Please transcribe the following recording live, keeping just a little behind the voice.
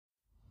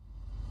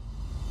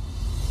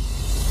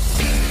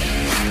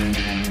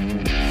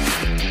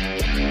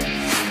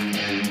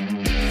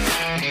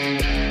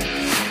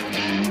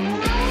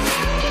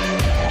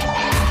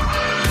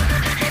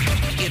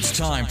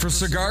for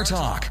Cigar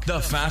Talk, the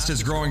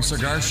fastest growing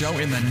cigar show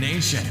in the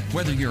nation.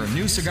 Whether you're a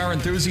new cigar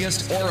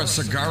enthusiast or a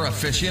cigar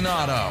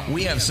aficionado,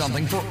 we have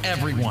something for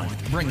everyone,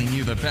 bringing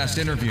you the best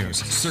interviews,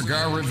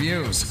 cigar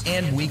reviews,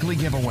 and weekly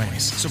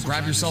giveaways. So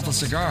grab yourself a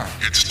cigar.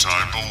 It's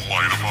time to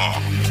light 'em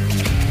up.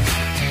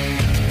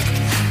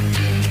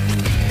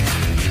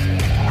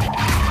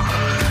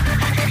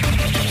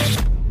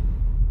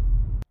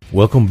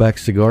 Welcome back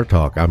to Cigar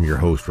Talk. I'm your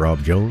host,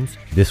 Rob Jones.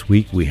 This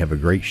week we have a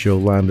great show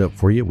lined up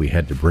for you. We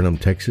head to Brenham,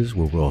 Texas,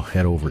 where we'll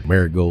head over to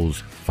Marigold's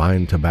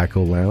Fine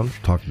Tobacco Lounge.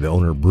 Talk to the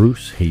owner,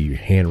 Bruce. He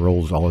hand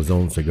rolls all his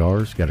own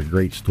cigars. Got a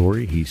great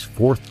story. He's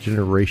fourth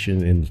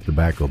generation in the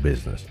tobacco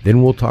business.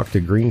 Then we'll talk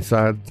to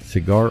Greenside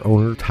cigar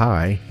owner,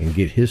 Ty, and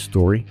get his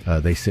story.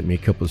 They sent me a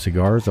couple of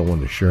cigars. I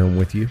wanted to share them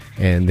with you.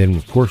 And then,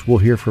 of course, we'll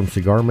hear from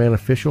Cigar Man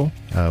Official.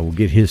 We'll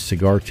get his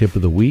cigar tip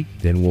of the week.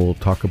 Then we'll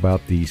talk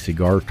about the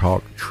Cigar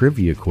Talk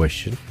trivia question.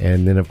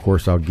 And then, of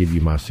course, I'll give you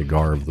my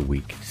cigar of the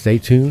week. Stay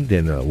tuned,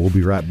 and we'll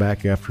be right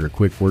back after a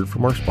quick word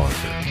from our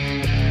sponsor.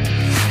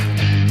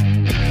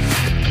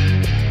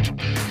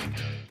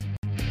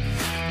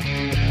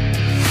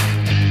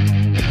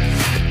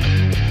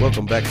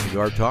 Welcome back to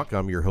Cigar Talk.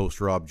 I'm your host,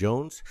 Rob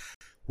Jones.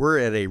 We're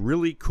at a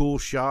really cool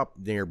shop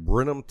near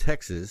Brenham,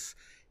 Texas,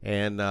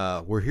 and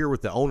we're here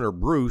with the owner,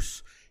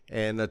 Bruce.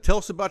 And tell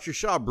us about your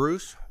shop,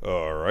 Bruce.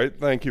 All right.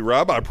 Thank you,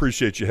 Rob. I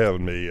appreciate you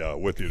having me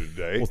with you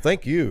today. Well,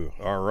 thank you.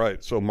 All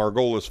right. So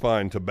Margolis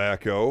Fine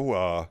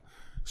Tobacco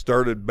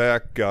started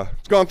back,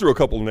 it's gone through a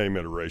couple of name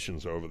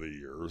iterations over the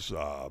years.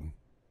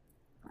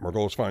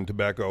 Margolis Fine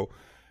Tobacco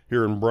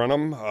here in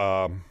Brenham.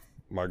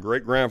 My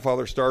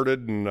great-grandfather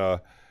started in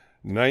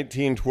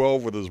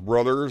 1912 with his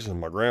brothers, and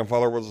my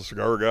grandfather was a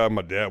cigar guy.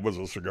 My dad was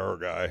a cigar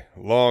guy.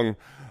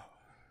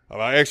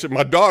 Actually,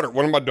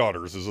 one of my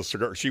daughters is a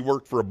cigar. She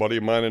worked for a buddy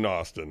of mine in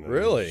Austin.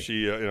 Really?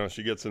 She,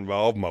 she gets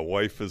involved. My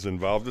wife is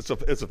involved.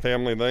 It's a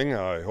family thing.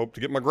 I hope to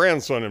get my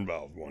grandson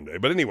involved one day.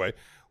 But anyway,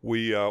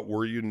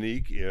 we're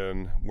unique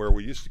in where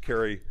we used to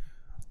carry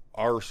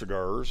our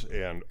cigars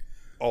and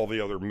all the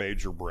other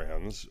major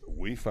brands.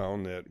 We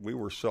found that we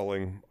were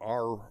selling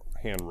our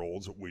hand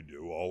rolls that we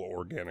do, all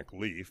organic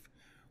leaf.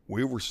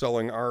 We were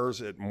selling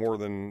ours at more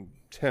than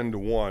 10 to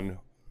 1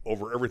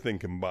 over everything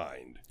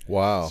combined.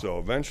 Wow. So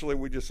eventually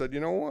we just said, you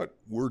know what?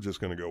 We're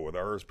just going to go with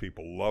ours.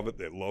 People love it.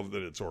 They love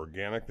that it's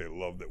organic. They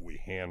love that we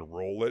hand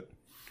roll it.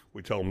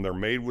 We tell them they're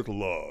made with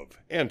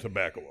love and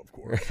tobacco, of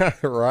course.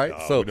 Right.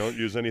 So we don't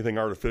use anything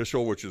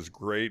artificial, which is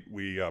great.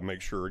 We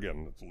make sure,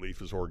 again, that the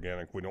leaf is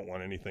organic. We don't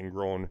want anything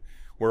grown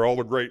where all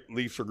the great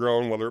leaves are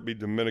grown, whether it be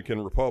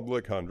Dominican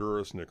Republic,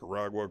 Honduras,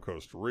 Nicaragua,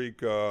 Costa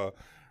Rica,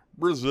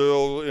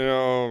 Brazil,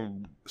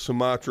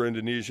 Sumatra,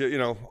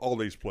 Indonesia, all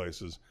these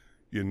places.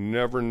 You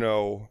never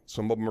know.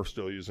 Some of them are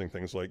still using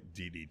things like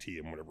DDT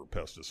and whatever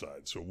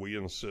pesticides. So we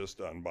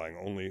insist on buying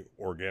only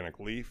organic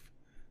leaf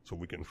so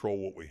we control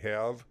what we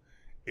have.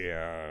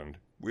 And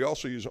we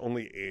also use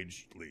only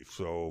aged leaf.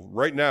 So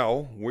right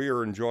now we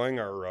are enjoying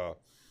our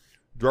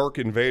Dark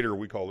Invader,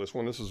 we call this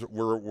one. This is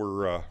we're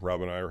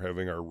Rob and I are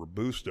having our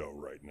Robusto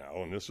right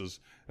now. And this is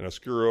an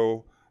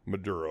Oscuro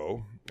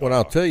Maduro. Well,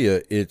 I'll tell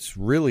you, it's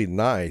really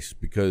nice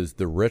because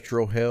the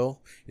retrohale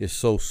is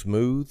so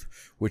smooth,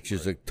 which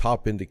is a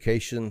top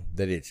indication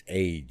that it's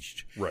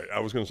aged. Right. I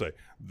was going to say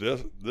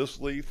this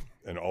leaf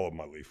and all of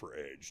my leaf are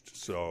aged.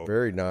 So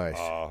very nice.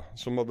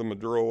 Some of the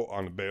Maduro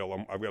on the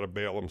bale, I've got a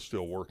bale I'm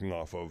still working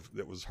off of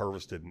that was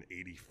harvested in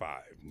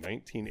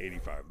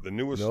 1985. The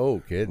newest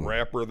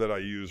wrapper that I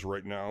use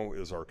right now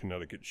is our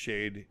Connecticut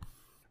Shade,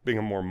 being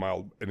a more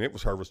mild, and it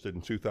was harvested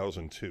in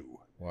 2002.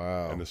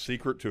 Wow. And the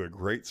secret to a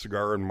great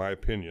cigar, in my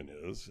opinion,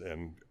 is,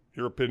 and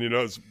your opinion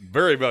is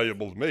very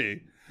valuable to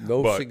me.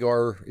 No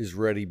cigar is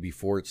ready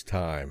before its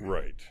time.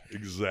 Right,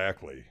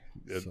 exactly.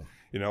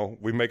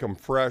 We make them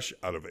fresh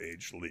out of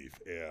aged leaf,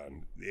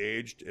 and the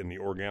aged and the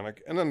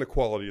organic, and then the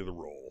quality of the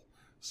roll.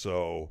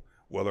 So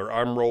whether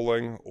I'm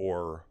rolling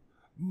or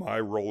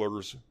my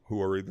rollers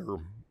who are either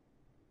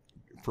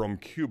from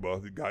Cuba,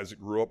 the guys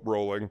that grew up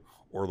rolling,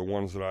 or the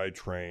ones that I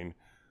train,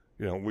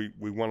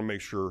 we want to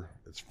make sure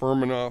it's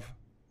firm enough,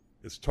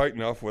 it's tight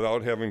enough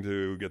without having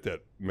to get that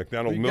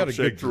McDonald's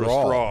milkshake through a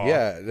straw.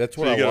 Yeah, that's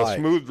what I like. So you get a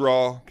smooth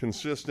draw,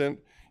 consistent.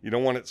 You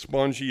don't want it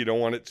spongy. You don't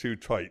want it too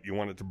tight. You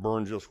want it to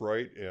burn just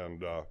right.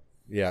 And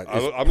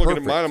I'm looking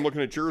at mine. I'm looking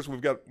at yours. We've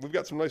got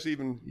some nice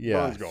even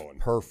burns going.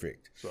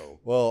 Perfect. So,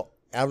 well,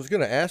 I was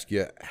going to ask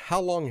you,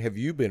 how long have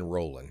you been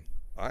rolling?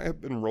 I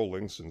have been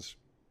rolling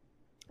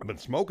I've been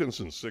smoking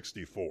since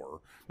 1964.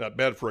 Not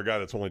bad for a guy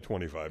that's only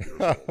 25 years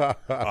old.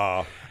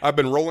 I've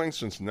been rolling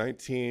since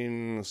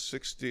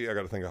 1960. I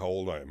got to think of how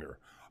old I am here.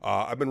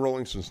 I've been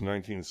rolling since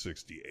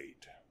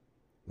 1968.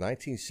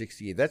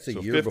 1968. That's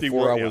a year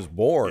before I was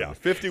born. Yeah,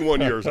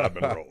 51 years I've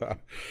been rolling.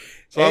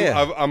 So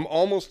I'm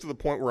almost to the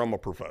point where I'm a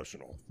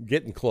professional.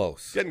 Getting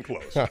close.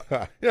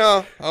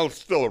 Yeah, I'm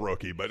still a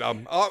rookie, but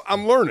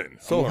I'm learning.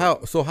 So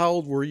how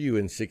old were you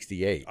in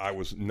 68? I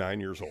was 9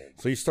 years old.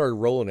 So you started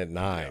rolling at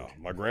 9. Yeah,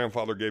 my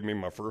grandfather gave me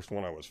my first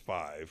one. I was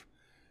 5.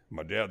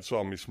 My dad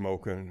saw me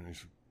smoking, and he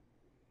said,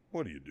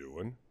 "What are you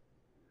doing?"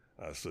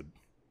 I said,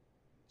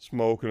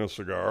 smoking a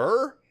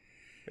cigar?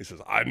 He says,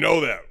 I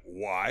know that.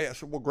 Why? I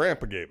said, well,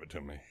 Grandpa gave it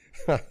to me.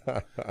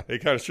 He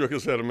kind of shook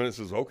his head a minute and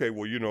says, okay,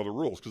 well, you know the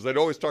rules. Because they'd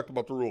always talked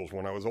about the rules.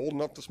 When I was old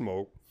enough to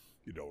smoke,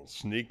 you don't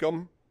sneak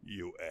them,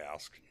 you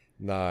ask.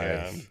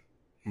 Nice. And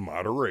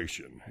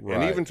moderation. Right.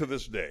 And even to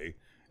this day,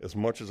 as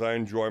much as I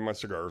enjoy my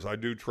cigars, I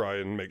do try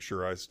and make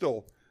sure I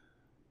still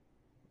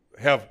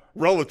have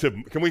relative,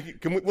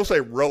 we'll say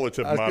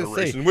relative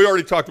moderation. We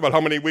already talked about how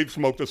many we've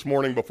smoked this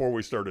morning before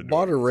we started doing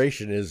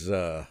Moderation is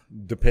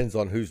depends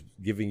on who's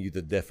giving you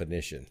the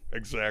definition.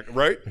 Exactly,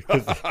 right?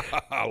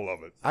 I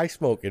love it. I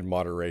smoke in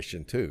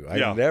moderation too. I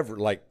Yeah. never,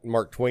 like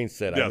Mark Twain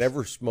said, I Yes.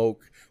 never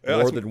smoke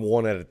Yeah, more than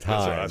one at a That's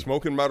time. right. I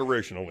smoke in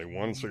moderation, only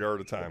one cigar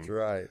at a time. That's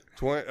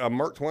right.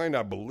 Mark Twain,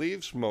 I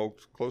believe,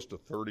 smoked close to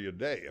 30 a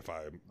day, if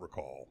I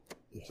recall.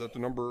 Is that the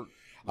number?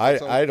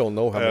 I don't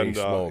know how many And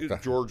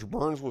smoked. George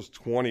Burns was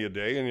 20 a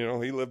day,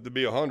 and he lived to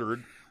be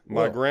 100.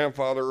 My Well-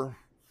 grandfather,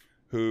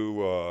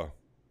 who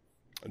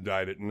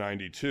died at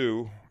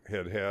 92,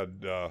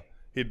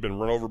 he'd been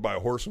run over by a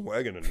horse and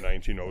wagon in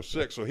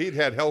 1906, so he'd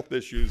had health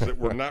issues that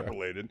were not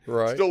related.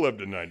 Right. Still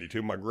lived in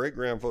 92. My great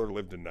grandfather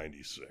lived in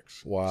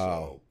 96.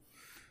 Wow.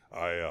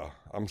 So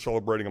I'm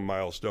celebrating a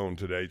milestone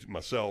today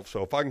myself.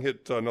 So if I can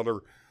hit another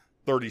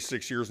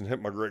 36 years and hit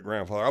my great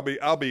grandfather,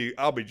 I'll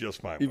be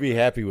just fine. You'd be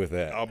happy with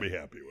that. I'll be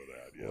happy with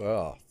that. Yeah.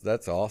 Well,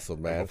 that's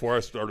awesome, man. Before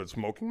I started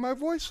smoking, my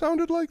voice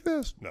sounded like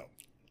this. No.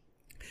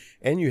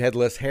 And you had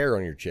less hair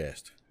on your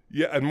chest.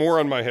 Yeah, and more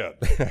on my head.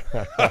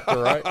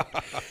 All right.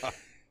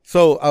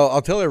 So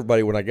I'll tell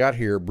everybody, when I got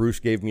here, Bruce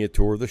gave me a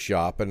tour of the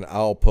shop, and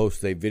I'll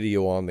post a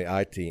video on the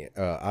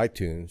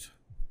iTunes.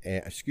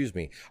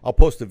 I'll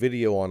post a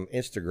video on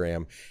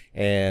Instagram,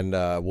 and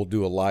we'll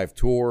do a live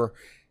tour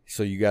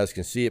so you guys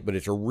can see it. But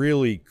it's a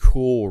really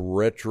cool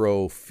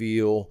retro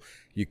feel.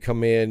 You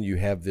come in, you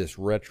have this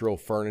retro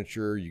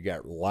furniture, you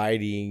got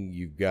lighting,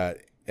 you've got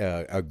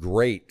a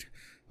great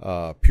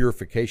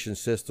purification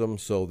system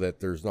so that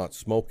there's not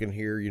smoke in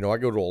here. I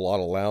go to a lot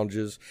of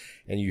lounges,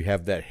 and you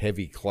have that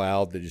heavy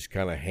cloud that just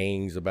kind of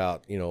hangs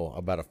about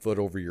a foot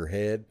over your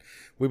head.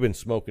 We've been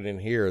smoking in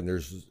here, and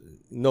there's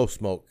no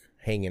smoke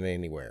hanging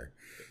anywhere.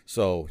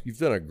 So you've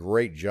done a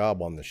great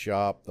job on the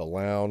shop, the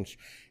lounge.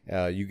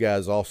 You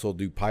guys also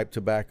do pipe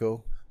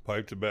tobacco.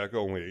 Pipe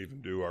tobacco, and we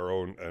even do our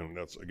own, and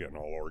that's, again,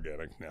 all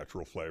organic,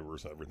 natural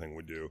flavors, everything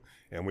we do.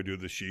 And we do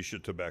the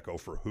shisha tobacco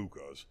for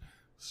hookahs.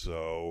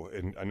 So,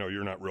 and I know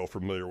you're not real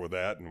familiar with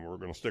that, and we're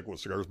going to stick with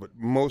cigars, but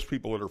most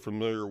people that are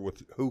familiar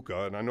with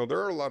hookah, and I know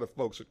there are a lot of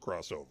folks that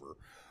cross over,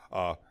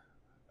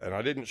 and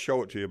I didn't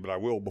show it to you, but I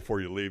will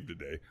before you leave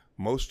today.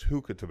 Most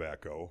hookah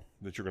tobacco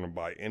that you're going to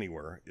buy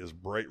anywhere is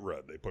bright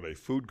red. They put a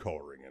food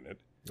coloring in it.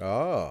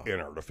 Oh. In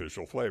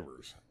artificial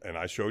flavors. And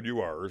I showed you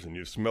ours, and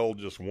you smelled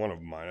just one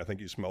of mine. I think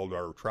you smelled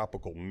our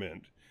tropical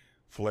mint.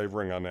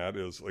 Flavoring on that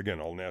is,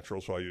 again, all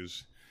natural. So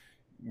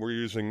we're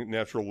using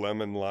natural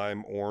lemon,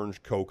 lime,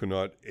 orange,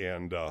 coconut,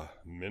 and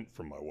mint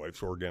from my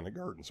wife's organic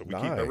garden. So we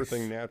keep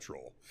everything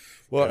natural.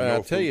 Well, and and no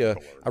I'll tell food you,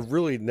 coloring. I've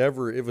really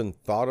never even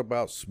thought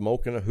about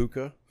smoking a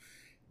hookah.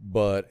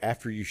 But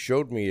after you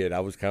showed me it,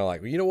 I was kind of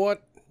like, well, you know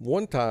what?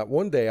 One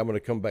day I'm going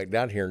to come back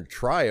down here and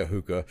try a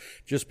hookah,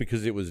 just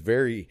because it was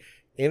very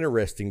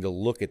interesting to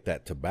look at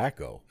that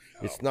tobacco.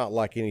 It's not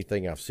like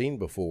anything I've seen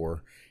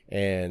before,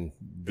 and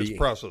It's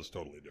processed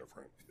totally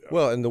different. Yeah.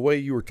 well, and the way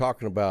you were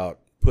talking about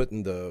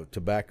putting the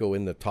tobacco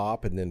in the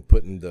top and then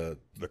putting the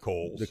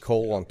coals. the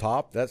coal on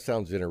top, that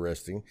sounds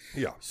interesting.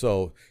 Yeah.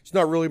 So it's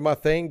not really my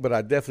thing, but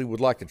I definitely would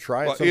like to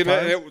try it Well,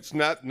 sometime. it's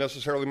not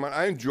necessarily mine.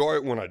 I enjoy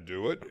it when I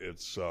do it.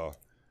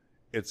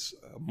 It's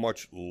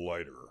much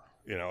lighter.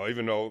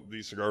 Even though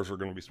these cigars are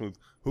going to be smooth,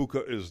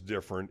 hookah is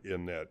different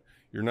in that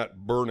you're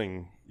not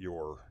burning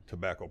your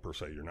tobacco per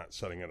se. You're not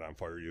setting it on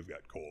fire. You've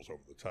got coals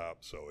over the top,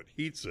 so it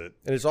heats it.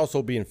 And it's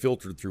also being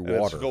filtered through And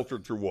water. it's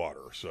filtered through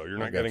water, so you're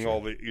not gotcha.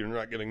 getting you're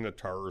not getting the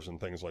tars and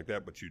things like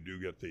that, but you do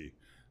get the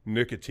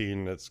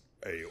nicotine. That's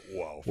a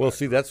wow. Well,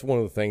 see, that's one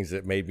of the things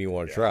that made me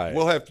want to try it.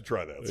 We'll have to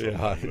try that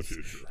sometime Yeah, in the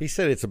future. he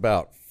said it's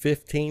about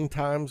 15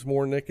 times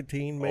more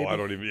nicotine, maybe. Oh, I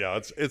don't even. Yeah,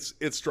 it's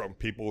strong.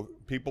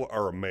 People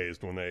are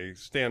amazed when they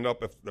stand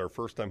up if they're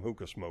first time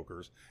hookah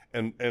smokers,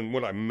 and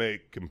what I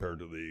make compared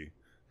to the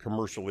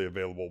commercially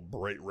available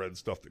bright red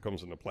stuff that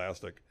comes in the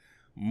plastic.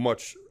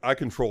 I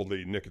control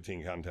the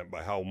nicotine content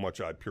by how much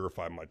I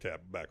purify my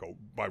tobacco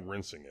by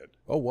rinsing it.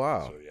 Oh,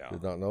 wow. So, yeah.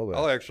 Did not know that.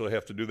 I'll actually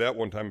have to do that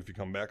one time. If you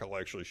come back, I'll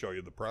actually show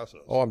you the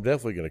process. Oh, I'm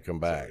definitely going to come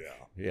back.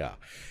 yeah.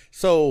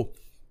 So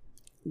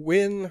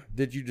when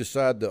did you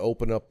decide to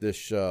open up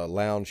this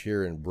lounge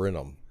here in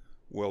Brenham?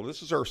 Well,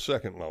 this is our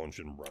second lounge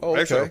in Brenham. Oh,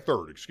 okay. Actually, our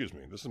third, excuse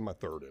me. This is my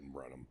third in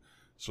Brenham.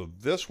 So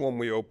this one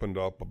we opened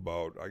up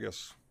about,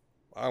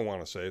 I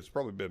want to say it's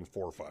probably been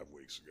 4 or 5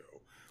 weeks ago.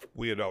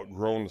 We had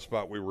outgrown the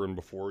spot we were in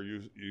before.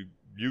 You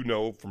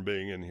know from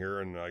being in here,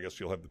 and I guess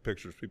you'll have the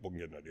pictures. People can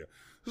get an idea.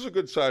 This is a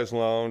good-sized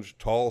lounge,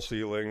 tall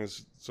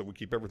ceilings, so we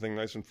keep everything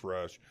nice and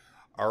fresh.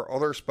 Our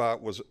other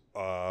spot was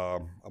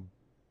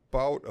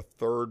about a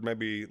third,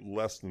 maybe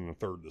less than a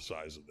third the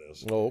size of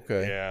this. Oh,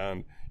 okay.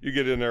 And you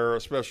get in there,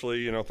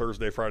 especially,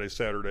 Thursday, Friday,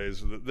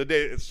 Saturdays, the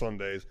day, it's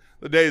Sundays,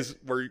 the days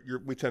where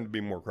we tend to be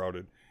more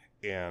crowded,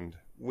 and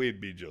we'd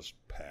be just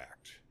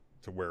packed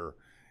to where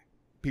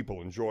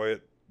people enjoy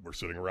it. We're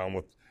sitting around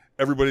with,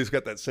 everybody's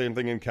got that same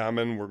thing in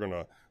common. We're going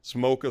to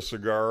smoke a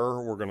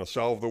cigar. We're going to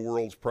solve the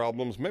world's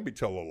problems, maybe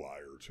tell a lie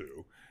or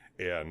two,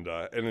 and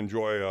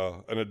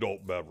enjoy an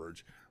adult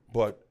beverage.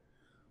 But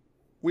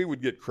we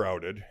would get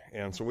crowded,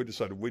 and so we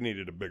decided we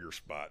needed a bigger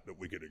spot that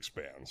we could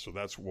expand. So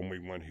that's when we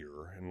went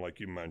here. And like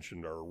you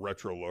mentioned, our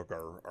retro look,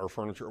 our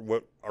furniture,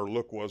 what our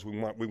look was, we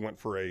went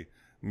for a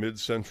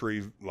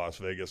mid-century Las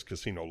Vegas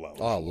casino lounge.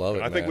 Oh, I love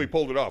it, I think man. we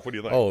pulled it off. What do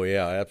you think? Oh,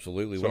 yeah,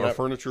 absolutely. So our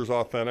furniture's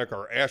authentic.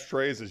 Our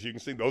ashtrays, as you can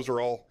see, those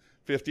are all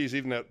 50s.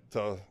 Even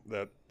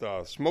that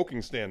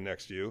smoking stand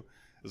next to you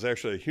is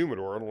actually a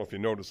humidor. I don't know if you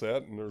noticed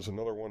that. And there's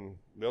another one on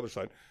the other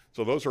side.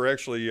 So those are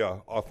actually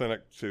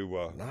authentic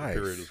to Nice.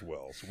 the period as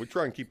well. So we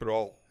try and keep it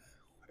all.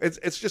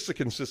 It's just a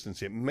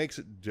consistency. It makes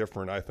it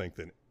different, I think,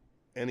 than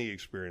any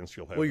experience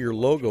you'll have. Well, your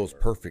logo's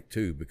perfect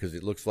too because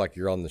it looks like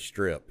you're on the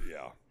strip.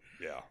 Yeah.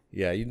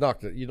 Yeah, you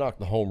knocked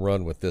the home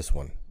run with this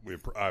one.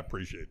 I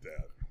appreciate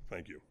that.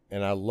 Thank you.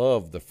 And I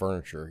love the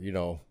furniture.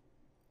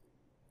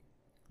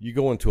 You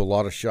go into a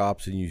lot of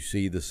shops and you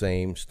see the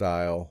same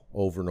style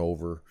over and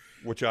over.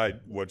 Which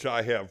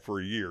I have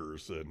for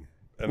years, and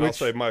I'll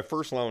say my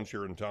first lounge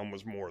here in town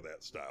was more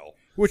that style.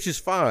 Which is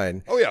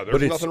fine. Oh yeah, there's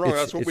but nothing wrong.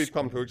 That's what it's we've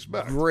come to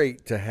expect.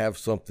 Great to have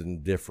something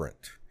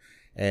different.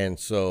 And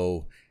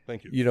so,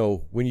 Thank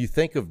you. When you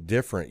think of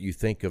different, you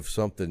think of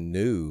something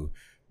new.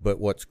 But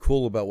what's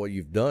cool about what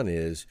you've done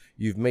is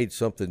you've made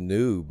something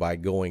new by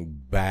going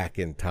back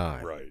in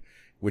time. Right.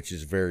 Which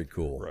is very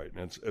cool. Right.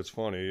 And it's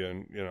funny.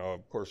 And,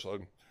 of course, I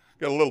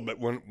got a little bit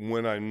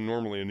when I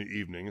normally in the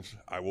evenings,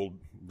 I will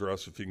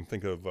dress, if you can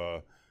think of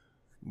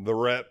the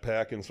Rat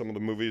Pack in some of the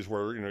movies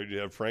where, you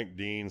have Frank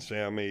Dean,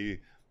 Sammy,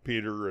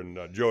 Peter, and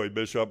Joey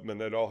Bishop, and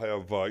they'd all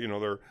have,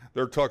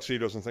 their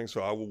tuxedos and things.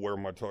 So I will wear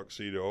my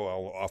tuxedo.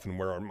 I'll often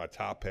wear my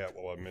top hat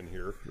while I'm in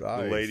here.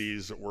 Nice. The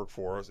ladies that work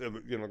for us,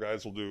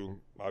 guys will do,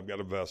 I've got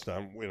a vest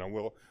on,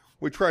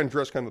 we try and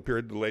dress kind of the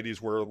period. The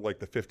ladies wear like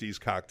the 50s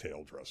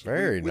cocktail dresses.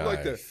 Very we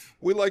nice.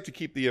 We like to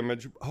keep the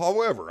image.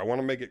 However, I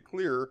want to make it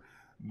clear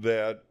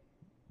that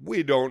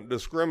we don't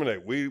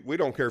discriminate. We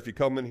don't care if you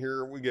come in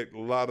here. We get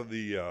a lot of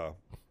the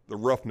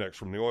roughnecks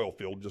from the oil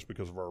field just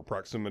because of our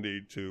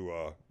proximity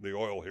to the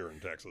oil here in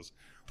Texas.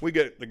 We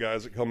get the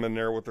guys that come in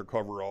there with their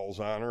coveralls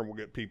on, or we'll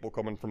get people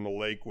coming from the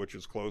lake, which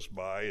is close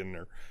by, in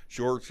their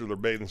shorts or their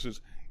bathing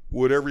suits.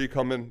 Whatever you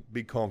come in,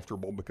 be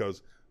comfortable,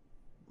 because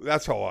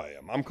that's how I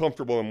am. I'm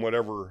comfortable in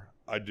whatever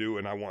I do,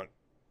 and I want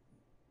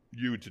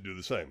you to do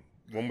the same.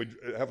 When we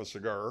have a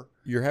cigar,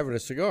 You're having a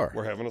cigar.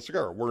 we're having a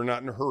cigar. We're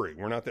not in a hurry.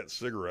 We're not that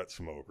cigarette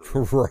smoker.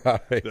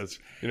 Right. That's,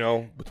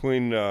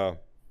 between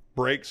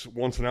breaks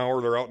once an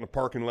hour, they're out in the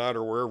parking lot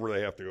or wherever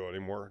they have to go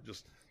anymore,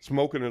 just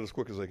smoking it as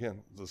quick as they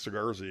can. The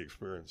cigar is the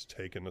experience,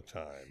 taking the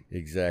time.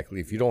 Exactly.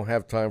 If you don't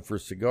have time for a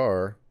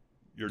cigar,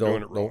 You're doing it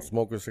don't wrong.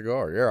 smoke a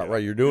cigar. Yeah,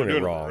 right. You're doing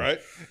it wrong.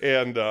 Right?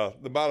 And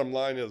the bottom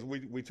line is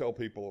we tell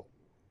people,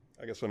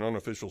 I guess an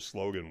unofficial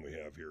slogan we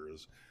have here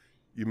is,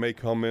 you may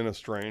come in a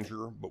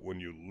stranger, but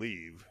when you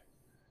leave,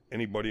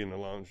 anybody in the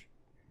lounge,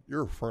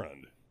 you're a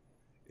friend.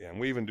 And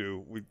we even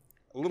do,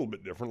 a little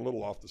bit different, a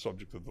little off the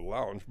subject of the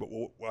lounge, but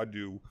I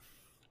do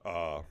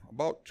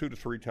about 2 to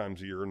 3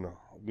 times a year in the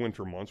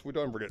winter months. We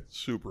don't ever get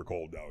super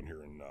cold down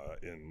here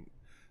in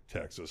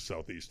Texas,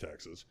 southeast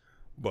Texas.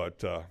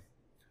 But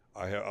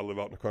I live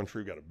out in the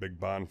country. We've got a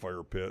big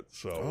bonfire pit.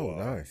 So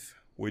Nice.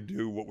 we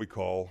do what we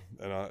call,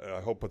 and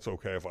I hope it's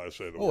okay if I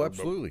say the word. Oh,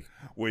 absolutely.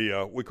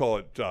 We call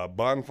it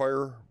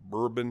bonfire,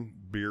 bourbon,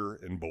 beer,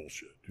 and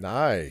bullshit.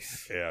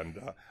 Nice. And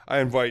I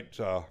invite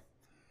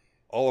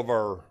all of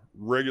our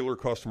regular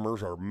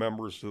customers, our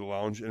members to the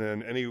lounge, and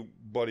then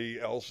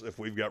anybody else, if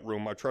we've got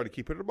room. I try to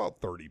keep it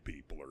about 30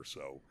 people or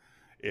so.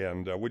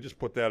 And we just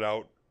put that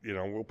out.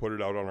 We'll put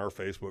it out on our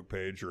Facebook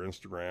page or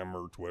Instagram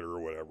or Twitter or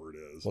whatever it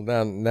is.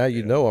 Well, now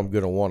you know I'm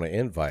going to want to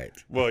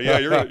invite. Well, yeah,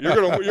 you're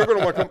gonna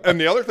want to come. And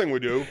the other thing we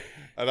do,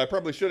 and I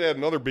probably should add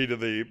another beat of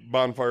the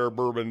bonfire,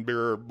 bourbon,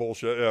 beer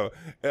bullshit.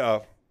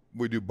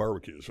 We do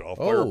barbecues. I'll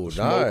fire up the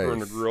smoker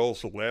and the grill.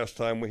 So last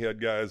time we had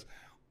guys,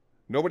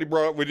 nobody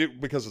brought up. We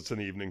did, because it's an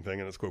evening thing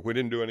and it's quick. We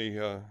didn't do any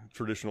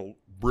traditional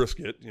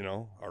brisket,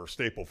 our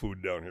staple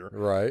food down here.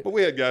 Right. But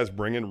we had guys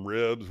bringing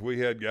ribs. We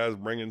had guys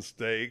bringing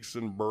steaks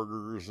and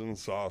burgers and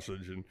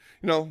sausage, and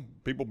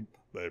people,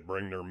 they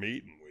bring their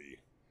meat, and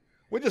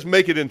we just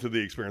make it into the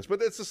experience.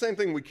 But it's the same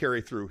thing we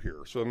carry through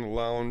here. So in the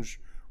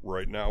lounge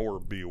right now, we're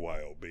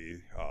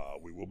BYOB.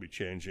 We will be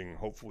changing,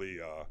 hopefully,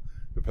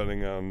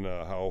 depending on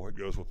how it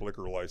goes with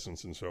liquor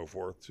license and so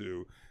forth,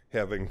 to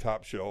having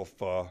top shelf,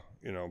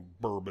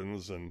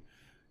 bourbons and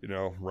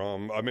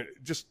rum. I mean,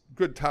 just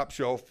good top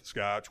shelf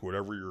scotch,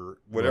 whatever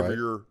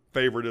your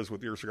favorite is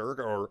with your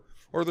cigar,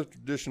 or the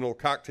traditional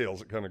cocktails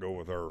that kind of go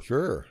with our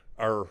Sure.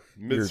 our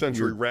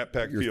mid-century Your Rat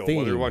Pack your feel. theme.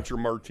 Whether you want your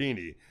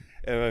martini,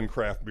 and then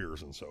craft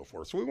beers and so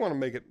forth. So we want to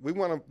make it. We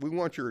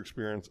want your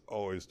experience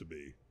always to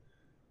be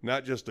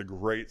not just a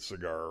great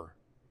cigar,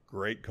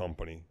 great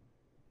company,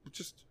 but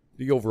just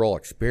The overall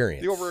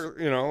experience.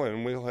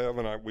 and we'll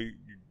have we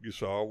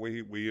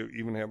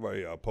even have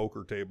a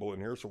poker table in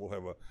here, so we'll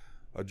have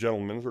a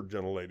gentleman's or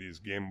gentle ladies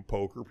game of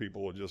poker.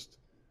 People will just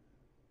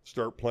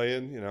start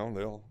playing.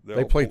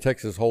 They play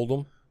Texas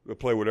Hold'em. They'll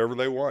play whatever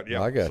they want.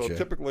 Yeah, I got so you.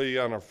 typically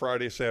on a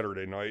Friday,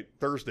 Saturday night,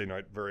 Thursday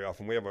night, very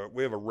often we have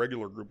a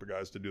regular group of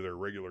guys to do their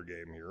regular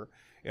game here,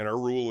 and our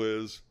rule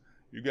is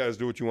you guys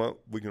do what you want.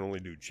 We can only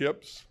do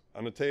chips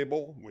on the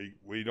table.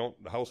 We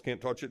don't. The house can't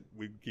touch it.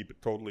 We keep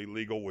it totally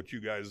legal. What you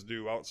guys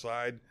do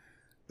outside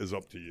is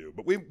up to you.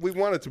 But we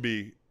want it to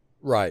be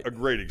Right. a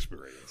great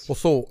experience. Well,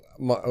 so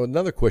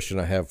another question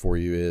I have for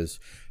you is,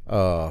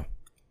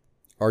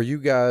 are you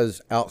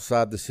guys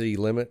outside the city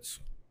limits?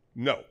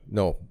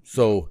 No.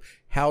 So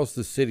how's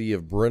the city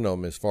of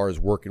Brenham as far as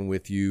working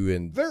with you?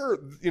 And They're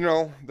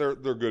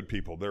good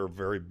people. They're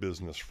very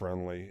business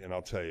friendly, and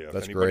I'll tell you, if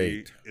That's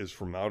anybody great. is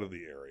from out of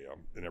the area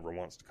and ever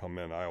wants to come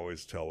in, I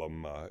always tell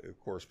them. Of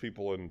course,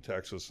 people in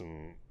Texas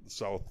and the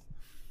south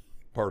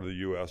part of the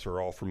U.S. are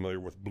all familiar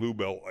with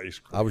Bluebell ice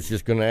cream. I was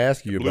just going to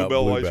ask you about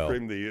Bluebell Bluebell. ice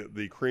cream.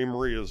 The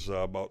creamery is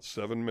about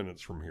 7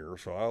 minutes from here,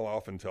 so I'll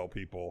often tell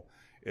people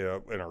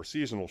in our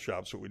seasonal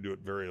shops that we do at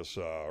various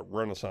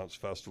Renaissance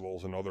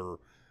festivals and other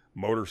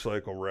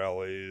motorcycle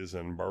rallies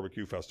and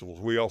barbecue festivals.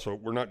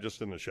 We're not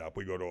just in the shop.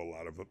 We go to a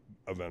lot of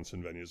events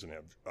and venues and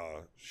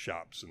have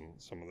shops and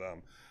some of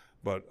them.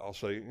 But I'll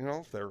say,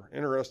 if they're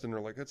interested and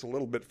they're like, it's a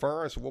little bit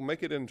far, I said, well,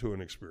 make it into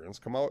an experience.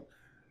 Come out,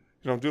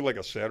 do like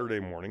a Saturday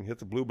morning, hit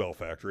the Bluebell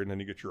factory, and then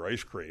you get your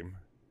ice cream.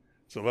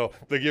 So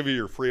they give you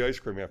your free ice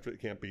cream after. You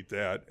can't beat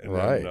that. And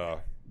Right. then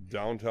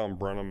downtown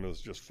Brenham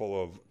is just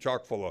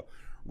chock full of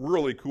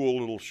really cool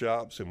little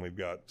shops, and we've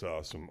got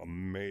some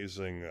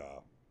amazing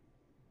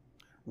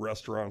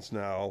restaurants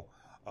now.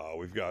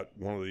 We've got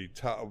one of the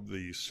top of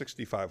the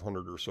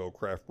 6,500 or so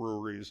craft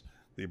breweries.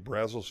 The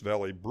Brazos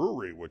Valley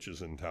Brewery, which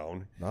is in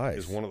town, Nice.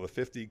 is one of the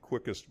 50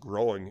 quickest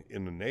growing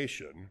in the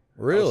nation.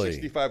 Really?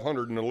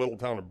 6,500 in the little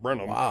town of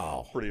Brenham.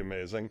 Wow. Pretty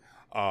amazing.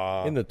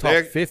 In the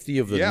top 50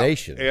 of the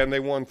nation. And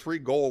they won 3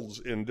 golds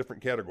in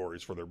different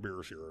categories for their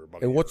beers here.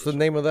 And what's the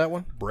name of that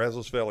one?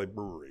 Brazos Valley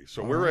Brewery.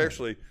 So we're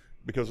actually,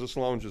 because this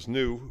lounge is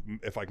new,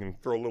 if I can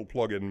throw a little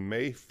plug in,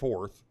 May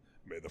 4th,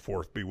 may the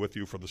 4th be with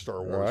you for the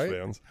Star Wars Right.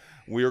 fans,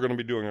 we are going to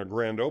be doing a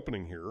grand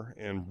opening here,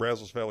 and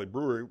Brazos Valley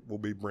Brewery will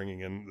be bringing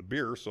in the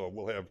beer, so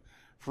we'll have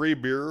free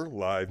beer,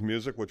 live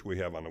music, which we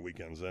have on the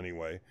weekends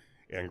anyway,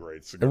 and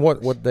great cigars.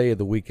 And what day of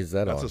the week is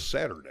that That's on? a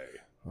Saturday.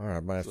 All right, I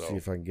might have to see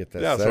if I can get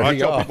that Yeah, so I Saturday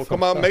tell off. people,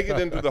 come out, make it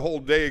into the whole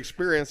day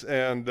experience,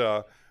 and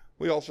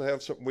we also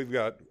have some. We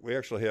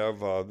actually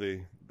have I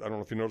don't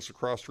know if you noticed the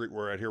cross street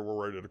we're at here.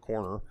 We're right at a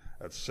corner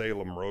at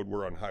Salem Road.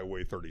 We're on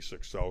Highway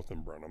 36 South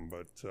in Brenham,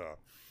 but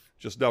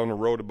just down the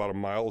road about a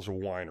mile is a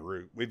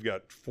winery. We've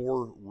got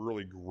 4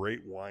 really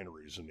great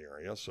wineries in the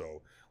area,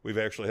 so we've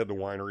actually had the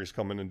wineries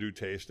come in and do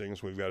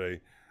tastings. We've got a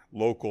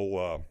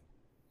local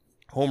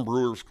home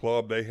brewers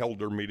club. They held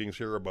their meetings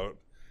here about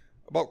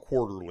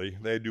quarterly.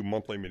 They do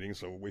monthly meetings,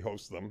 so we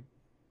host them.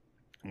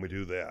 And we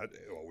do that.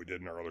 Well, we did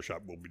in our other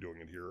shop. We'll be doing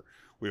it here.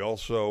 We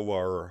also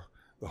are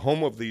the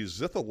home of the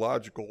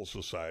Zithological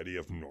Society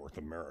of North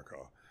America,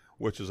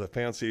 which is a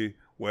fancy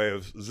way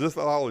of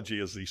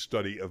zithology is the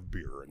study of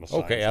beer. And the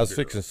science Okay, I of was beer.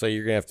 fixing to say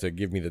you're going to have to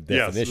give me the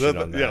definition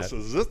on that. Yes, the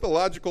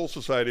Zithological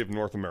Society of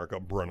North America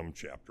Brenham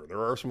chapter.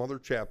 There are some other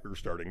chapters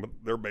starting, but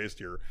they're based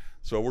here.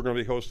 So we're going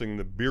to be hosting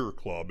the Beer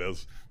Club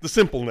as the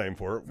simple name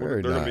for it.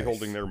 Very They're going to be nice.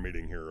 holding their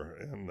meeting here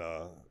in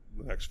the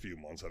next few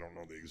months. I don't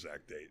know the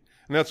exact date.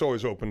 And that's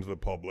always open to the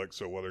public.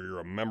 So whether you're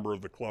a member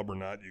of the club or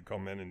not, you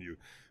come in and you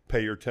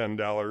pay your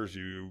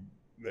 $10.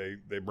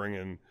 They bring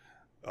in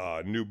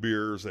new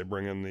beers. They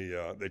bring in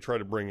they try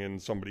to bring in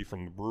somebody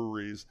from the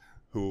breweries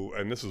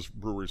and this is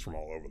breweries from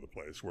all over the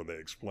place, where they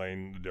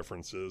explain the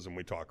differences and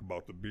we talk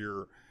about the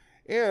beer,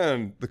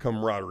 and the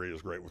camaraderie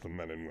is great with the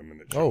men and women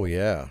that show Oh,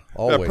 yeah.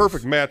 Always. a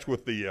perfect match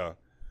with the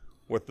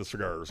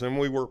cigars. And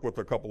we work with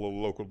a couple of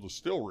local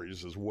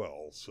distilleries as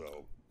well.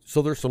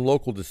 So there's some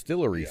local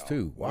distilleries, Yeah.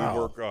 too.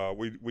 Wow.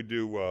 We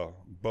do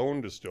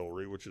Bone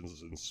Distillery, which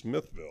is in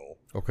Smithville,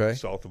 Okay.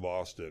 south of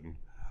Austin.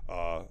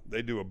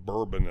 They do a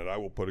bourbon that I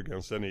will put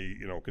against any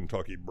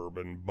Kentucky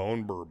bourbon,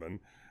 Bone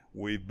Bourbon.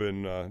 We've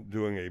been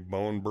doing a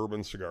Bone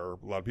Bourbon cigar.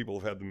 A lot of people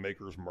have had the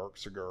Maker's Mark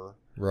cigar.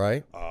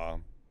 Right.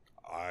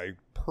 I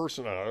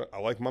personally, I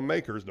like my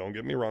Makers, don't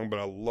get me wrong, but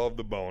I love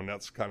the Bone.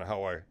 That's kind of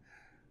how I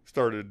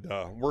started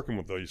working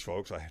with these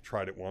folks. I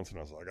tried it once and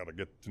I was like, I got to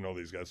get to know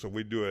these guys. So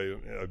we do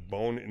a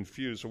Bone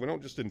infused. So we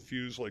don't just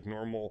infuse like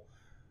normal,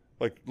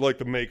 like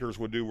the Makers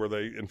would do, where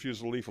they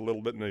infuse the leaf a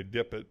little bit and they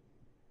dip it.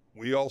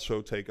 We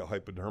also take a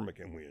hypodermic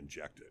and we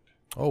inject it.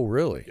 Oh,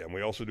 really? Yeah, and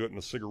we also do it in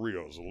the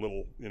cigarillos, a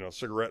little,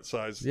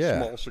 cigarette-sized Yeah.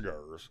 small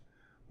cigars,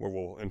 where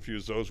we'll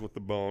infuse those with the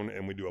Bone,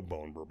 and we do a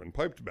Bone Bourbon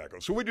pipe tobacco.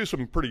 So we do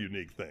some pretty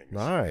unique things.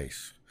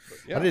 Nice. But,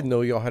 yeah, I didn't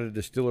know y'all had a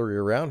distillery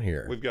around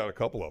here. We've got a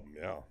couple of them,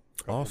 yeah.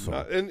 Awesome.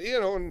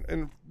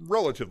 And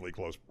relatively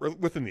close,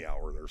 within the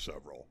hour. There's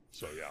several.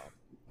 So yeah.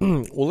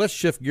 Well, let's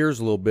shift gears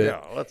a little bit.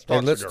 Yeah, let's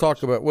talk let's cigars.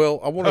 talk about. Well,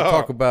 I want to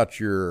talk about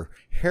your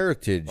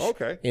heritage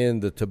Okay.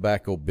 in the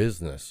tobacco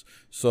business.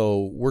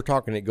 So we're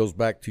talking. It goes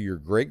back to your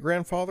great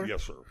grandfather.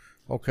 Yes, sir.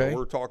 Okay. So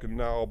we're talking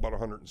now about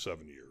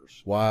 107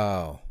 years.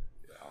 Wow.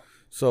 Yeah.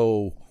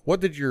 So, what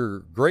did your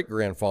great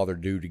grandfather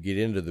do to get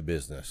into the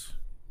business?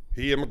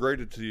 He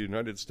immigrated to the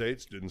United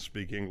States. Didn't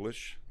speak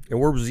English.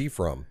 And where was he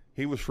from?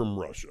 He was from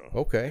Russia.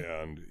 Okay.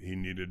 And he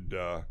needed.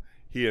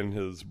 He and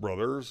his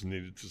brothers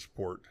needed to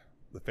support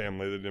the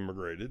family that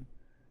immigrated.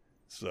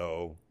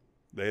 So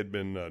they had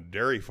been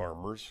dairy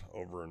farmers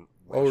over in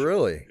Russia. Oh,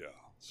 really? Yeah.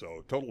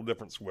 So total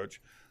different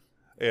switch.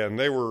 And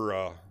they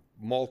were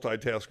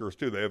multitaskers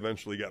too. They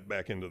eventually got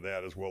back into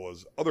that as well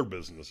as other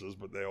businesses,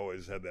 but they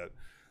always had that.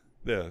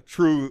 The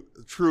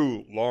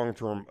true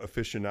long-term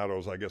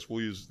aficionados, I guess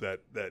we'll use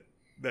that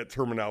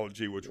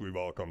terminology, which we've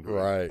all come to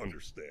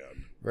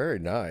understand. Very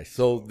nice.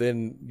 So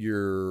then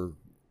your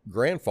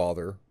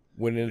grandfather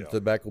went into the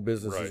tobacco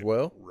business as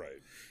well? Right.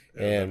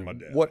 And my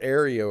dad. what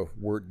area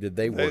did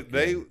they work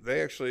in?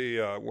 They actually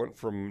went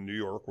from New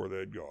York, where they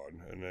had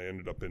gone, and they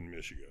ended up in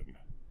Michigan.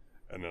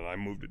 And then I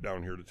moved it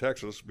down here to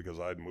Texas because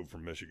I had moved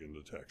from Michigan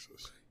to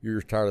Texas.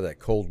 You're tired of that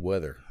cold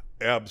weather.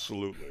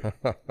 Absolutely.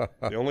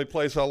 The only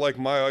place I like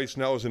my ice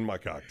now is in my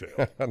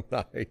cocktail.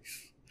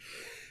 Nice.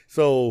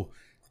 So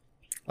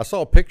I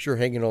saw a picture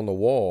hanging on the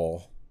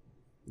wall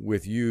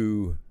with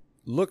you,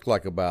 looked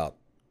like about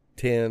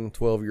 10,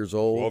 12 years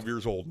old. 12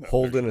 years old now.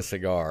 Holding a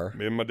cigar.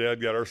 Me and my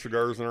dad got our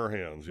cigars in our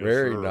hands. Yes,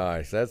 Very sir.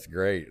 nice. That's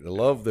great. I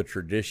love the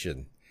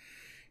tradition.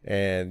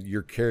 And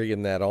you're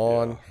carrying that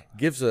on.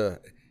 Gives a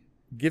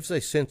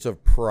sense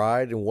of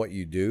pride in what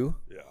you do.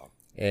 Yeah.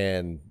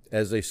 And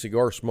as a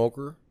cigar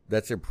smoker,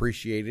 that's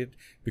appreciated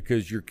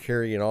because you're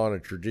carrying on a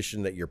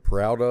tradition that you're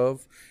proud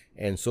of,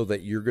 and so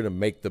that you're going to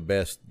make the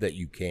best that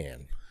you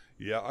can.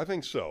 Yeah, I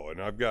think so. And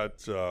I've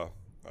got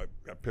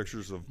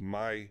pictures of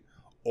my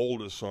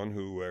oldest son,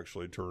 who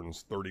actually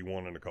turns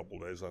 31 in a couple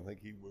of days. I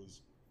think he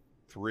was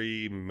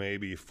 3,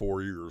 maybe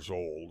 4 years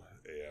old,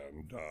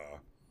 and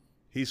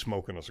he's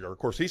smoking a cigar. Of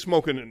course, he's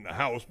smoking in the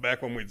house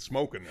back when we'd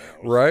smoke in the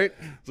house. Right.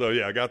 So,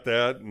 yeah, I got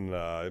that. And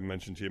I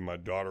mentioned to you my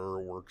daughter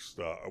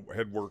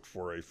had worked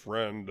for a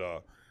friend.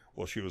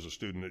 Well, she was a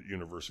student at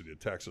University of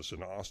Texas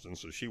in Austin,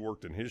 so she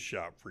worked in his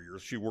shop for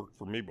years. She worked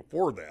for me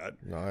before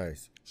that.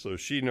 Nice. So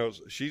she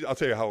knows. I'll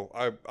tell you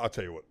I'll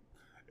tell you what.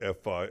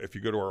 If you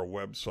go to our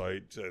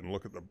website and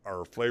look at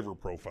our flavor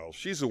profile,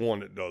 she's the one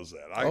that does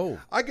that.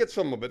 I get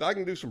some of it. I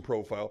can do some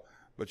profile,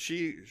 but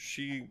she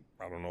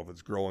I don't know if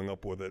it's growing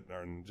up with it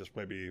and just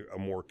maybe a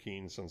more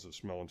keen sense of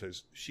smell and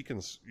taste. She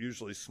can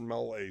usually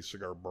smell a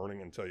cigar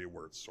burning and tell you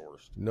where it's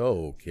sourced.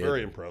 No kidding.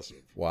 Very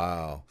impressive.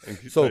 Wow. And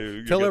So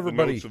you tell get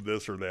everybody the notes of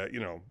this or that.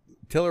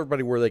 Tell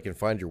everybody where they can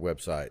find your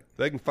website.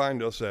 They can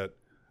find us at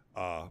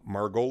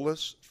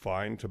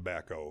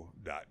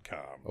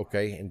margolisfinetobacco.com.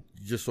 Okay, and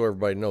just so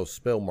everybody knows,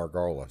 spell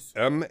Margolis.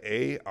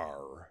 MARGOLIS.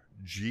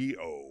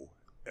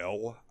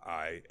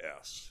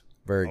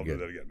 Very I'll good. do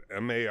that again.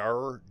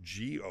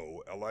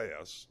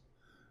 MARGOLIS.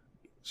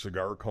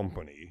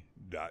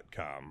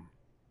 Cigarcompany.com.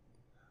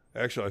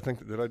 Actually, I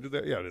think did I do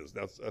that? Yeah, it is.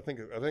 I think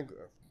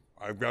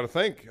I've got to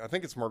think. I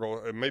think it's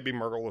Margolis. It may be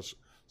Margolis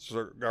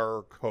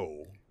Cigar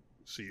Co.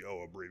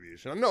 CO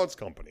abbreviation. No, it's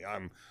company.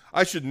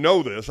 I should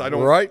know this. I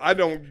don't. Right. I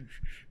don't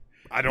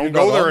You're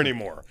go not there on-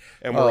 anymore.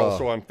 And we're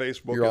also on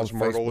Facebook you're on as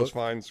Margolis Facebook?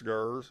 Fine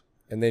Cigars.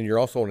 And then you're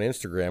also on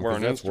Instagram. We're 'cause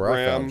on that's where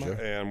I found Instagram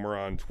you. and we're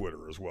on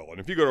Twitter as well. And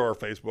if you go to our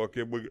Facebook,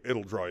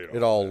 it'll draw you.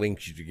 It all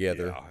links you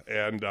together.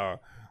 Yeah, and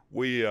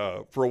we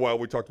for a while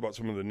we talked about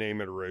some of the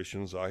name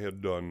iterations. I had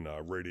done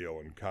radio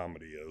and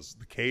comedy as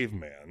the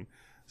Caveman.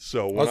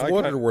 So I was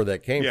wondering where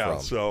that came from.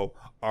 So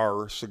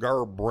our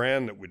cigar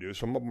brand that we do,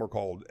 some of them are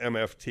called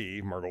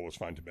MFT, Margolis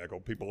Fine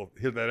Tobacco. People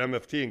hit that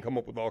MFT and come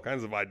up with all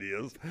kinds of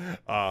ideas.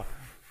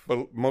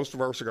 But most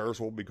of our cigars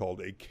will be called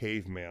a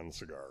caveman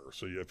cigar.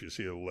 So if you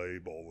see a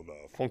label with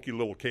a funky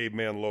little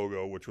caveman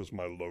logo, which was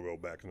my logo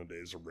back in the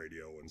days of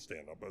radio and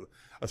stand-up,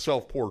 a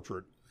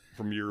self-portrait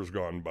from years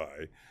gone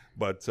by.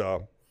 But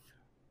so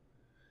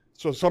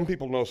some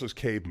people know us as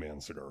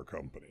Caveman Cigar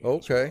Company.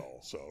 Okay. As well.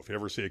 So if you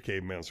ever see a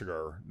Caveman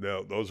cigar,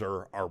 those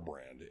are our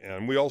brand.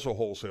 And we also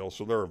wholesale,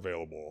 so they're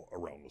available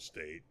around the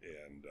state.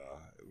 And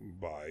you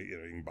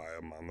can buy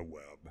them on the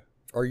web.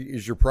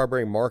 Is your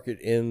primary market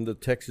in the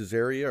Texas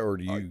area, or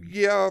do you?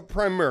 Yeah,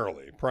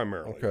 primarily.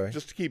 Okay.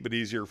 Just to keep it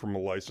easier from a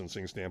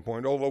licensing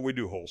standpoint, although we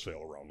do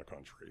wholesale around the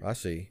country. I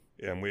see.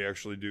 And we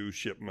actually do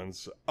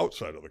shipments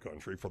outside of the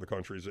country for the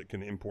countries that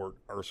can import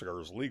our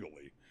cigars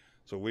legally.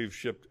 So we've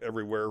shipped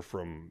everywhere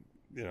from,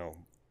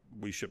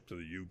 we ship to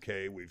the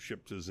UK, we've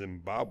shipped to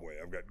Zimbabwe.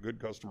 I've got good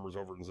customers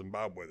over in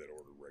Zimbabwe that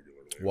order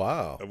regularly.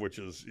 Wow. Which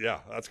is,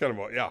 that's kind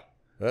of,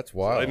 That's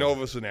wild. So they know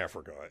of us in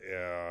Africa.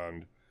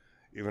 And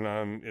even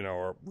on,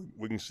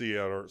 we can see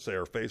on our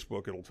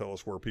Facebook, it'll tell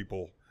us where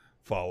people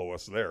follow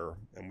us there.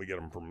 And we get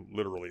them from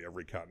literally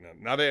every continent.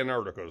 Not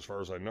Antarctica, as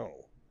far as I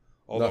know.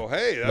 Although,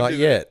 not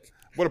yet.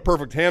 What a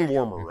perfect hand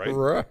warmer, right?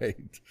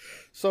 Right.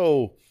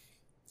 So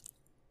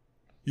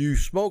you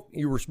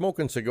were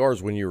smoking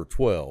cigars when you were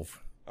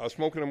 12. I was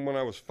smoking them when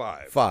I was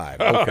 5.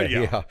 5. Okay.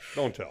 Yeah.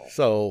 Don't tell.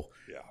 So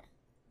Yeah.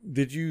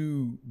 did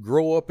you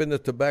grow up in the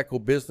tobacco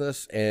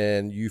business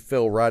and you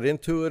fell right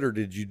into it, or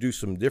did you do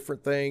some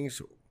different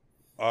things?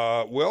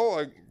 Well,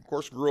 I of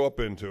course grew up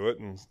into it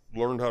and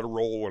learned how to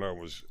roll when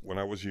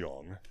I was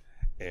young,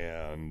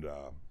 and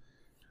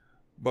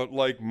but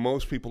like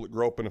most people that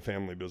grow up in a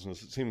family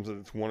business, it seems that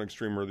it's one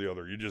extreme or the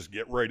other. You just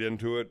get right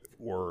into it,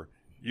 or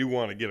you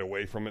want to get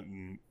away from it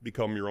and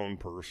become your own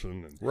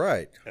person. And,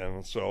 Right.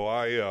 And so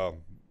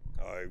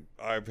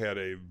I've had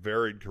a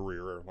varied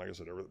career. Like I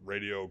said,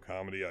 radio,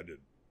 comedy. I did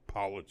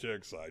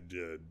politics. I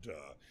did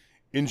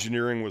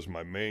engineering was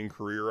my main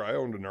career. I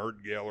owned an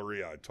art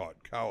gallery. I taught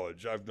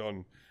college. I've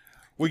done.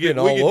 We could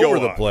all over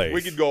the on. place.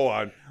 We could go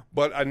on,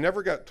 but I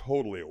never got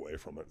totally away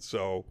from it.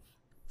 So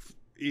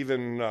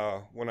even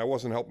when I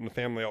wasn't helping the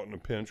family out in a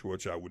pinch,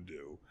 which I would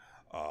do,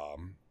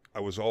 I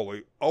was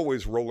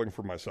always rolling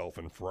for myself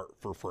and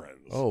for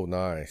friends. Oh,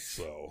 nice.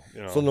 So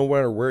So no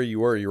matter where you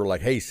were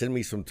like, hey, send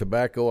me some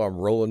tobacco. I'm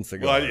rolling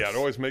cigars. Well, yeah, I'd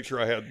always make sure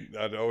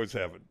I'd always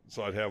have it.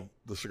 So I'd have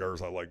the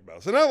cigars I like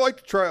best. And I like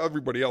to try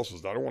everybody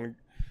else's. I don't want to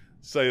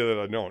say that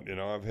I don't.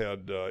 I've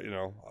had,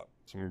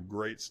 some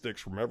great sticks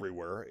from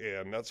everywhere.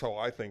 And that's how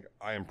I think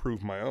I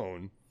improve my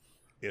own,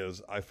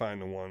 is I find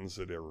the ones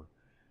that are,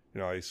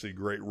 I see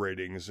great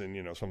ratings in,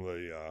 some of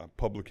the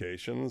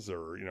publications,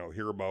 or,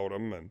 hear about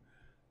them. And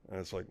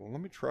it's like, well, let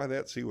me try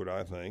that, see what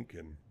I think.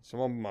 And some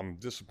of them I'm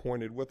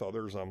disappointed with.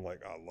 Others I'm like,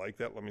 I like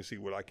that. Let me see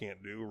what I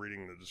can't do,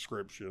 reading the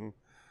description.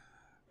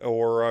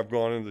 Or I've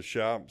gone into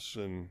shops,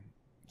 and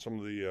some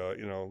of the,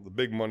 the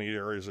big money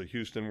areas of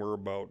Houston, we're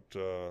about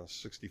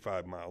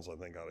 65 miles, I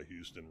think, out of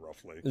Houston,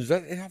 roughly. Is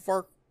that how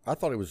far? I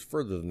thought it was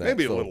further than that.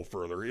 Maybe a little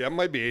further. Yeah, it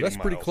might be 80 That's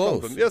miles. pretty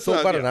close. It's so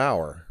not, about an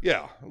hour.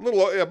 Yeah,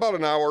 about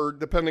an hour,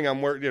 depending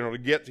on where, to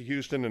get to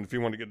Houston, and if you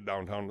want to get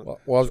downtown. Well,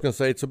 I was going to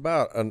say it's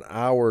about an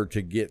hour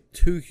to get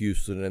to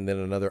Houston, and then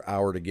another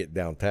hour to get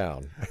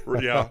downtown.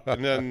 Yeah,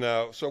 and then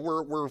so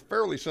we're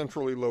fairly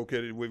centrally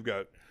located. We've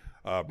got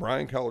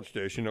Bryan College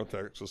Station,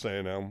 Texas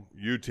A&M,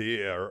 UT.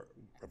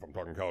 If I'm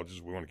talking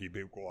colleges, we want to keep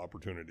equal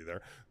opportunity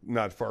there.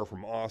 Not far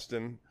from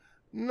Austin,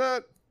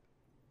 not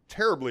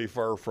terribly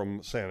far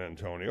from San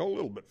Antonio, a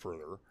little bit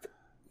further.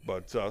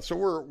 But so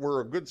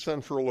we're a good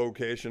central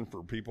location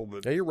for people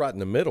that. Yeah, you're right in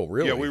the middle,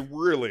 really. Yeah, we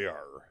really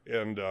are,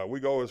 and we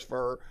go as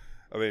far.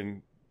 I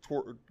mean,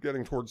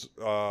 getting towards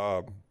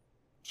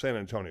San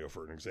Antonio,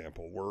 for an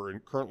example. We're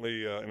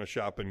currently in a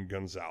shop in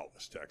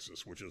Gonzales,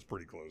 Texas, which is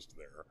pretty close to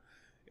there.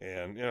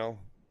 And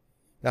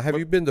Now, have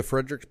you been to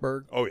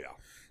Fredericksburg? Oh yeah.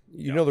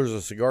 You know, there's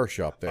a cigar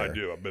shop there. I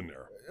do. I've been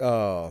there.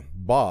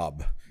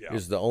 Bob Yeah.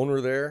 is the owner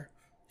there.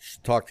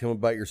 Talk to him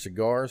about your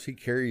cigars. He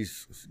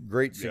carries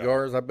great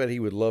cigars. I bet he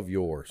would love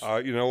yours.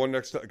 You know what?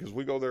 Next time, because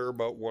we go there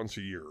about once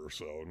a year or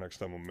so. Next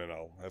time I'm in,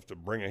 I'll have to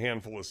bring a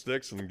handful of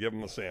sticks and give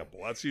them a sample.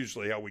 That's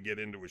usually how we get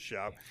into a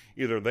shop.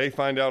 Either they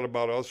find out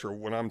about us, or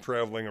when I'm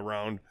traveling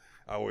around,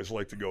 I always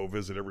like to go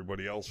visit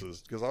everybody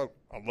else's, because I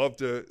love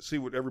to see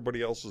what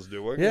everybody else is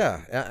doing.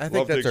 Yeah, I think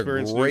Love to that's a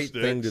experience new great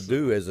thing to sticks.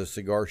 do as a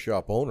cigar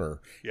shop owner.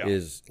 Yeah.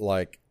 Is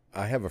like,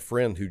 I have a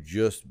friend who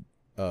just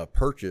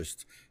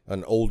purchased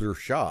an older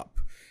shop,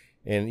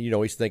 and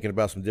he's thinking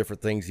about some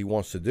different things he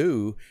wants to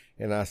do.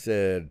 And I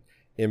said,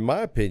 in my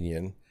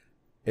opinion,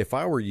 if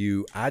I were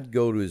you, I'd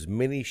go to as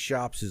many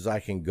shops as I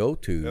can go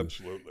to.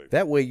 Absolutely.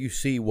 That way you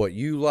see what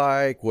you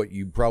like, what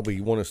you probably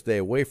want to stay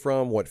away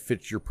from, what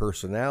fits your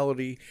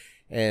personality.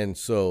 And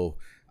so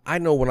I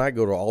know when I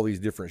go to all these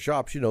different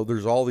shops,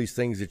 there's all these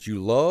things that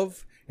you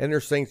love, and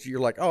there's things that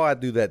you're like, oh, I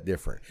do that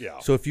different. Yeah.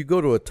 So if you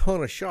go to a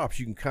ton of shops,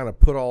 you can kind of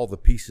put all the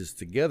pieces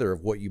together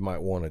of what you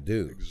might want to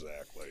do.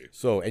 Exactly.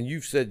 So, and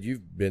you've said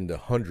you've been to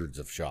hundreds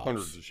of shops.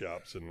 Hundreds of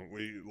shops, and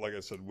we, like I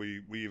said,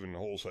 we even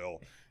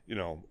wholesale,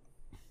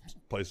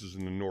 places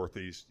in the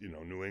Northeast,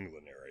 New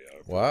England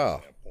area, for Wow.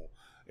 example.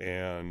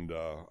 And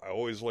I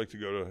always like to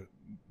go to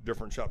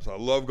different shops. I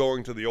love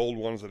going to the old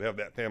ones that have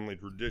that family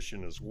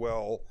tradition as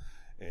well.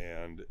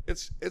 And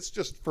it's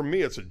just, for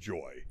me, it's a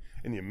joy.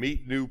 And you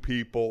meet new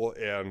people,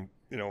 and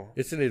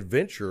It's an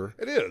adventure,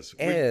 it is.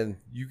 and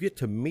you get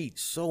to meet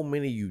so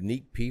many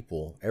unique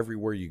people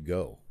everywhere you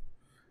go.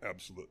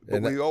 Absolutely. But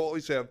And we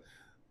always have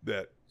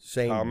that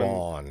Same common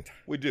bond.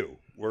 We do.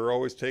 We're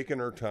always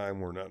taking our time.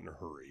 We're not in a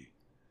hurry.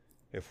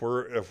 If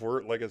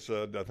we're like I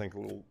said, I think a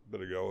little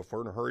bit ago, if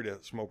we're in a hurry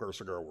to smoke our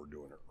cigar, we're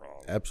doing it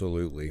wrong.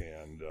 Absolutely.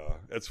 And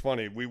it's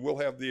funny. We will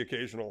have the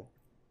occasional.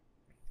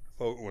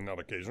 Oh, well, not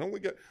occasional. We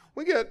get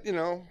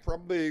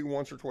probably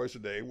once or twice a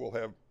day. We'll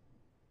have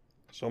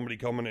somebody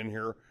coming in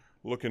here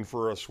looking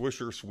for a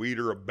Swisher Sweet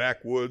or a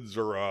Backwoods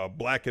or a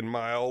Black and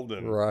Mild,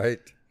 and Right.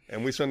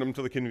 And we send them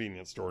to the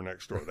convenience store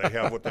next door. They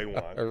have what they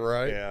want.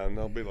 Right. And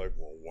they'll be like,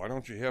 well, why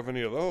don't you have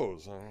any of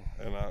those?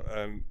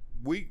 And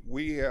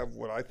we have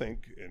what I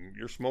think, and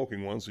you're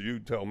smoking one, so you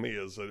tell me,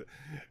 is that,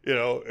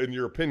 in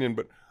your opinion,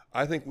 but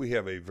I think we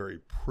have a very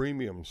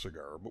premium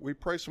cigar, but we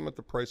price them at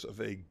the price of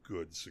a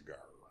good cigar.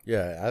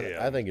 Yeah,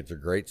 I think it's a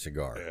great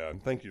cigar.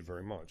 And thank you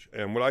very much.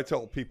 And what I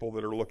tell people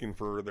that are looking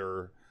for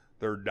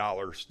their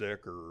dollar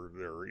stick or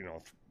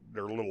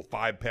their little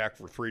 5-pack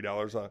for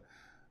 $3,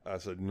 I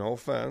said, no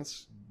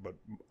offense, but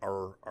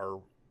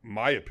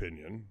my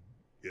opinion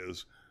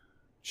is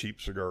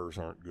cheap cigars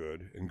aren't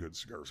good and good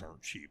cigars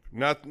aren't cheap.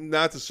 Not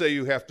to say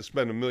you have to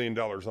spend $1 million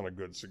on a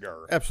good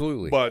cigar.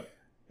 Absolutely. But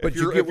if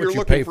you you're, get if what you're you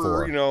looking pay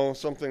for, for.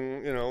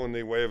 something, in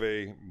the way of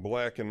a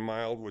black and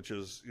mild, which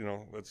is,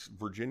 that's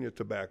Virginia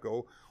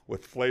tobacco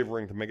with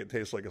flavoring to make it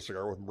taste like a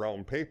cigar with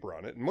brown paper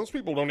on it. And most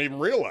people don't even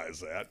realize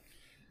that.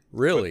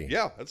 Really? But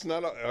yeah, it's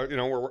not,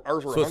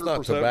 ours are So 100%. it's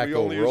not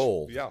tobacco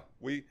rolled.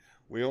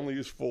 We only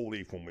use full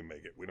leaf when we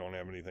make it. We don't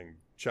have anything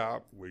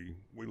chopped. We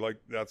like,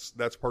 that's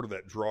part of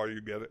that draw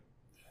you get it.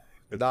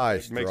 It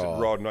makes it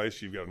draw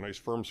nice. You've got a nice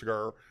firm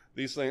cigar.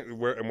 These things,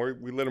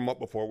 we lit them up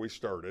before we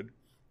started,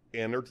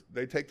 and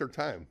they take their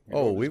time.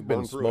 We've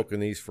been smoking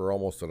these for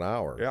almost an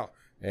hour. Yeah,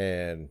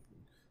 and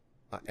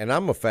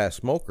I'm a fast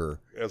smoker,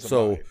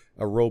 so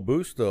a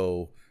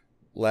Robusto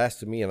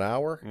lasted me an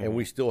hour, and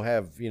we still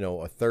have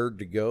a third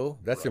to go.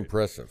 That's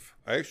impressive.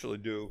 I actually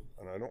do,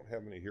 and I don't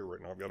have any here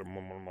right now. I've got them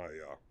on one of my.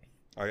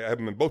 I have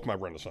them in both my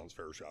Renaissance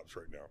Fair shops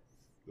right now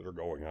that are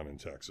going on in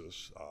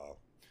Texas.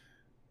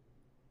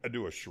 I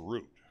do a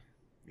cheroot,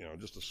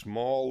 just a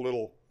small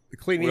little. The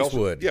Clint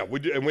Eastwood. Yeah, we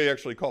do, and we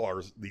actually call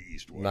ours the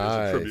Eastwood.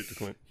 Nice. As a tribute to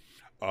Clint.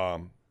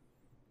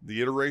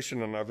 The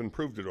iteration, and I've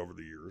improved it over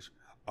the years.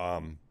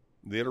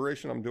 The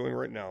iteration I'm doing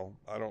right now,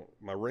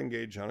 my ring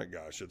gauge on it,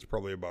 gosh, it's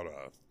probably about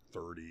a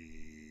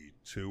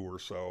 32 or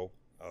so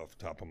off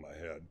the top of my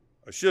head.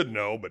 I should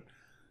know, but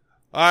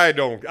I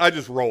don't. I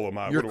just roll them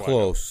out. You're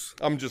close.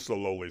 I'm just a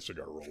lowly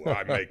cigar roller.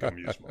 I make them,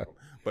 you smoke them.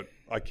 But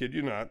I kid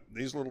you not,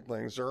 these little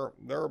things,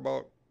 they're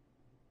about,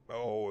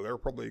 they're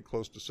probably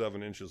close to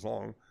 7 inches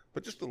long.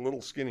 But just a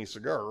little skinny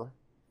cigar,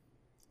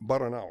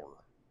 about an hour.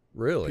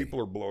 Really? People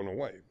are blown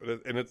away.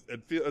 But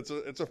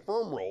it's a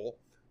firm roll,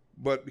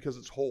 but because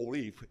it's whole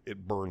leaf,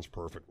 it burns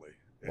perfectly.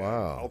 And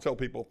wow. I'll tell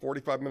people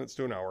 45 minutes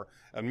to an hour.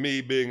 And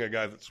me being a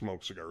guy that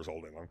smokes cigars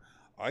all day long,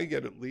 I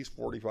get at least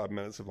 45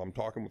 minutes. If I'm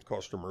talking with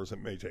customers,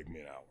 it may take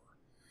me an hour.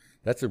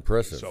 That's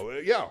impressive. So,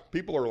 yeah,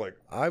 people are like...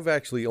 I've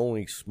actually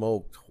only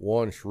smoked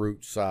one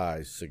cheroot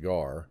size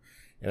cigar,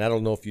 and I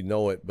don't know if you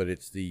know it, but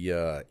it's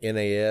the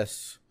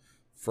NAS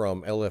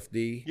from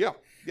LFD. Yeah.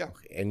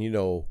 And,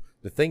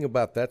 the thing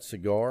about that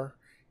cigar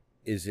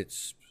is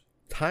it's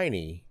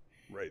tiny,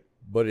 right?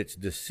 But it's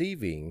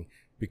deceiving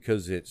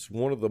because it's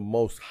one of the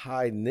most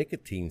high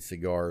nicotine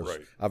cigars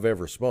I've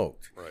ever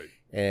smoked. Right.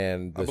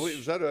 And I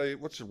believe,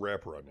 what's the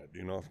wrapper on that? Do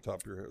you know off the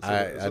top of your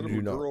head? I do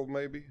not. Maduro,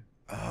 maybe?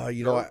 I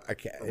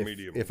can't.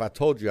 If I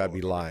told you, I'd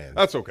be lying.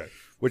 That's okay.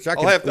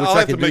 I'll have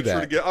to make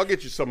sure to get. I'll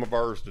get you some of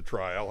ours to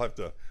try. I'll have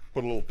to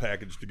put a little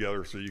package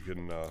together so you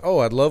can.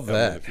 I'd love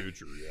that in the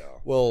future. Yeah.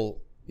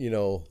 Well,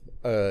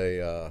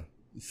 a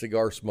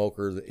cigar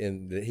smoker,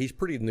 and he's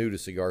pretty new to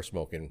cigar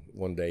smoking.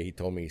 One day he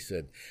told me, he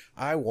said,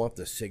 "I want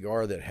the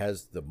cigar that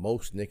has the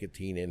most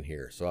nicotine in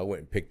here." So I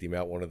went and picked him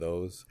out one of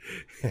those.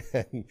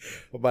 And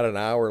about an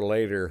hour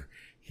later,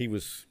 he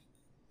was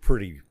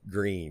pretty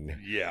green.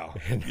 Yeah.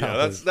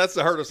 That's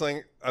the hardest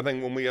thing. I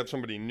think when we have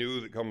somebody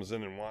new that comes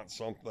in and wants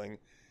something,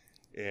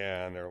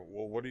 and they're,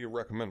 well, what do you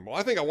recommend? Well,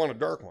 I think I want a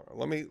dark one.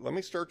 Let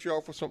me start you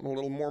off with something a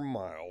little more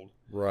mild.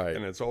 Right.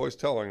 And it's always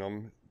telling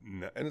them,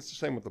 and it's the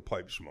same with the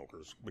pipe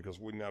smokers, because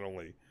we not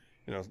only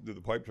do the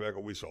pipe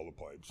tobacco, we sell the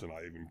pipes, and I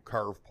even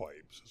carve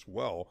pipes as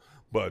well.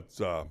 But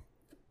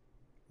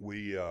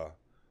we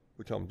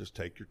tell them, just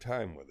take your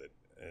time with it.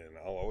 And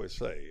I'll always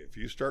say, if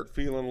you start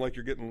feeling like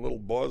you're getting a little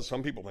buzz,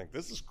 some people think,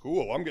 this is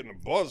cool, I'm getting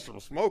a buzz from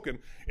smoking,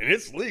 and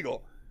it's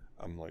legal.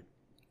 I'm like,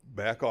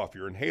 back off,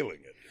 you're inhaling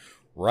it.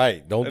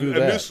 Right, don't do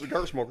that. And new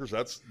cigar smokers,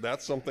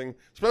 that's something,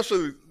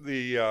 especially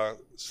the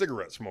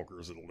cigarette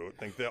smokers that'll do it,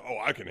 think that,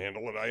 I can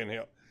handle it, I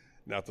inhale.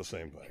 Not the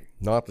same thing.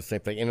 Not the same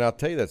thing. And I'll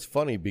tell you, that's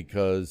funny,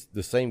 because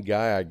the same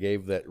guy I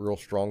gave that real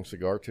strong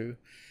cigar to,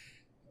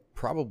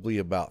 probably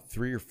about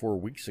 3 or 4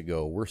 weeks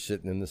ago, we're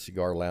sitting in the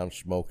cigar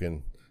lounge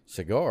smoking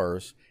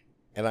cigars,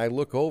 and I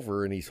look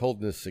over and he's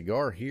holding this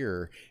cigar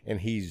here and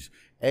he's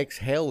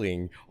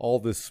exhaling all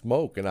this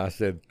smoke, and I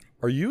said,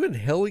 "Are you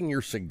inhaling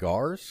your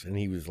cigars?" And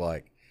he was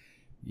like,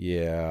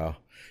 "Yeah."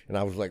 And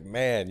I was like,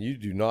 "Man, you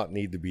do not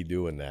need to be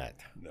doing that."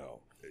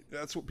 No,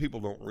 that's what people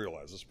don't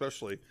realize,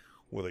 especially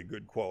with a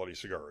good quality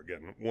cigar.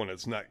 Again, one,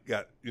 it's not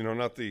got,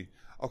 not the,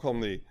 I'll call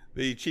them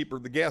the cheaper,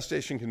 the gas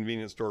station,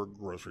 convenience store,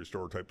 grocery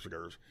store type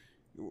cigars,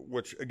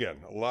 which again,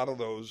 a lot of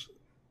those,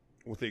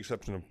 with the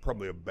exception of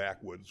probably a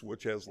Backwoods,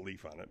 which has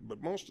leaf on it.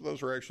 But most of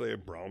those are actually a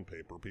brown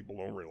paper. People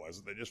don't realize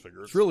it. They just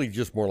figure it's really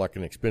just more like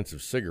an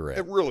expensive cigarette.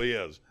 It really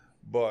is.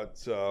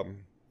 But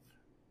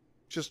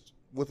just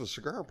with the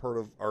cigar part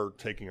of our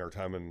taking our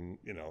time and,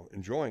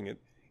 enjoying it,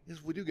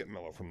 is we do get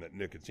mellow from that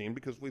nicotine,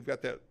 because we've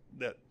got that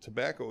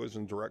tobacco is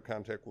in direct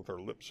contact with our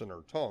lips and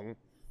our tongue.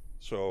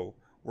 So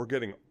we're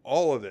getting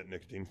all of that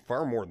nicotine,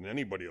 far more than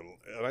anybody.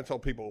 And I tell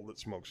people that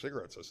smoke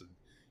cigarettes, I said,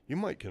 you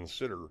might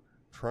consider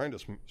trying to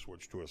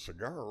switch to a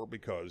cigar,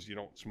 because you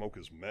don't smoke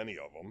as many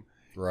of them,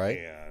 Right.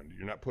 And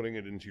you're not putting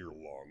it into your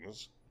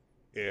lungs.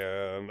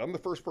 And I'm the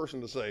first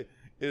person to say,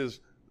 is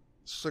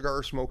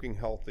cigar smoking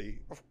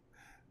healthy?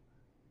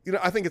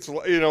 I think it's,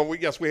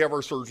 yes, we have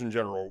our Surgeon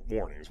General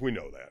warnings. We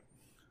know that.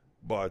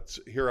 But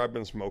here I've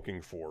been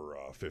smoking for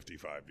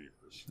 55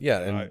 years. Yeah,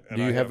 and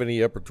do you have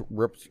any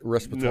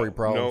respiratory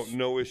problems?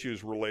 No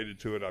issues related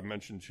to it. I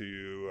mentioned to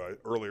you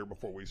earlier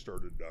before we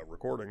started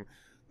recording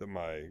that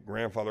my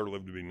grandfather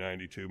lived to be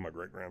 92, my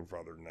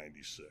great-grandfather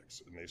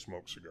 96, and they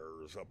smoked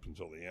cigars up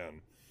until the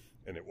end,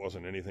 and it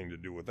wasn't anything to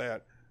do with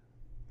that.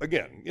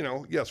 Again,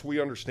 yes, we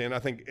understand. I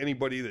think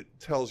anybody that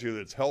tells you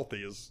that it's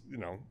healthy is,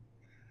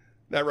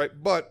 not right.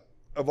 But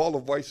of all the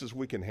vices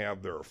we can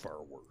have, there are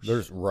far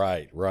worse.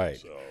 Right.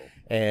 So.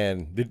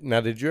 And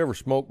did you ever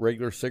smoke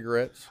regular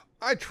cigarettes?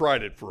 I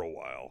tried it for a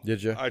while.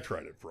 Did you? I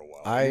tried it for a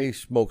while. I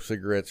smoked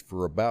cigarettes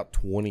for about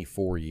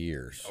 24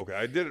 years. Okay,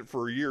 I did it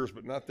for years,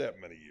 but not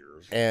that many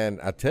years. And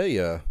I tell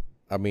you,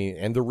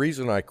 and the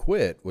reason I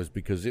quit was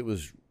because it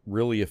was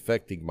really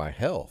affecting my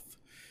health.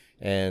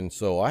 And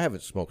so I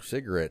haven't smoked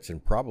cigarettes in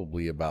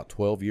probably about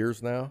 12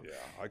 years now. Yeah,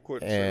 I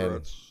quit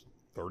cigarettes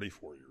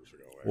 34 years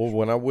ago, actually. Well,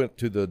 when I went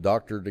to the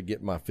doctor to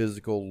get my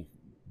physical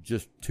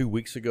just 2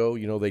 weeks ago,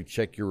 they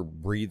check your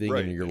breathing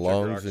and your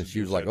lungs, and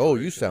she was like, "Oh,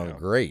 you sound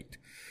great."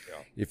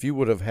 Yeah. If you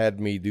would have had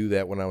me do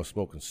that when I was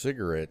smoking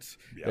cigarettes,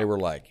 they were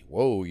like,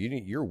 "Whoa,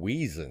 you're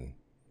wheezing."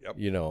 Yep.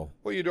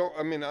 Well, you don't.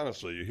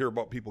 Honestly, you hear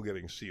about people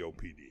getting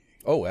COPD.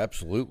 Oh,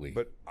 absolutely.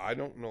 But I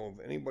don't know of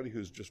anybody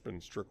who's just been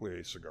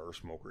strictly a cigar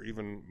smoker.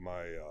 Even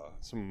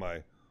some of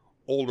my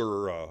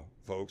older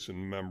folks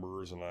and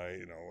members, and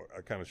I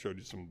kind of showed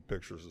you some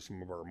pictures of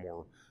some of our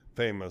more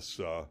famous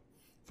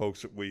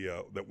folks that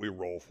we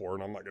roll for,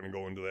 and I'm not going to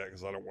go into that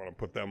because I don't want to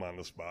put them on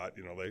the spot.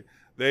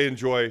 They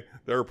enjoy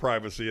their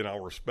privacy, and I'll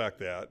respect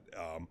that.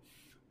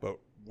 But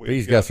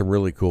he's got some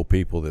really cool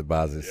people that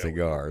buys his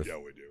cigars. We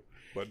do.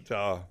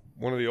 But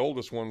one of the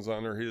oldest ones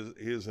on there,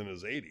 he's in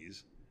his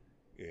 80s,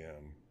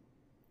 and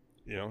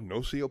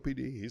no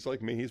COPD. He's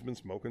like me. He's been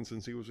smoking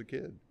since he was a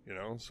kid.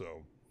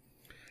 So.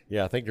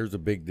 Yeah, I think there's a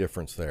big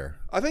difference there.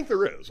 I think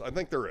there is.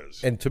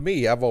 And to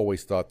me, I've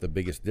always thought the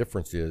biggest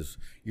difference is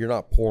you're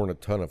not pouring a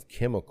ton of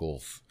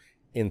chemicals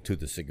into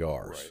the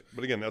cigars. Right.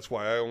 But again, that's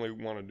why I only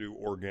want to do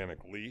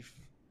organic leaf,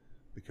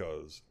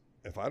 because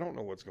if I don't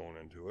know what's going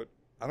into it,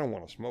 I don't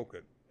want to smoke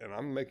it. And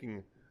I'm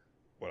making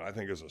what I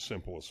think is a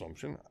simple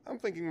assumption. I'm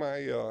thinking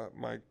my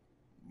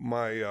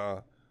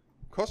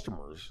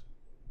customers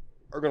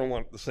are going to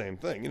want the same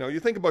thing. You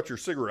think about your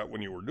cigarette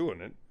when you were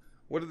doing it.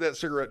 What did that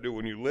cigarette do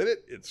when you lit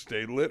it? It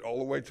stayed lit all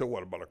the way to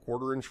about a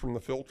quarter inch from the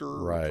filter,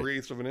 right.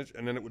 3/8 of an inch,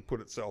 and then it would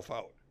put itself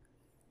out.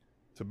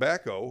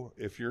 Tobacco,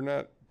 if you're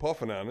not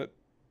puffing on it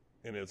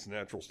in its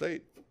natural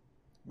state,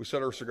 we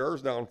set our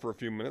cigars down for a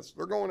few minutes,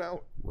 they're going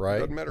out. Right.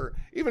 Doesn't matter.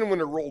 Even when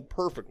they're rolled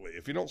perfectly,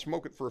 if you don't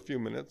smoke it for a few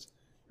minutes,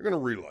 you're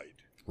going to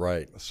relight.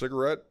 Right. A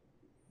cigarette,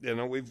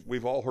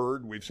 we've all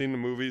heard, we've seen the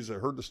movies, I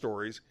heard the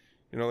stories.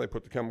 They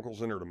put the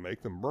chemicals in there to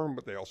make them burn,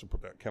 but they also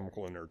put that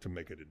chemical in there to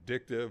make it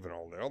addictive and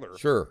all the other.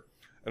 Sure.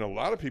 And a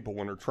lot of people,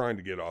 when they're trying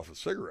to get off of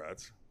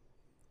cigarettes,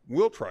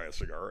 will try a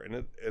cigar.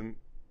 And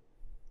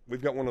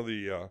we've got one of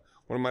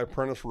my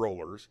apprentice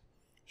rollers.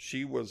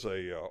 She was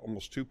a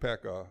almost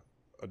 2-pack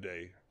a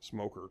day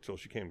smoker till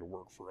she came to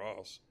work for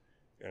us.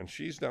 And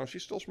she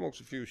still smokes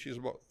a few. She's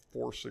about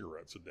 4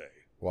 cigarettes a day.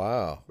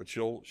 Wow. But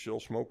she'll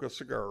smoke a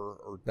cigar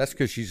or. That's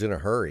because she's in a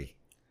hurry.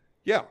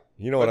 Yeah.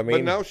 You know what I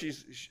mean? But now she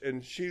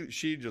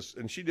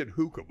did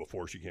hookah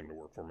before she came to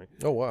work for me.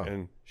 Oh, wow.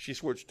 And she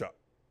switched to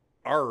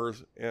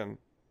ours, and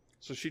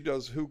so she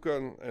does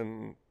hookah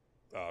and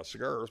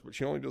cigars, but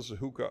she only does the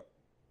hookah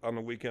on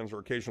the weekends or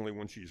occasionally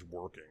when she's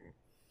working.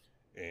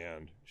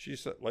 And she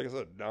said, like I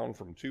said, down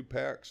from 2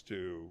 packs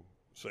to,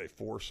 say,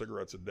 4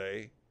 cigarettes a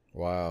day.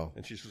 Wow.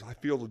 And she says, I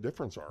feel the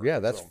difference, Art. Yeah,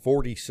 that's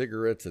 40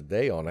 cigarettes a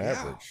day on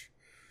average.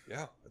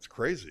 Yeah, it's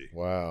crazy.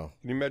 Wow.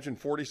 Can you imagine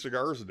 40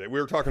 cigars a day? We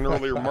were talking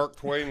earlier, Mark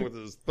Twain with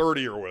his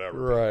 30 or whatever.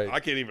 Right.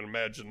 I can't even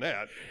imagine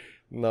that.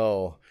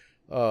 No.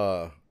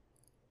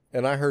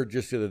 And I heard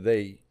just the other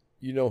day,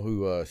 you know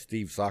who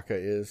Steve Saka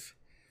is?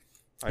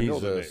 I know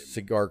He's the a name.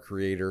 cigar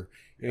creator.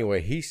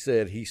 Anyway, he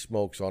said he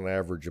smokes on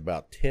average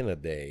about 10 a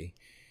day,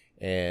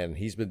 and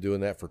he's been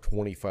doing that for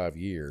 25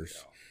 years.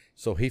 Yeah.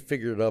 So he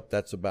figured it up.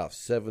 That's about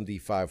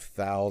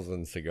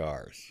 75,000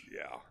 cigars.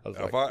 Yeah.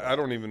 I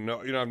don't even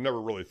know. I've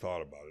never really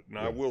thought about it.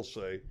 Now, I will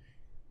say,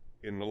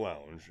 in the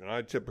lounge, and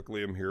I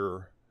typically am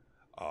here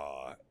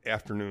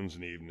afternoons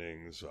and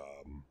evenings,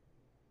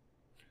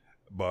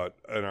 but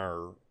in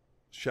our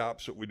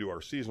shops that we do,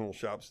 our seasonal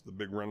shops, the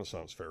big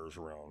Renaissance fairs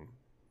around,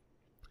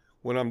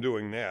 when I'm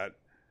doing that,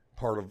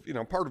 part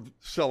of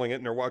selling it,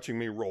 and they're watching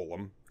me roll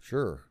them.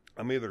 Sure.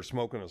 I'm either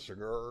smoking a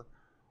cigar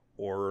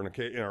or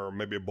or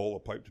maybe a bowl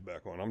of pipe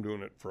tobacco, and I'm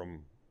doing it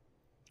from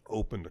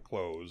open to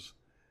close,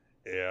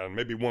 and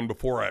maybe one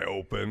before I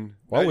open.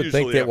 Well, I would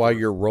think that while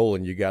you're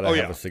rolling, you got to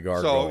have a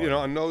cigar going. So,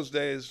 on those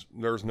days,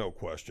 there's no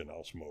question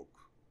I'll smoke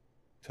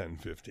 10,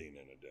 15 in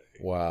a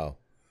day. Wow.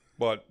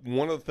 But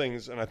one of the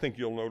things, and I think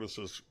you'll notice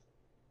this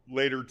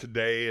later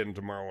today and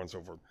tomorrow and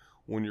so forth,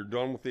 when you're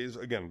done with these,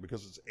 again,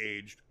 because it's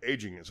aged,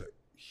 aging is a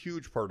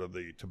huge part of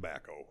the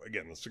tobacco.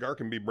 Again, the cigar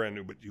can be brand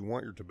new, but you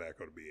want your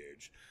tobacco to be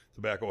aged.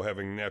 Tobacco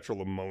having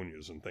natural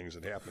ammonias and things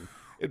that happen,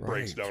 it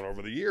breaks down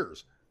over the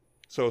years.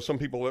 So some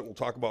people that will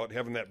talk about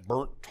having that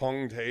burnt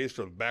tongue taste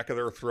or the back of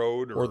their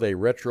throat, or they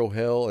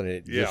retrohale and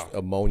it just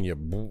ammonia,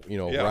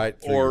 right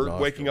through your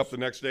nostrils. Waking up the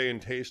next day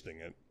and tasting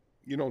it.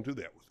 You don't do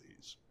that with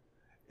these.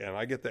 And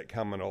I get that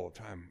comment all the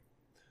time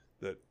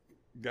that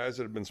guys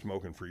that have been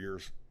smoking for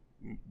years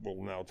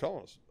will now tell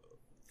us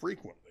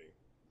frequently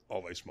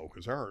all they smoke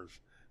is ours.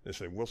 They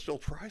say, we'll still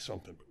try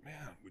something, but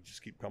man, we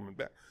just keep coming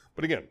back.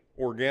 But again,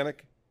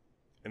 organic,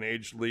 an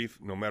aged leaf,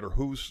 no matter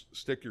whose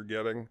stick you're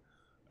getting,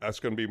 that's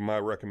going to be my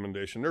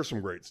recommendation. There's some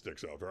great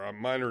sticks out there.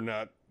 Mine are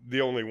not the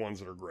only ones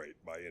that are great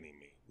by any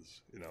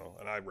means,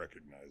 and I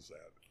recognize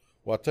that.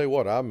 Well, I'll tell you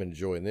what, I'm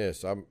enjoying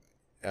this. I'm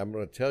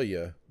going to tell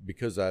you,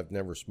 because I've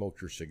never smoked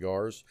your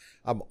cigars,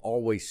 I'm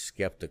always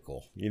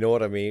skeptical. You know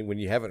what I mean? When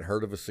you haven't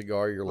heard of a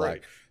cigar, you're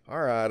like, all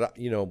right,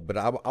 but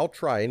I'll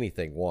try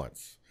anything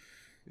once.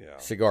 Yeah.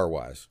 Cigar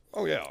wise.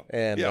 Oh yeah.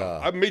 And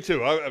me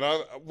too.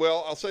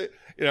 I'll say,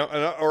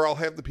 or I'll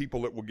have the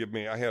people that will give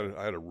me. I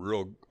had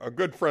a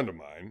good friend of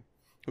mine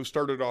who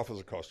started off as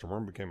a customer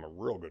and became a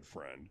real good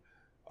friend.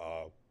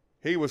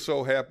 He was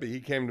so happy. He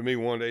came to me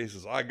one day. He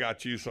says, "I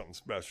got you something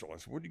special." I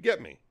said, "What'd you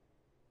get me?"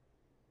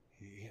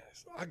 He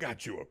said, "I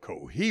got you a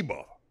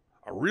Cohiba,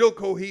 a real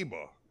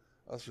Cohiba."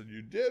 I said,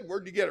 "You did?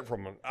 Where'd you get it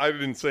from?" I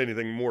didn't say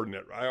anything more than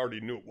that. I already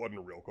knew it wasn't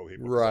a real Cohiba.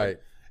 Right.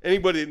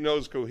 Anybody that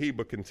knows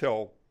Cohiba can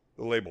tell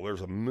the label.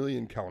 There's a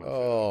million counterfeits.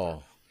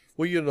 Oh,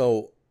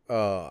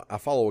 well, I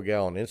follow a guy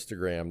on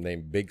Instagram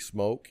named Big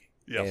Smoke.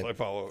 Yes, I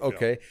follow.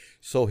 Okay,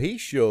 so he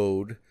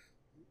showed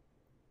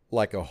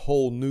like a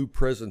whole new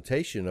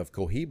presentation of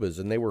Cohibas,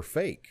 and they were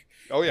fake.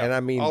 Oh yeah, and I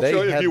mean, I'll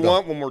show you if you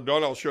want. When we're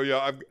done, I'll show you.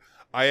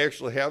 I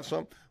actually have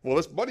some. Well,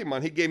 this buddy of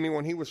mine, he gave me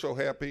one. He was so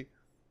happy,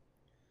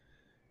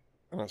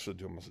 and I said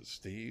to him, I said,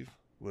 "Steve,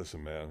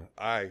 listen, man,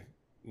 I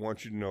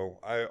want you to know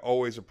I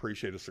always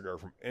appreciate a cigar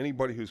from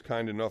anybody who's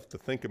kind enough to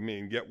think of me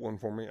and get one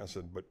for me." I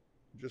said, "But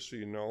just so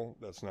you know,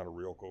 that's not a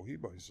real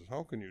Cohiba." He says,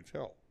 "How can you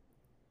tell?"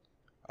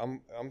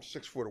 I'm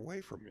 6 foot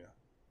away from you.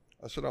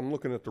 I said, "I'm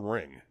looking at the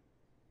ring."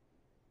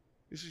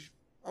 He says,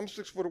 "I'm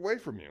 6 foot away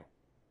from you."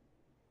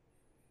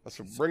 I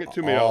said, "Bring it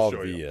to me, I'll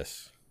show you."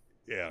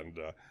 And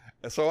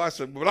so I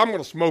said, "But I'm going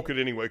to smoke it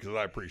anyway because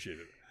I appreciate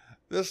it."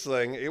 This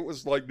thing, it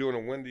was like doing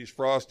a Wendy's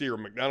Frosty or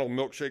McDonald's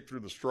milkshake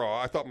through the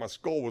straw. I thought my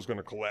skull was going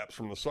to collapse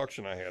from the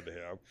suction I had to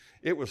have.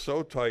 It was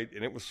so tight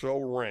and it was so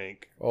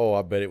rank. Oh,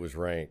 I bet it was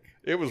rank.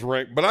 It was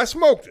rank, but I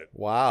smoked it.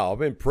 Wow,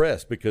 I'm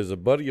impressed because a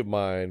buddy of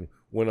mine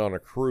went on a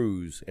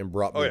cruise and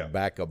brought me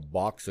back a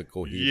box of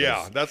Cohibas.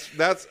 Yeah,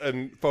 that's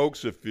and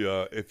folks, if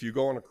you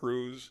go on a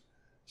cruise,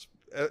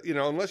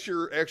 unless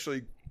you're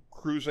actually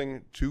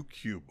cruising to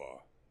Cuba,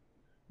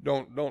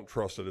 don't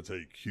trust that it's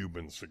a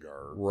Cuban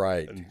cigar.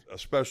 Right. And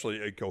especially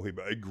a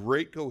Cohiba. A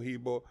great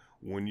Cohiba,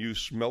 when you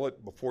smell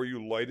it before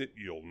you light it,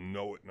 you'll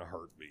know it in a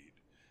heartbeat.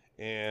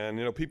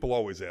 And, people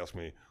always ask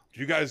me, "Do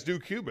you guys do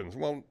Cubans?"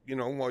 Well, you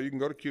can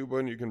go to Cuba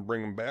and you can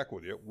bring them back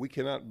with you. We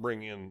cannot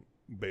bring in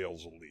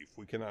bales of leaf.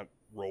 We cannot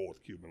roll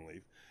with Cuban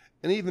leaf.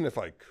 And even if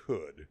I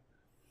could,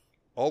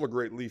 all the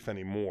great leaf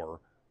anymore,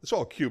 it's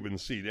all Cuban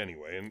seed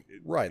anyway. And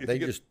they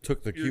just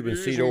took the Cuban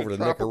seed over to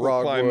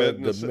Nicaragua,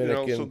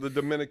 Dominican. So the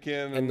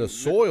Dominican. And the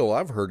soil,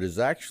 I've heard, is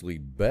actually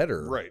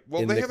better. Right.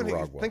 Well, they haven't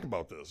even think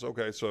about this.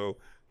 Okay, so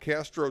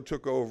Castro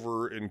took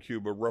over in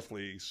Cuba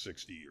roughly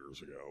 60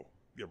 years ago,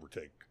 give or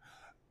take.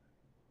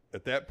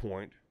 At that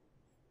point,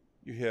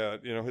 you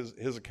had,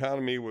 his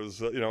economy was,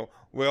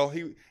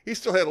 he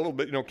still had a little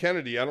bit,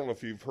 Kennedy, I don't know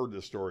if you've heard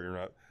this story or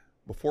not.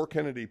 Before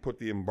Kennedy put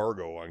the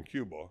embargo on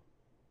Cuba,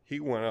 he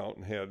went out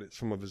and had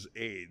some of his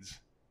aides,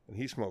 and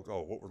he smoked,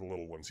 what were the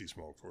little ones he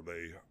smoked? Were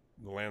they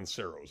the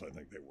Lanceros, I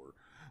think they were.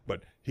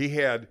 But he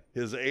had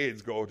his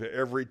aides go to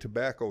every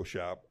tobacco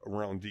shop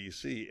around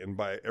D.C. and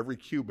buy every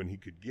Cuban he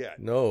could get.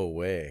 No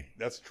way.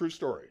 That's a true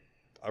story.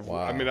 I've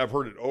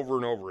heard it over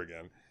and over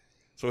again.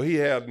 So he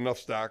had enough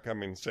stock. I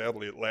mean,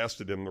 sadly, it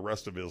lasted him the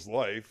rest of his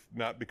life,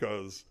 not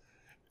because,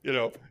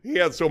 he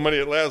had so many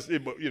it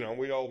lasted, but,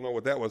 we all know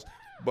what that was.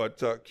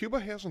 But Cuba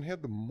hasn't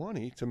had the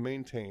money to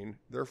maintain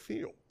their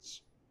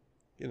fields.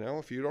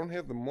 If you don't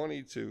have the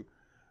money to,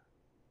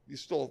 you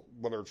still,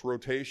 whether it's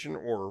rotation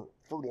or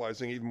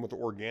fertilizing, even with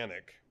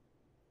organic,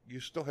 you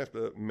still have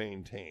to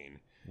maintain.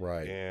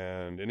 Right.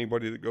 And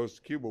anybody that goes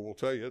to Cuba will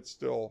tell you it's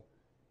still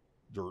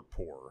dirt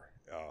poor.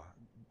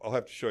 I'll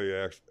have to show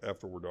you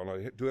after we're done.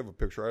 I do have a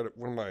picture.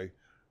 One of my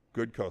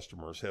good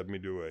customers had me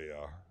do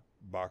a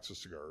box of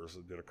cigars.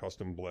 I did a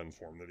custom blend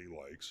for him that he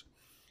likes.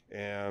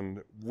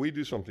 And we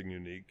do something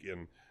unique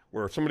in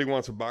where if somebody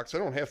wants a box, I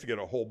don't have to get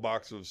a whole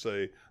box of,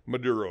 say,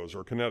 Maduros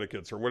or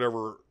Connecticut's or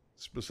whatever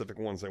specific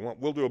ones they want.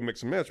 We'll do a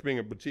mix and match, being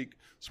a boutique,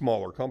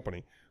 smaller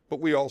company.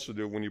 But we also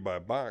do, when you buy a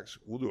box,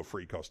 we'll do a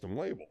free custom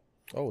label.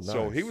 Oh, nice.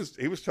 So he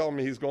was telling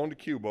me he's going to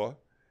Cuba,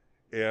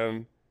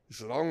 and he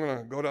said, "I'm going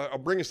to go down, I'll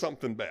bring you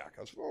something back."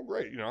 I said, "Oh,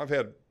 great. I've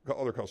had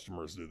other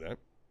customers do that."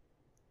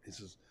 He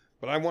says,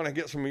 but I want to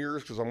get some of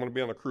yours because I'm going to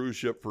be on a cruise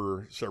ship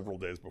for several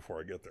days before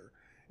I get there.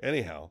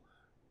 Anyhow,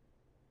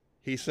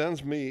 he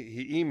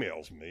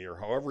emails me, or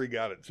however he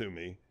got it to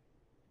me.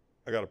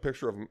 I got a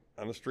picture of him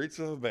on the streets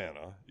of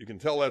Havana. You can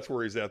tell that's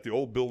where he's at. The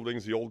old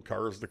buildings, the old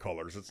cars, the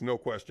colors. It's no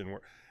question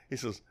where he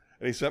says,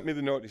 and he sent me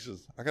the note. He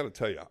says, I got to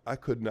tell you, I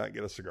could not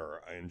get a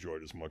cigar I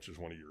enjoyed as much as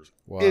one of yours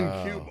in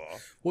Cuba.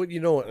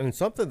 Well, and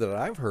something that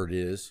I've heard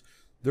is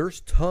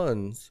there's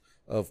tons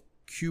of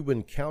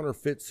Cuban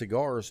counterfeit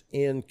cigars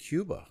in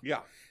Cuba. Yeah.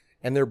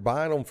 And they're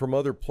buying them from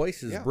other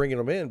places, bringing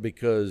them in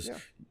because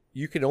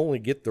you can only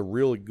get the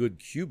really good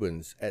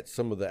Cubans at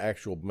some of the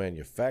actual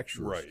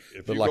manufacturers. Right.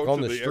 If but you like go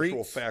on to the streets,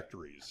 actual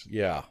factories.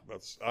 Yeah.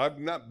 I've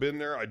not been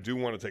there. I do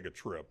want to take a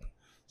trip.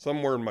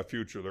 Somewhere in my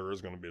future, there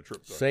is going to be a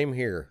trip there. Same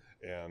here.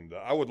 And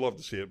I would love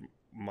to see it.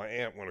 My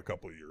aunt went a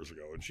couple of years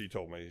ago, and she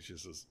told me, she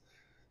says,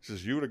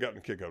 you would have gotten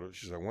a kick out of it.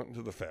 She said, I went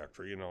into the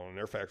factory, in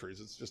their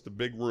factories, it's just a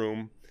big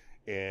room.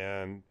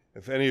 And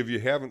if any of you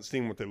haven't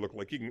seen what they look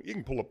like, you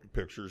can pull up the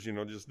pictures,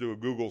 just do a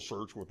Google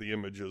search with the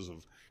images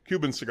of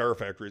Cuban cigar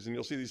factories, and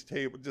you'll see these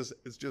tables.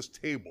 It's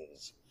just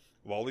tables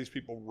of all these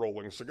people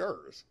rolling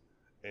cigars.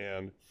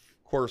 And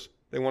of course,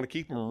 they want to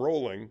keep them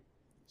rolling.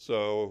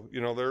 So,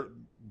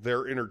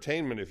 their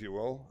entertainment, if you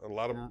will, a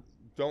lot of them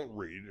don't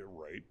read or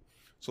write.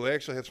 So they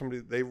actually have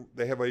somebody,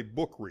 they have a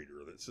book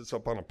reader that sits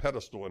up on a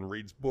pedestal and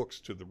reads books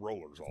to the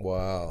rollers all day.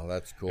 Wow,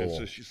 that's cool. And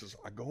so she says,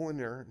 I go in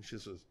there, and she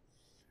says,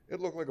 it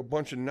looked like a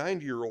bunch of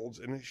 90-year-olds,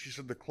 and she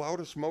said the cloud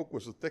of smoke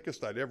was the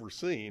thickest I'd ever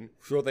seen.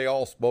 So are they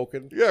all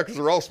smoking? Yeah, because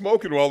they're all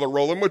smoking while they're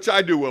rolling, which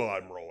I do while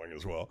I'm rolling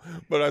as well.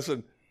 But I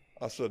said,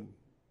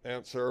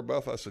 Aunt Sarah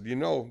Beth, I said,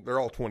 they're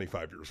all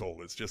 25 years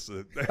old. It's just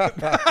anyway,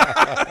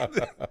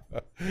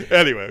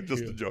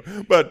 just a joke.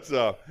 But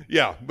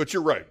but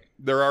you're right.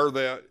 There are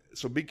that.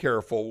 So be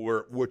careful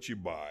what you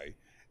buy.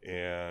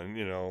 And,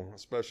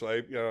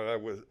 especially, I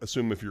would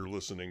assume if you're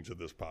listening to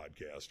this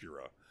podcast,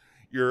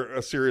 you're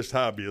a serious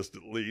hobbyist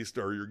at least,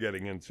 or you're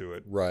getting into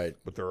it. Right.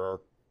 But there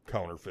are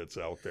counterfeits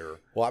out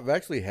there. Well, I've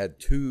actually had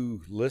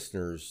 2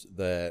 listeners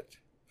that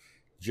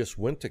just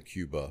went to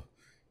Cuba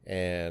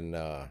and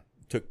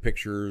took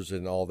pictures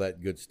and all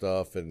that good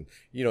stuff. And,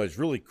 it's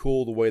really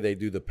cool the way they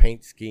do the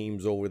paint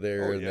schemes over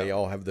there. And they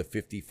all have the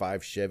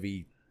 55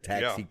 Chevy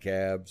taxi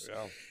cabs.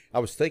 Yeah. I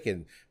was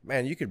thinking,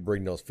 man, you could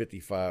bring those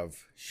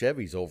 55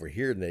 Chevys over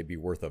here and they'd be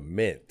worth a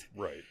mint.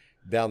 Right.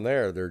 Down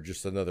there, they're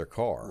just another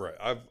car. Right.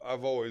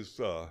 I've always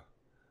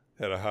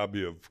had a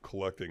hobby of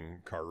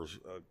collecting cars.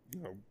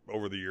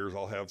 Over the years,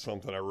 I'll have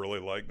something I really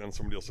like. Then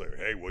somebody will say,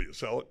 hey, will you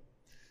sell it?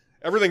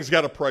 Everything's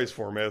got a price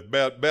for me. It's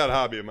bad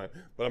hobby of mine.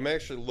 But I'm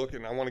actually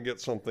looking. I want to get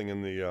something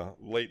in the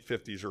late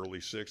 50s, early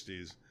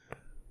 60s.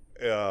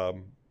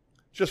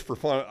 Just for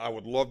fun, I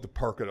would love to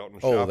park it out in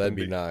the shop. Oh, that'd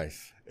be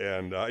nice.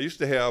 And I used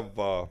to have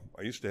a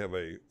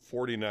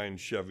 49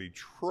 Chevy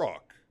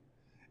truck,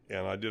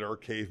 and I did our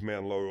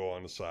caveman logo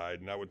on the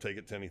side, and I would take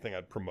it to anything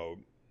I'd promote.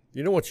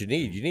 You know what you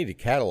need? You need a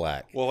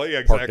Cadillac. Well, yeah,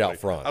 exactly. Parked out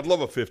front. I'd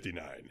love a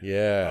 59.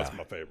 Yeah, that's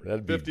my favorite.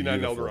 That'd be 59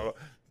 beautiful. Eldorado.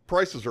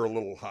 Prices are a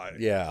little high.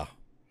 Yeah,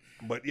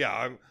 but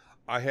yeah,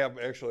 I have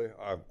actually.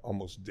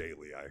 Almost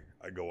daily.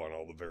 I go on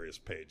all the various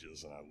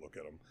pages and I look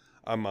at them.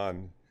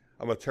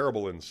 I'm a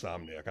terrible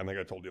insomniac. I think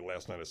I told you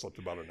last night I slept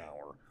about an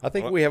hour. I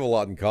think we have a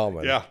lot in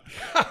common. Yeah.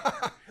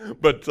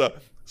 But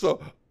so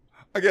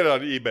I get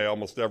on eBay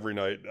almost every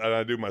night and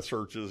I do my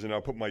searches. I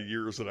put my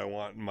years that I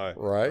want in my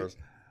right. Cars.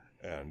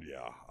 And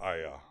yeah,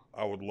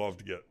 I would love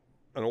to get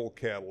an old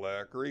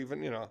Cadillac or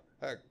even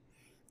heck,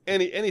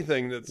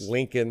 anything that's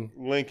Lincoln.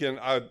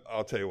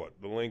 I'll tell you what,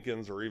 the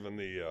Lincolns or even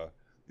the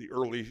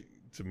early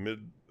to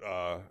mid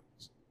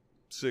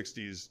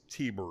 60s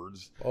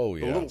T-Birds. Oh,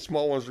 yeah. The little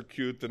small ones are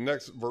cute. The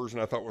next version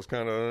I thought was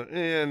kind of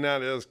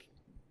not as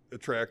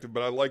attractive,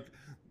 but I liked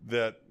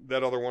that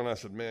other one. I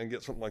said, man,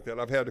 get something like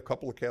that. I've had a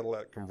couple of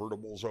Cadillac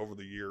convertibles over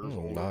the years.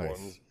 Oh, nice.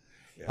 Ones.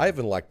 Yeah. I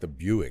even like the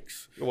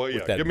Buicks. Well,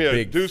 yeah, give me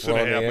a deuce and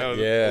a half.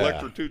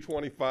 Electra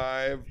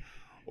 225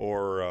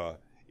 or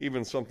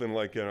even something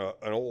like an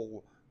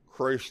old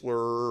Chrysler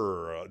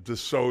or a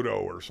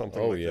DeSoto or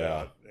something like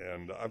that.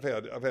 And I've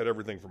had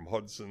everything from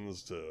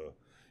Hudsons to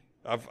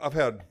I've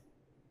had,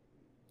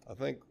 I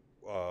think,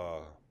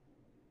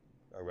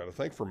 I've got to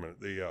think for a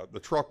minute. The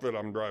truck that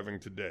I'm driving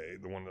today,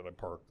 the one that I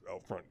parked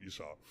out front, you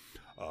saw,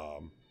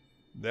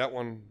 that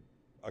one,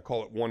 I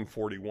call it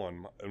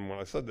 141. And when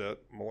I said that,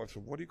 my wife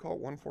said, what do you call it,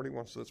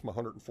 141? So that's my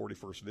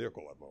 141st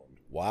vehicle I've owned.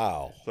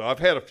 Wow. So I've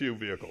had a few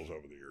vehicles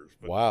over the years.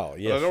 But, wow.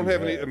 Yes, but I don't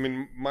have any. I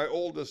mean, my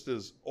oldest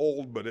is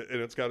old, but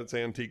it's got its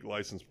antique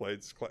license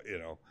plates,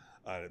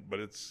 on it. But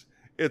it's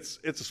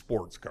a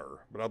sports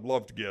car. But I'd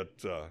love to get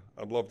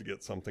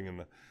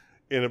something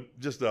in a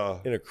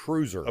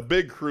cruiser, a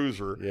big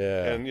cruiser.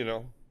 Yeah.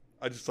 And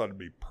I just thought it'd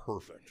be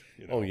perfect.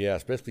 Oh yeah,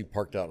 especially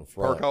parked out in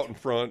front. Park out in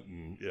front,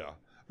 and yeah.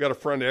 I've got a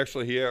friend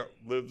actually. He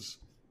lives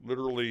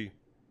literally.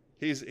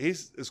 He's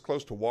as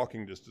close to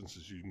walking distance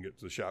as you can get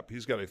to the shop.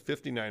 He's got a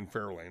 59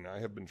 Fairlane. I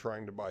have been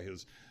trying to buy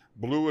his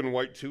blue and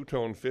white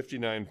two-tone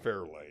 59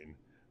 Fairlane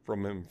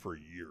from him for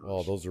years.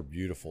 Oh, those are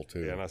beautiful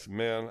too. And I said,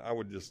 man, I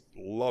would just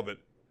love it.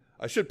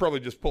 I should probably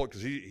just pull it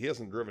because he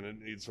hasn't driven it.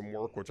 It needs some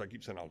work, which I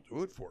keep saying I'll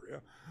do it for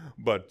you.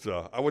 But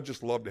I would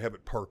just love to have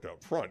it parked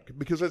out front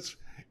because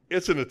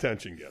it's an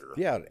attention getter.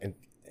 Yeah,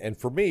 and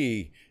for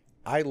me,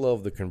 I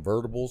love the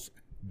convertibles.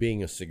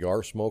 Being a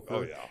cigar smoker,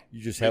 Oh, yeah. you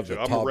just Me have too.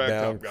 the I'm a top ragtop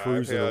down, guy.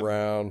 cruising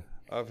around.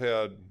 I've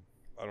had,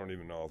 I don't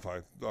even know if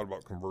I thought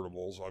about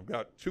convertibles. I've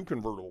got 2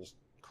 convertibles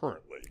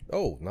currently.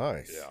 Oh,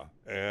 nice.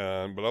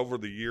 Yeah. But over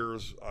the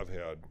years, I've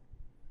had,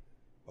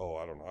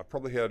 I don't know. I've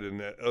probably had in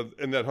that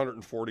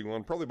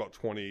 141, probably about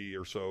 20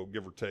 or so,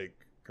 give or take,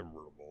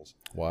 convertibles.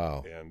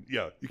 Wow. And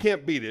yeah, you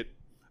can't beat it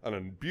on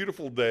a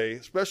beautiful day,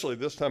 especially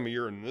this time of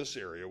year in this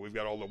area. We've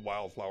got all the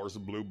wildflowers, the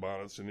blue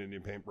bonnets, and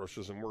Indian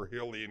paintbrushes, and we're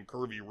hilly and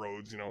curvy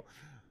roads.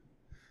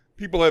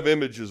 People have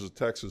images of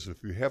Texas.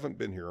 If you haven't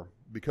been here,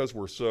 because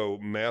we're so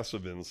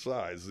massive in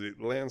size, the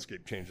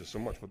landscape changes so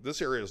much. But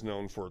this area is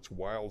known for its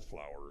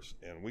wildflowers,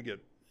 and we get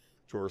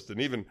tourists.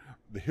 And even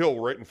the hill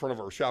right in front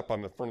of our shop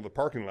on the front of the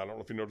parking lot, I don't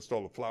know if you noticed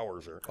all the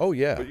flowers there. Oh,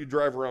 yeah. But you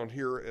drive around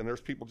here, and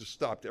there's people just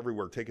stopped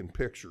everywhere taking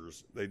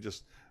pictures. They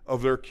just,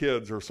 of their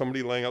kids or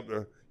somebody laying out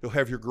there. You'll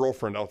have your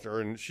girlfriend out there,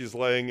 and she's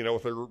laying,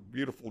 with her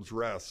beautiful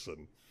dress,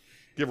 and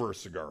give her a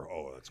cigar.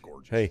 Oh, that's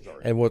gorgeous. Hey,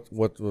 Sorry. and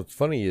what's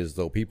funny is,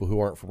 though, people who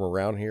aren't from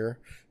around here,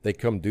 they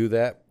come do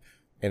that,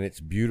 and it's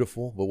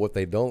beautiful, but what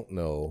they don't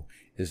know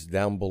is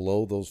down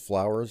below those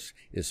flowers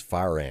is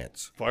fire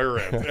ants. Fire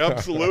ants,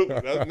 absolutely.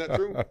 Isn't that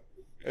true?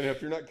 And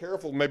if you're not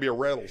careful, maybe a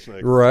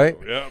rattlesnake. Right?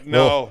 Yeah.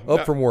 No. Well,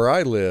 up from where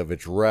I live,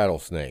 it's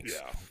rattlesnakes.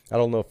 Yeah. I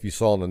don't know if you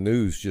saw in the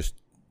news just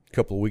a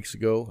couple of weeks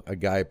ago, a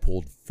guy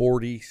pulled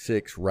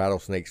 46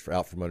 rattlesnakes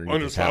out from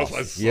underneath his house.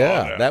 I saw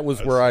Yeah, that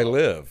was where I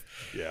live.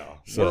 Yeah.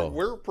 So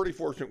we're pretty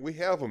fortunate. We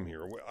have them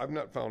here. I've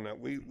not found that.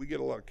 We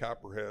get a lot of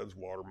copperheads,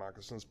 water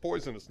moccasins,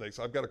 poisonous snakes.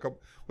 I've got a couple.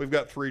 We've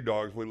got 3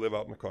 dogs. We live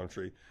out in the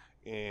country,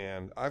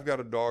 and I've got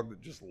a dog that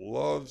just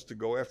loves to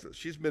go after.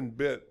 She's been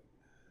bit.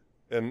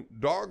 And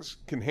dogs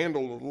can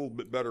handle it a little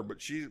bit better, but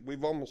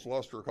we've almost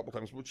lost her a couple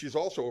times. But she's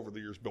also over the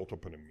years built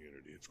up an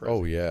immunity. It's crazy.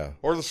 Oh yeah.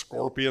 Or the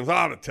scorpions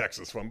out of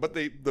Texas one. But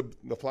the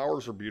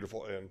flowers are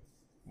beautiful. And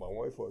my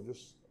wife, I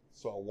just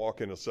saw walk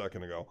in a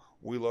second ago.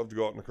 We love to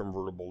go out in a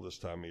convertible this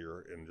time of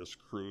year and just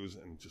cruise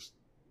and just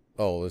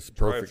it's the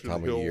drive perfect through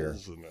time the of year.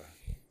 hills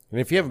And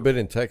if you haven't been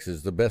in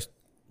Texas, the best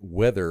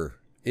weather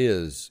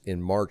is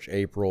in March,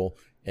 April,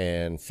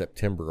 and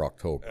September,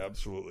 October.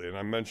 Absolutely. And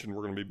I mentioned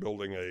we're going to be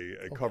building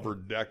a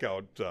covered deck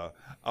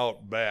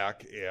out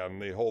back,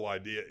 and the whole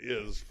idea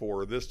is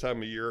for this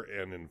time of year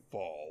and in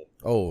fall.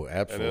 Oh, And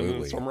absolutely. then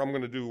in the summer, I'm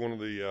going to do one of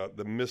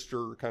the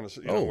mister kind of,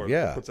 where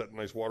yeah. it puts that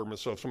nice water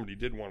mist. So if somebody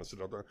did want to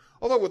sit out there,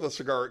 although with a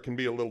cigar, it can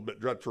be a little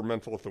bit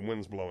detrimental if the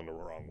wind's blowing the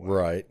wrong way.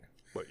 Right.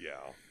 But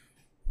yeah.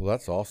 Well,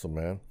 that's awesome,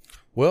 man.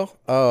 Well,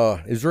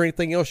 is there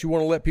anything else you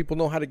want to let people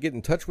know how to get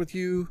in touch with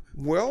you?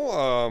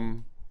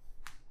 Well,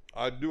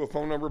 I do a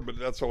phone number, but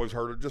that's always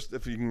harder. Just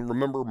if you can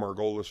remember,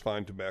 Margolis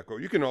Fine Tobacco.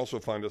 You can also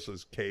find us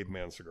as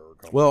Caveman Cigar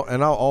Company. Well,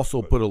 and I'll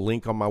also put a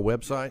link on my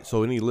website.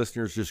 So any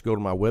listeners, just go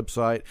to my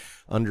website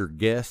under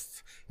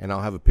guests, and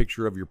I'll have a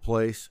picture of your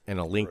place and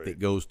a link that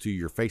goes to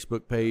your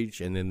Facebook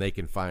page, and then they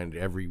can find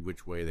every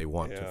which way they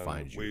want to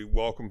find you. We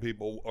welcome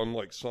people.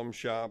 Unlike some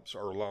shops,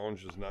 our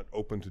lounge is not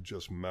open to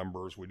just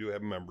members. We do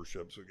have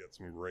memberships. We get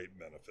some great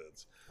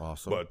benefits.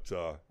 Awesome.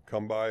 But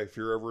come by if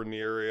you're ever in the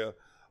area.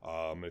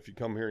 If you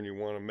come here and you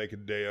want to make a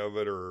day of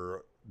it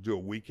or do a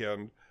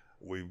weekend,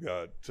 we've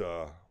got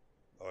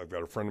I've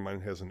got a friend of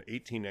mine who has an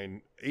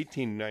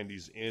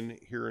 1890s inn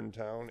here in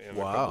town and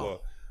a couple of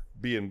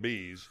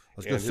B&Bs.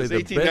 And his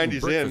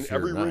 1890s inn,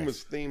 every room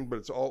is themed, but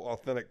it's all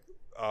authentic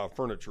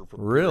furniture.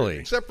 Really?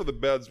 Except for the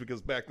beds,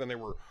 because back then they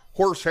were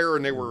horsehair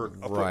and they were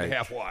a foot and a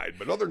half wide.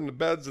 But other than the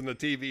beds and the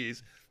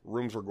TVs,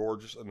 rooms are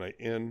gorgeous. And the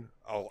inn,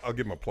 I'll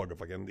give him a plug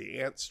if I can,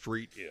 the Ant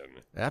Street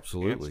Inn.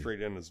 Absolutely. Ant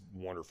Street Inn is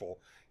wonderful.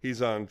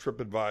 He's on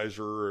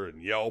TripAdvisor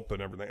and Yelp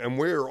and everything. And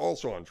we're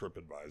also on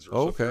TripAdvisor.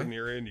 So if you're in the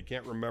area and you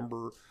can't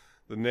remember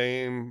the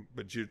name,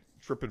 but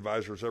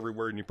TripAdvisor's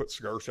everywhere and you put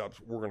cigar shops,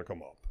 we're going to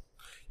come up.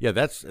 Yeah,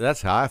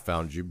 that's how I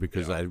found you,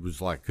 because I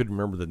was like, couldn't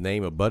remember the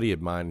name. A buddy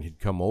of mine had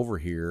come over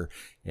here,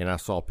 and I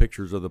saw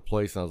pictures of the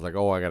place, and I was like,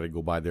 I got to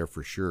go by there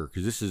for sure,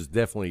 because this is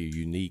definitely a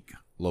unique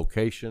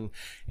location,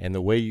 and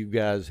the way you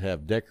guys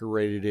have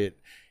decorated it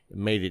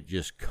made it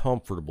just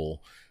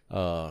comfortable,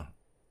 and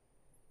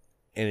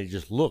it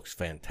just looks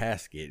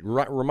fantastic. It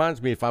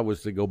reminds me if I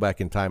was to go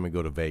back in time and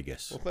go to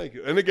Vegas. Well, thank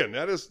you. And again,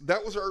 that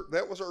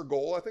was our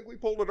goal. I think we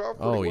pulled it off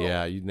pretty well.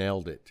 Yeah, you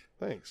nailed it.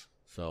 Thanks.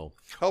 So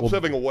helps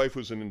having a wife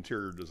who's an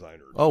interior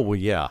designer. Oh well,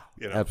 yeah,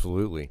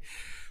 absolutely.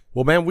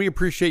 Well, man, we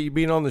appreciate you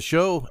being on the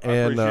show. I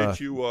appreciate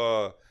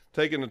you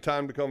taking the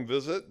time to come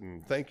visit,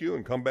 and thank you,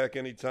 and come back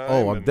anytime.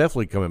 Oh, I'm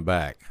definitely coming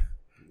back.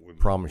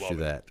 Promise you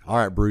that. All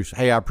right, Bruce.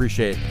 Hey, I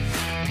appreciate it.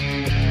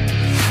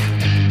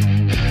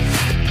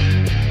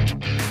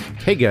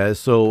 Hey guys,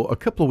 so a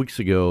couple of weeks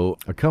ago,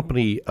 a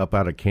company up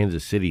out of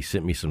Kansas City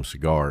sent me some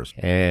cigars,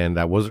 and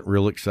I wasn't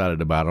real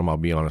excited about them, I'll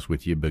be honest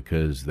with you,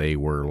 because they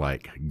were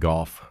like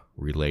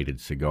golf-related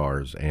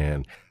cigars,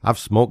 and I've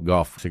smoked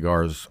golf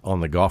cigars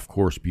on the golf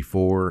course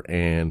before,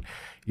 and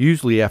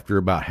Usually after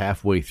about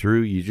halfway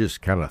through, you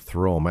just kind of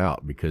throw them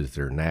out because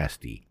they're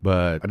nasty.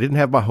 But I didn't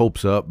have my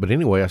hopes up. But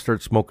anyway, I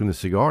started smoking the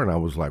cigar and I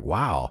was like,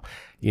 wow,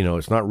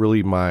 it's not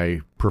really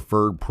my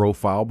preferred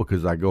profile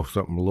because I go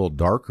something a little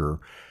darker.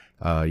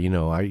 I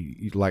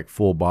like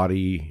full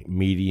body,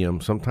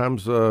 medium,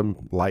 sometimes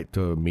light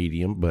to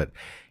medium. But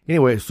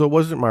anyway, so it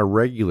wasn't my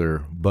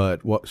regular,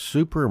 but what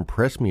super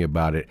impressed me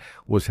about it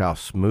was how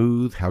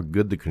smooth, how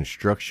good the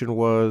construction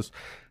was.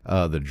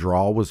 The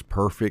draw was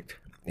perfect,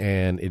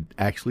 and it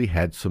actually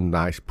had some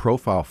nice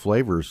profile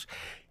flavors.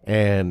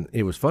 And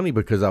it was funny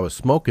because I was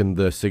smoking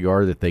the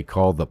cigar that they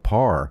call the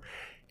Par,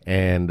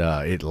 and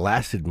it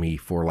lasted me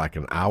for like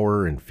an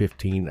hour and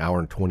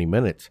 20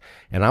 minutes.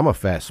 And I'm a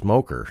fast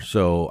smoker,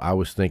 so I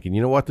was thinking,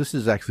 you know what, this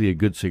is actually a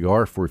good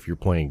cigar for if you're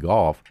playing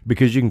golf,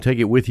 because you can take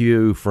it with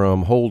you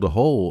from hole to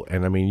hole.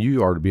 And I mean,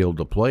 you are to be able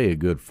to play a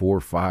good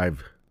 4,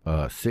 5,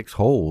 6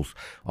 holes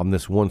on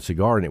this one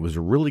cigar, and it was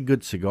a really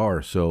good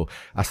cigar. So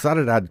I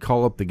decided I'd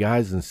call up the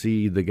guys and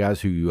see the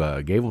guys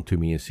who gave them to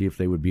me and see if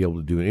they would be able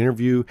to do an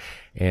interview,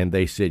 and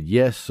they said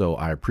yes, so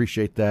I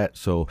appreciate that.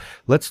 So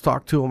let's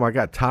talk to them. I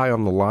got Ty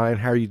on the line.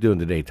 How are you doing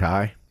today,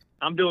 Ty?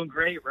 I'm doing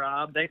great,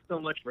 Rob. Thanks so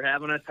much for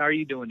having us. How are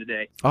you doing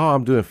today? Oh,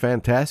 I'm doing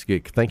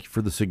fantastic. Thank you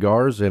for the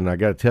cigars. And I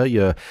got to tell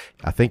you,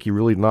 I think you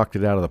really knocked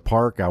it out of the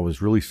park. I was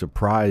really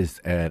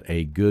surprised at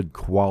a good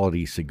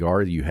quality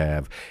cigar that you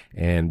have.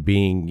 And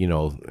being,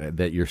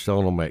 that you're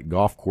selling them at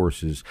golf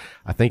courses,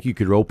 I think you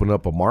could open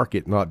up a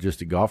market, not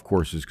just at golf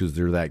courses, because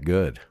they're that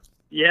good.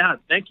 Yeah,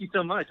 thank you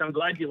so much. I'm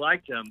glad you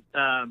liked them.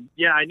 I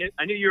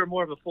knew you were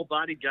more of a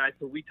full-bodied guy,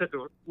 so we took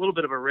a little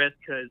bit of a risk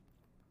because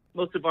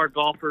most of our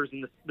golfers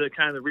and the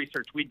kind of the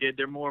research we did,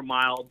 they're more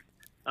mild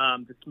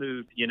to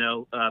smooth,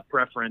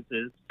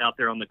 preferences out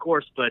there on the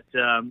course. But,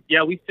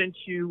 we sent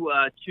you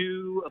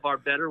 2 of our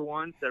better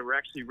ones that were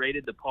actually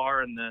rated the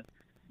Par and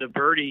the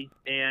Birdie.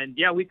 And,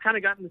 we've kind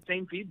of gotten the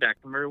same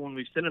feedback from everyone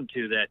we've sent them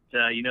to that,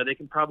 they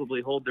can probably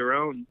hold their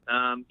own,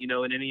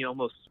 in any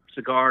almost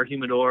cigar,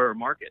 humidor, or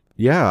market.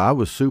 Yeah, I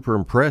was super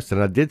impressed.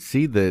 And I did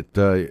see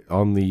that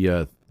on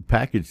the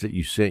package that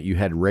you sent, you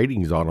had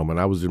ratings on them, and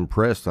I was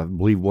impressed. I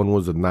believe one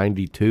was a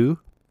 92.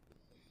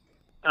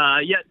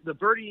 The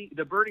Birdie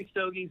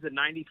Stogie's a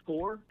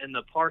 94, and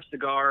the Par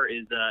cigar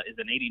is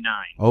an 89.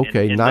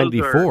 Okay, and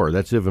 94.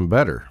 That's even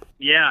better.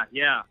 Yeah,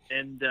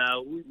 and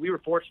we were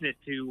fortunate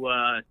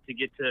to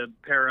get to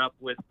pair up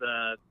with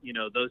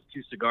those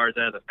 2 cigars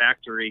out of the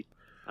factory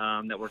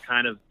that were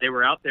they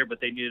were out there,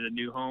 but they needed a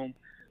new home,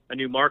 a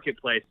new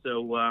marketplace.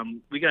 So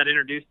we got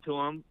introduced to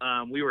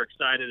them. We were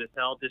excited as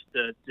hell just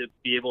to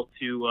be able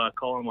to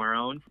call them our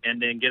own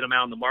and then get them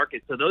out in the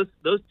market. So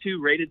those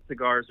 2 rated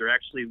cigars are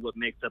actually what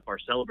makes up our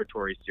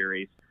celebratory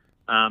series.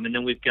 And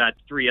then we've got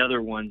 3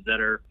 other ones that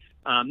are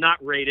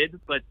not rated,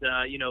 but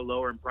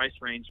lower in price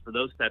range for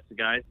those types of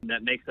guys. And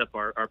that makes up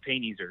our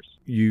pain easers.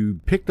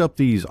 You picked up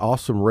these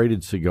awesome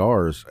rated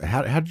cigars.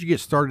 How did you get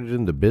started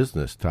in the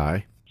business,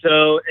 Ty?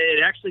 So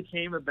it actually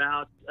came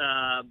about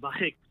by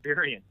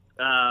experience.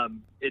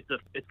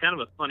 It's kind of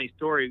a funny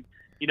story.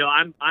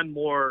 I'm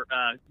more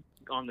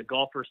on the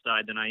golfer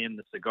side than I am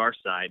the cigar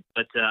side,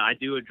 but I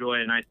do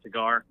enjoy a nice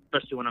cigar,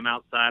 especially when I'm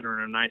outside or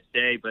on a nice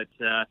day. But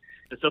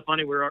it's so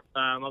funny.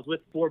 I was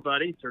with 3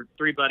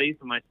 buddies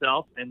and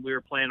myself, and we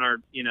were playing our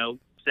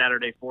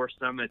Saturday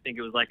foursome. I think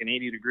it was like an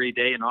 80-degree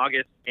day in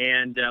August,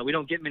 and we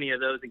don't get many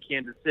of those in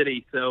Kansas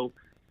City. So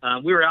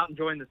we were out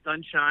enjoying the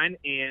sunshine,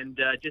 and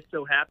just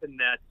so happened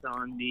that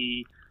on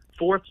the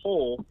 4th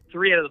hole,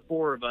 3 out of the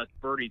 4 of us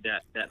birdied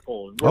that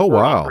hole.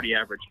 We're all pretty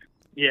average.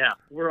 Yeah,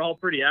 we're all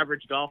pretty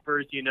average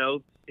golfers,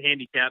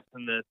 handicaps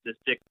in the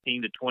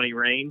 16 to 20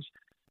 range.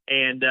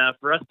 And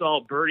for us to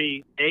all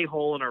birdie a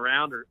hole in a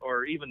round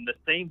or even the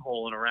same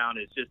hole in a round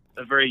is just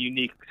a very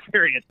unique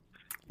experience.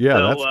 Yeah,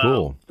 so, that's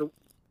cool.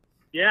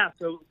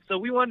 So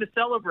we wanted to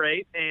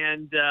celebrate,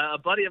 and a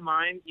buddy of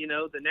mine,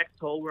 the next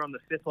hole, we're on the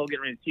 5th hole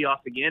getting ready to tee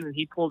off again, and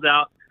he pulled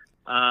out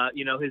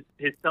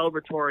his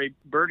celebratory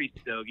Birdie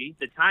Stogie.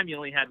 At the time he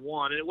only had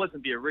one, and it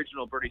wasn't the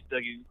original Birdie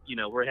Stogie,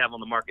 we have on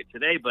the market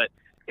today, but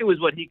it was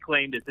what he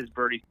claimed as his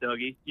Birdie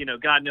Stogie.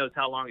 God knows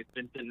how long it's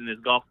been sitting in his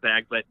golf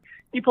bag, but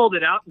he pulled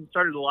it out and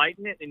started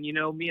lighting it. And,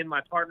 me and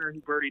my partner who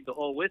birdied the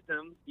hole with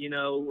him,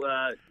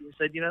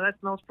 said, that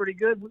smells pretty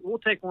good. We'll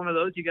take one of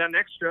those. You got an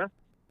extra.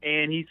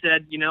 And he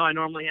said, I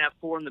normally have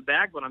 4 in the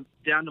bag, but I'm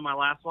down to my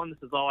last one.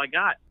 This is all I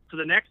got. So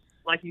the next,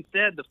 like you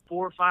said, the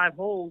 4 or 5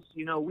 holes,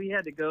 we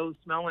had to go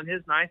smelling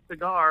his nice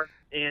cigar,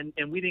 and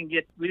we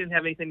didn't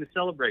have anything to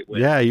celebrate with.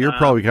 Yeah, you're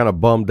probably kind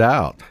of bummed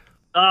out.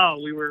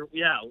 Oh, we were,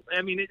 yeah.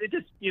 I mean, it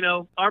just,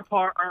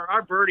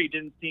 our birdie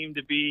didn't seem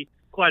to be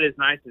quite as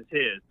nice as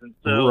his. And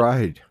so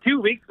right. 2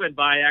 weeks went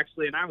by,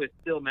 actually, and I was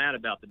still mad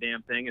about the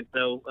damn thing. And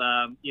so,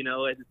 I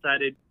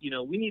decided,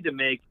 we need to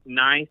make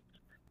nice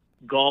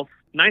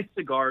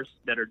cigars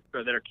that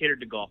are catered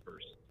to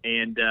golfers.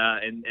 And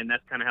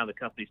that's kind of how the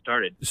company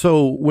started.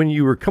 So when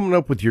you were coming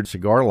up with your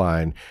cigar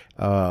line,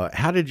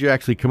 how did you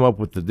actually come up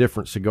with the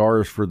different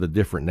cigars for the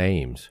different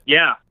names?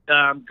 Yeah,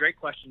 great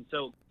question.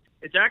 So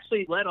it's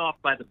actually led off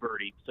by the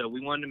Birdie. So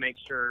we wanted to make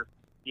sure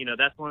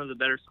that's one of the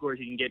better scores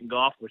you can get in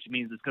golf, which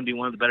means it's going to be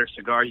one of the better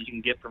cigars you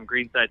can get from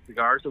Greenside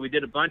Cigars. So we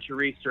did a bunch of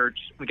research.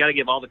 We got to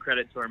give all the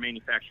credit to our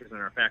manufacturers and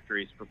our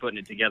factories for putting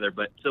it together.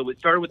 But so we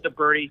started with the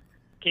Birdie,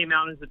 came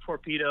out as a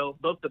Torpedo.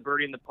 Both the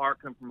Birdie and the Par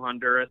come from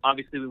Honduras.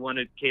 Obviously, we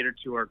wanted to cater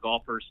to our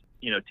golfers,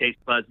 taste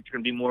buds, which are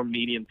going to be more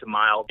medium to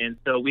mild. And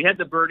so we had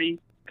the Birdie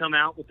come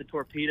out with the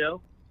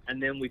Torpedo.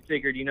 And then we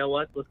figured,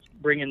 let's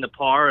bring in the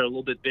Par a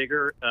little bit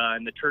bigger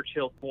in the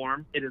Churchill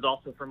form. It is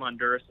also from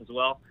Honduras as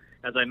well,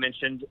 as I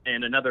mentioned,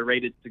 and another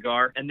rated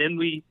cigar. And then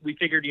we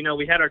figured,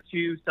 we had our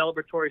 2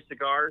 celebratory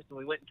cigars, and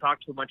we went and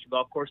talked to a bunch of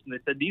golf courses, and they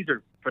said, these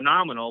are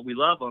phenomenal. We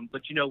love them,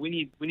 but, we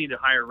need a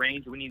higher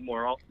range. We need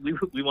more.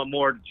 We want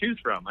more to choose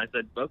from. I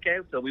said, okay.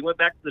 So we went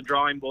back to the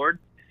drawing board,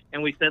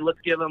 and we said,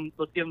 let's give them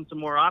some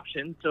more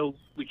options. So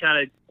we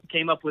kind of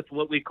came up with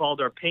what we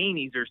called our Pain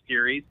Easer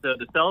series. So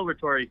the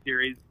celebratory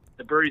series,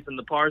 the Birdies and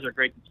the Pars are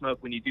great to smoke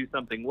when you do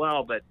something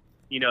well, but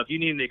if you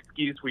need an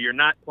excuse where you're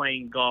not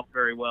playing golf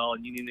very well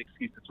and you need an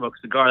excuse to smoke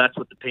a cigar, that's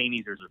what the Pain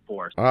Easers are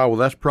for. Oh, well,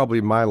 that's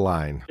probably my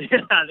line. Yeah,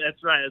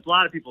 that's right. It's a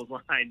lot of people's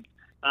line.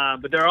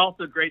 But they're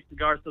also great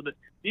cigars. So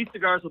these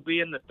cigars will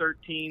be in the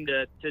 $13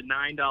 to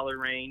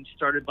 $9 range,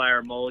 started by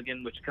our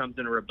Mulligan, which comes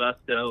in a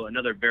Robusto,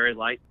 another very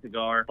light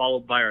cigar,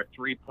 followed by our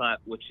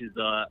 3-Putt, which is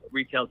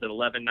retails at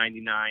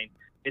 $11.99.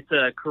 It's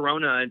a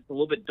Corona. It's a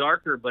little bit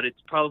darker, but it's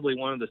probably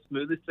one of the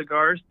smoothest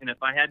cigars. And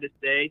if I had to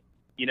say,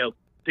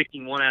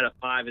 picking 1 out of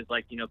 5 is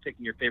like,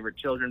 picking your favorite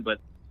children. But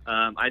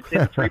I'd say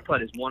the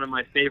 3-Putt is one of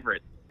my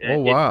favorites. Oh,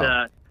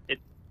 wow.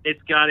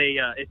 It's got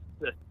it's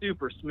a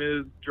super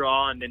smooth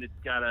draw, and then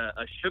it's got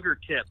a sugar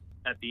tip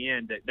at the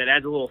end that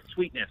adds a little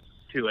sweetness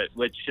to it,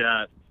 which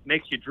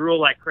makes you drool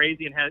like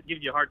crazy and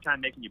gives you a hard time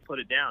making you put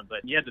it down.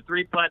 But you have the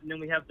 3-Putt, and then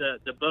we have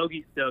the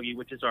Bogey Stogie,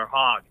 which is our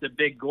hog, the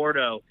Big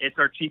Gordo. It's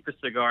our cheapest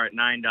cigar at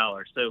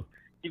 $9. So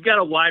you've got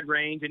a wide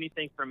range,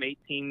 anything from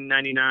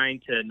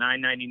 $18.99 to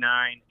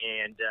 $9.99,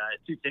 and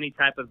it suits any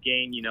type of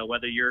game.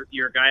 Whether you're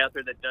a guy out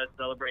there that does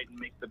celebrate and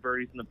make the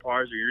Birdies and the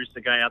Pars, or you're just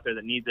a guy out there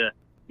that needs to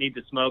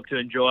smoke to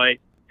enjoy,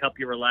 help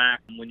you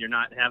relax when you're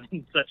not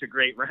having such a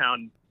great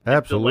round.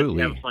 Absolutely.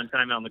 Still have a fun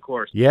time out on the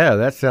course. Yeah,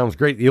 that sounds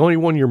great. The only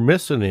one you're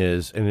missing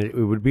is, and it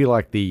would be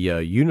like the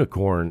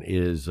Unicorn,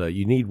 is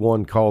you need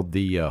one called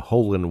the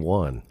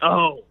Hole-in-One.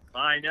 Oh,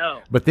 I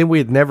know. But then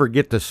we'd never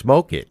get to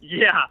smoke it.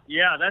 Yeah,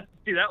 that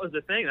was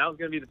the thing. That was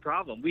going to be the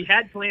problem. We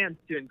had plans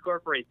to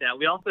incorporate that.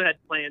 We also had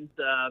plans,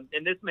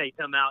 and this may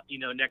come out,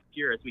 next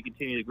year as we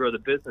continue to grow the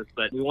business,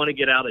 but we want to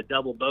get out a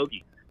double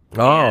bogey.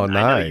 Oh, and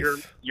nice. I know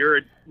you're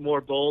a more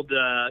bold,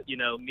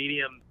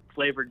 medium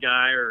flavored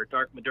guy or a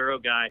dark Maduro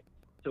guy.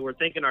 So we're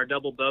thinking our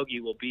double bogey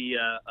will be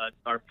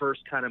our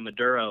first kind of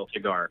Maduro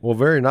cigar. Well,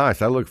 very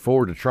nice. I look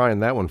forward to trying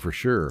that one for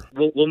sure.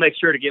 We'll make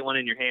sure to get one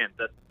in your hand.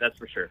 That's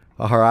for sure.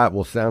 All right.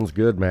 Well, sounds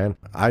good, man.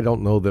 I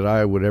don't know that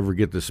I would ever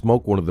get to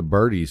smoke one of the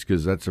Birdies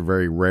because that's a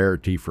very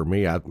rarity for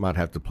me. I might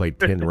have to play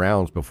 10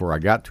 rounds before I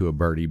got to a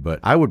Birdie,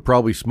 but I would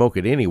probably smoke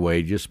it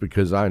anyway just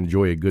because I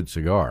enjoy a good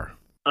cigar.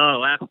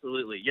 Oh,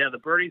 absolutely. Yeah, the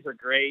Birdies are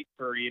great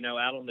for,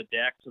 out on the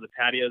decks or the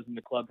patios and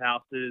the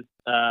clubhouses.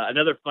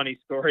 Another funny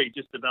story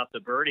just about the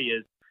Birdie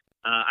is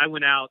I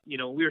went out,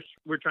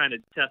 we're trying to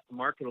test the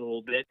market a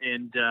little bit,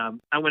 and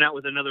I went out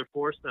with another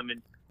foursome,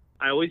 and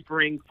I always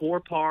bring 4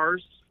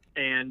 Pars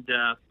and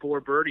 4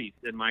 Birdies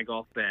in my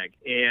golf bag.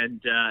 And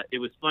it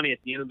was funny, at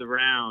the end of the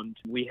round,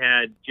 we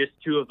had just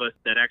 2 of us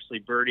that actually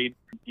birdied.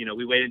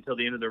 We waited until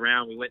the end of the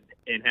round. We went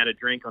and had a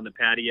drink on the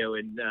patio,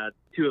 and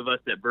 2 of us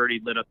that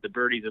birdied lit up the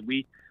Birdies, and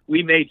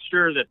we made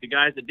sure that the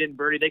guys that didn't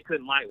birdie, they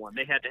couldn't light one.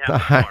 They had to have a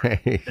Par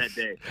that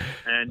day.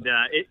 And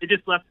it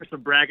just left for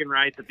some bragging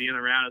rights at the end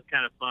of the round. It was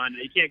kind of fun.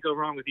 You can't go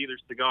wrong with either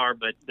cigar,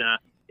 but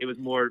it was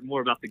more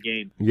about the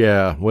game.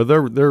 Yeah, well,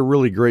 they're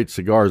really great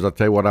cigars. I'll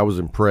tell you what, I was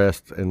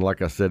impressed, and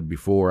like I said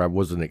before, I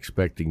wasn't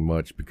expecting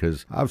much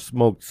because I've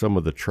smoked some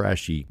of the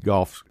trashy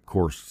golf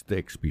course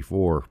sticks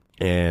before,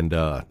 and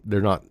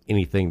they're not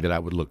anything that I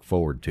would look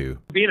forward to.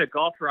 Being a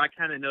golfer, I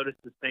kind of noticed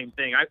the same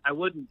thing. I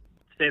wouldn't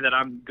say that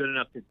I'm good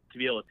enough to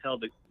be able to tell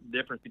the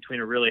difference between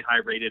a really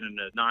high-rated and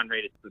a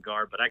non-rated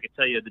cigar, but I could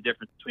tell you the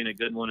difference between a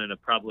good one and a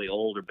probably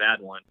old or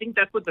bad one. I think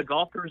that's what the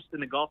golfers in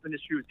the golf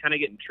industry was kind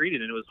of getting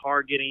treated, and it was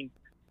hard getting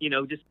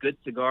just good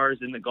cigars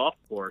in the golf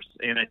course.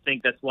 And I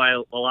think that's why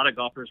a lot of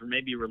golfers were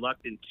maybe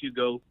reluctant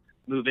to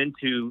move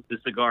into the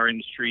cigar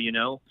industry,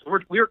 So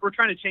we're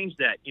trying to change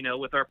that,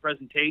 with our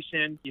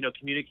presentation,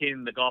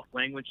 communicating the golf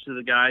language to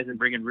the guys and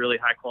bringing really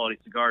high quality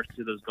cigars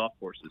to those golf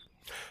courses.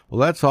 Well,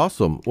 that's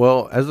awesome.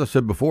 Well, as I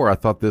said before, I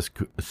thought this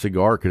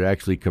cigar could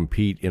actually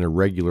compete in a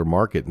regular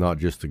market, not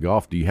just the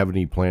golf. Do you have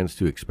any plans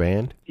to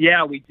expand?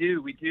 Yeah, we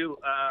do.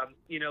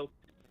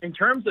 In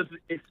terms of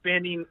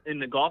expanding in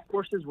the golf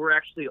courses, we're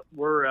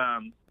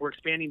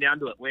expanding down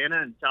to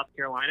Atlanta and South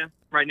Carolina.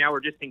 Right now,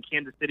 we're just in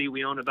Kansas City.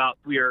 We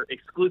are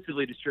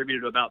exclusively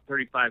distributed to about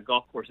 35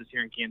 golf courses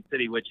here in Kansas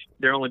City, which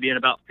there only being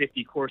about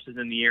 50 courses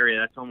in the area.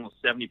 That's almost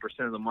 70%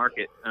 of the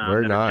market.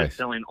 Very that nice. are just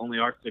selling only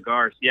our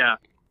cigars. Yeah.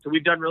 So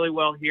we've done really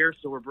well here.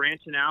 So we're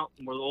branching out,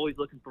 and we're always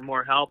looking for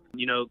more help.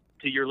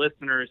 To your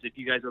listeners, if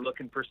you guys are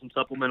looking for some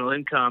supplemental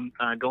income,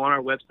 go on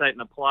our website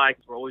and apply,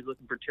 because we're always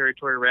looking for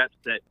territory reps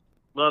that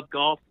love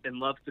golf and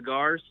love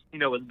cigars.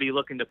 Would be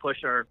looking to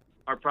push our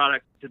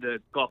product to the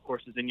golf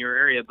courses in your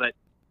area. But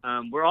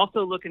we're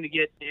also looking to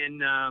get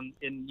in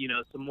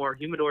some more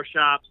humidor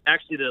shops.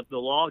 Actually, the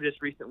law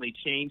just recently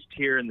changed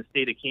here in the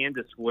state of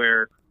Kansas,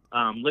 where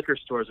liquor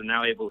stores are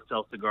now able to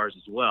sell cigars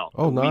as well.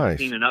 Oh, nice.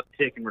 We've seen an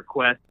uptick in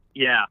requests,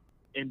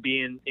 and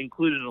being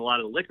included in a lot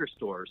of the liquor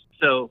stores.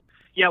 So,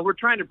 we're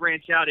trying to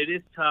branch out. It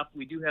is tough.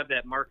 We do have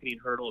that marketing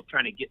hurdle of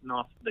trying to get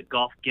off the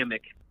golf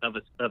gimmick of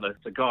a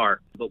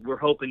cigar. But we're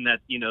hoping that,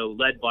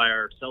 led by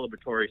our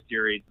celebratory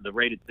series, the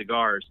rated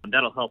cigars,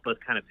 that'll help us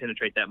kind of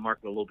penetrate that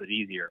market a little bit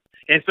easier.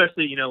 And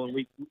especially,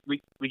 when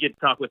we get to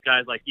talk with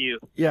guys like you.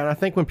 Yeah, and I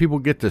think when people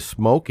get to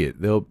smoke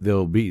it,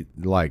 they'll be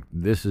like,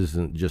 this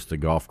isn't just a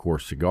golf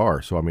course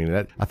cigar. So,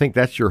 I think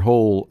that's your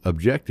whole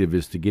objective,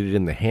 is to get it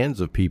in the hands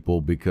of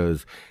people,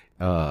 because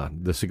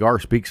the cigar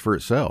speaks for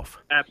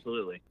itself.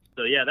 Absolutely.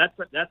 So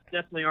that's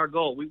definitely our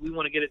goal. We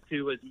want to get it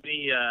to as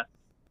many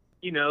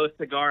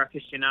cigar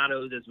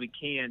aficionados as we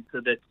can, so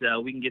that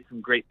we can get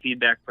some great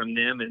feedback from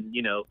them. And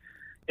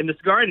in the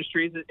cigar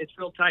industry, it's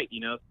real tight.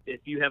 If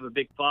you have a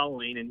big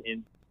following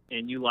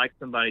and you like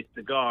somebody's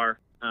cigar,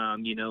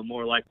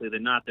 more likely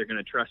than not, they're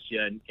going to trust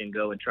you and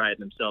go and try it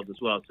themselves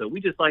as well. So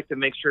we just like to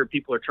make sure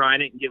people are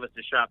trying it and give us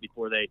a shot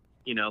before they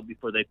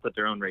put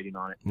their own rating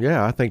on it.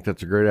 Yeah, I think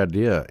that's a great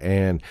idea.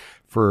 And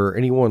for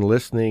anyone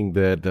listening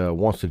that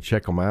wants to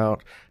check them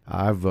out,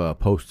 I've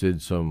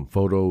posted some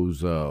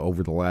photos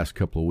over the last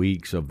couple of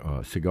weeks of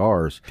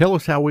cigars. Tell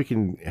us how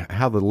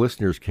the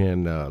listeners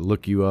can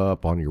look you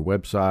up on your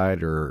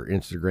website or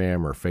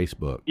Instagram or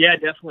Facebook. Yeah,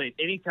 definitely.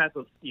 Any type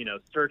of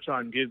search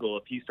on Google.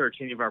 If you search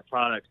any of our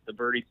products, the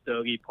Birdie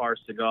Stogie Par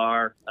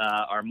cigar,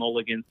 our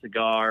Mulligan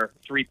cigar,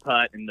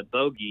 3-Putt, and the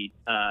Bogey,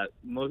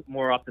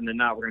 more often than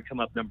not, we're going to come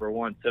up number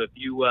one. So if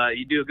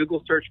you do a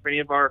Google search for any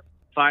of our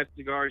 5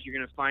 cigars, you're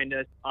going to find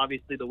us.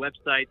 Obviously, the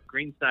website,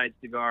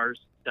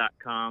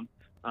 greensidecigars.com.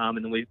 And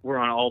then we're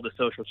on all the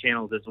social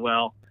channels as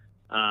well,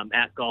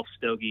 at Golf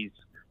Stogies,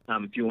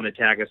 if you want to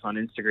tag us on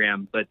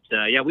Instagram. But,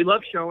 we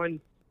love showing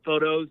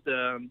photos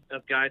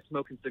of guys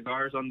smoking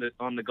cigars on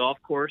the golf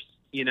course,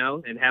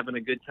 and having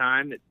a good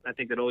time. I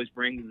think that always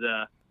brings,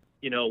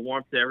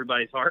 warmth to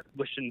everybody's heart,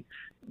 wishing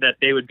that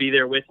they would be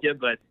there with you.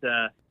 But,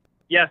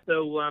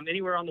 so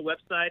anywhere on the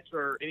websites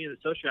or any of the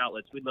social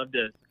outlets, we'd love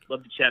to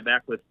chat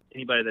back with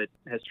anybody that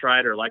has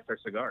tried or liked our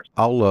cigars.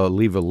 I'll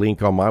leave a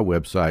link on my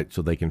website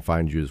so they can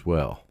find you as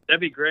well.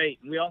 That'd be great.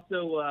 And we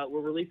also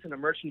we're releasing a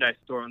merchandise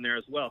store on there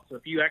as well. So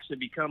if you actually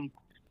become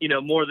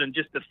more than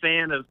just a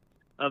fan of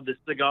the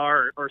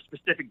cigar or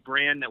specific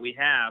brand that we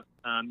have,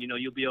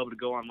 you'll be able to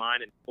go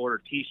online and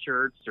order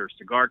T-shirts or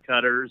cigar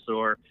cutters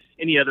or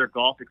any other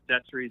golf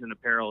accessories and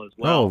apparel as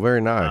well. Oh, very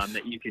nice.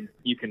 That you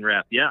can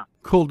rep. Yeah.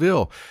 Cool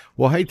deal.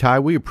 Well, hey, Ty,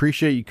 we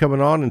appreciate you coming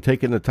on and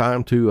taking the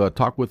time to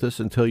talk with us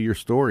and tell your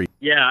story.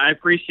 Yeah, I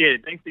appreciate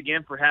it. Thanks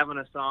again for having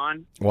us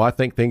on. Well, I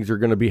think things are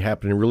going to be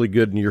happening really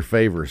good in your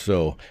favor.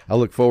 So I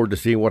look forward to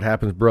seeing what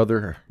happens,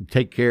 brother.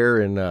 Take care,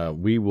 and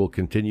we will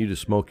continue to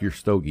smoke your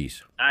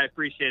stogies. I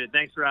appreciate it.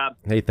 Thanks, Rob.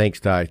 Hey, thanks,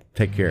 Ty.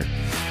 Take care.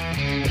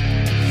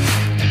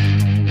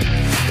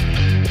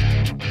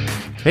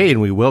 Hey,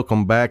 and we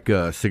welcome back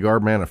Cigar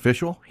Man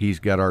Official. He's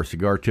got our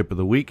cigar tip of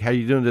the week. How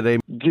you doing today?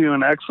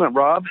 Doing excellent,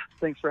 Rob.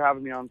 Thanks for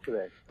having me on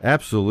today.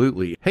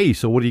 Absolutely. Hey,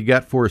 so what do you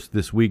got for us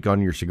this week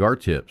on your cigar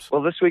tips?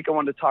 Well, this week I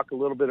wanted to talk a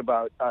little bit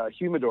about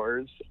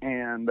humidors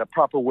and the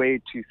proper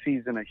way to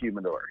season a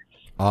humidor.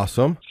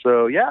 Awesome.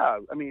 So,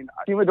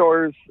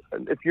 humidors,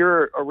 if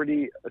you're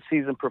already a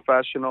seasoned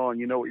professional and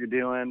you know what you're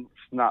doing,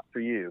 it's not for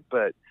you.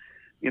 But,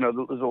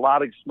 there's a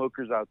lot of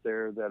smokers out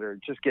there that are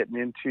just getting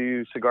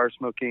into cigar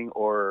smoking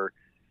or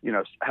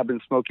have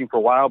been smoking for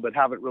a while, but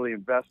haven't really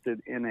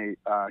invested in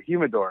a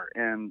humidor.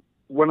 And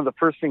one of the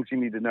first things you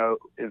need to know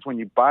is when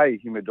you buy a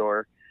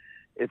humidor,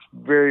 it's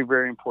very,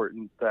 very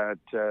important that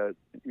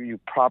you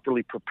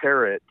properly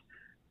prepare it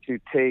to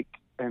take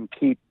and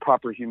keep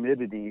proper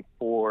humidity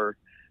for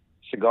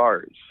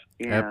cigars.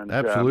 And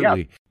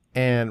absolutely.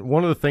 And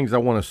one of the things I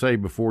want to say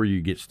before you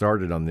get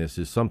started on this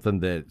is something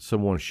that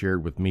someone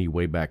shared with me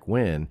way back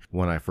when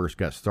I first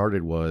got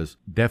started was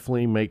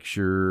definitely make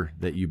sure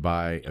that you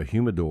buy a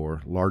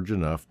humidor large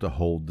enough to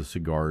hold the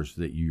cigars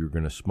that you're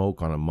going to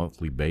smoke on a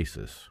monthly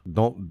basis.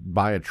 Don't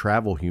buy a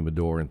travel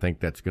humidor and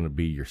think that's going to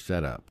be your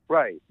setup.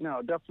 Right.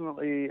 No,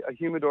 definitely a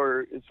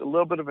humidor is a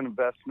little bit of an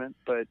investment,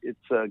 but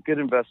it's a good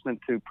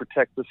investment to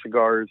protect the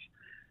cigars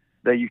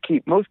that you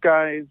keep. Most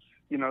guys,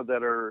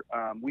 that are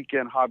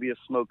weekend hobbyist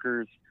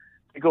smokers,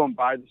 they go and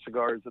buy the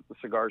cigars at the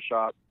cigar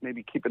shop,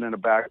 maybe keep it in a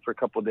bag for a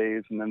couple of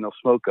days, and then they'll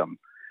smoke them.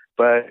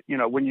 But,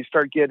 when you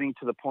start getting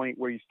to the point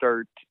where you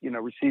start,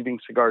 receiving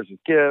cigars as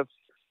gifts,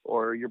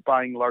 or you're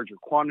buying larger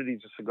quantities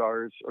of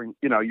cigars, or,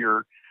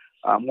 you're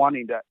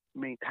wanting to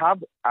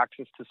have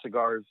access to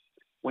cigars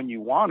when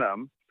you want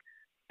them,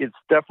 it's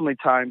definitely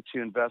time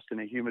to invest in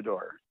a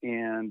humidor.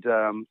 And,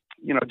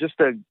 just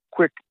a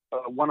quick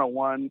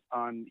 101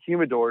 on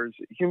humidors.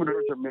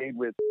 Humidors are made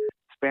with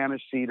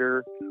Spanish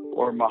cedar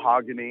or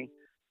mahogany.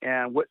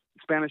 And what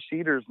Spanish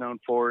cedar is known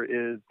for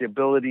is the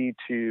ability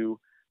to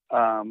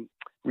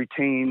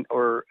retain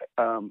or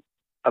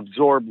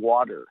absorb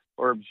water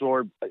or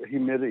absorb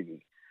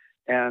humidity.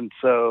 And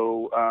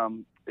so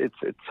it's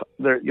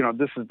there.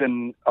 This has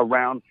been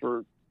around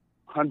for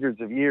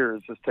hundreds of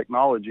years, this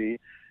technology,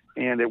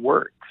 and it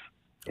works.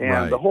 And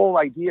Right. the whole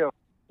idea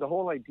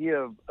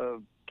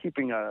of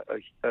keeping a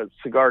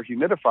cigar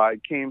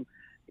humidified came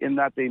in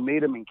that they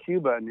made them in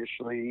Cuba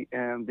initially,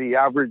 and the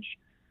average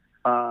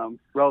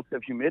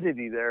relative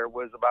humidity there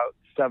was about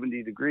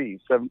 70 degrees,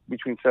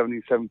 between 70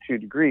 and 72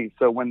 degrees.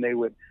 So when they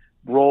would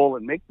roll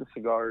and make the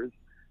cigars,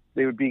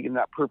 they would be in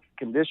that perfect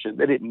condition.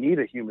 They didn't need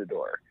a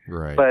humidor.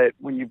 Right. But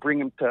when you bring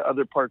them to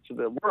other parts of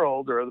the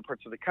world or other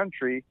parts of the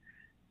country,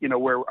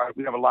 where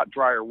we have a lot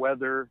drier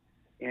weather,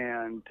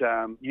 and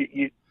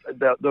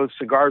those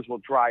cigars will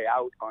dry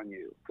out on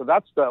you. So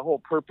that's the whole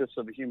purpose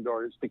of the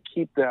humidor, is to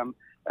keep them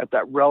at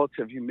that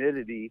relative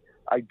humidity,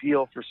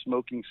 ideal for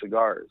smoking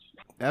cigars.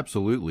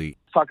 Absolutely.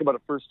 Let's talk about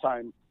a first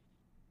time.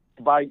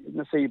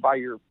 Let's say you buy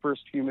your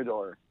first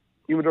humidor.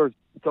 Humidors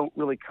don't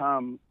really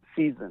come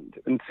seasoned,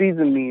 and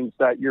seasoned means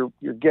that you're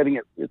getting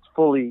it's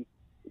fully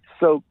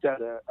soaked at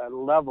a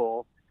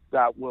level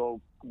that will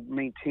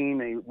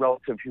maintain a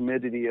relative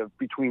humidity of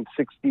between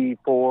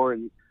 64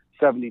 and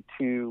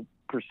 72%.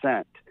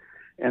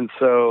 And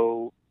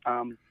so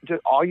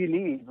just all you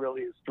need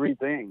really is three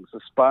things: a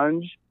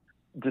sponge,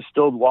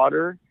 distilled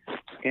water,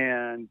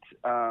 and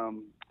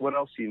what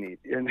else do you need?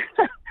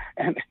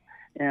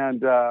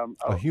 And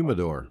A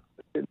humidor.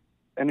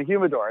 And a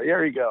humidor.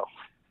 There you go.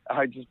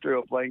 I just drew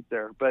a blank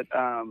there.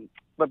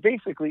 But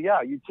basically,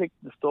 yeah, you take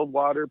distilled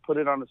water, put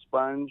it on a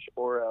sponge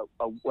or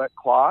a wet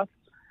cloth.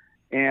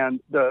 And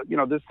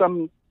there's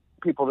some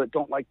people that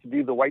don't like to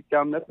do the wipe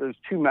down method. There's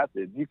two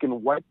methods. You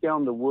can wipe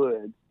down the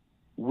wood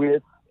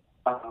with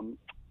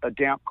a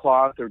damp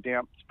cloth or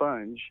damp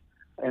sponge,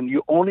 and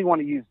you only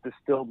want to use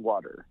distilled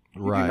water.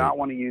 You Right. do not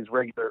want to use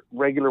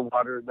regular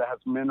water that has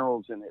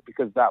minerals in it,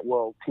 because that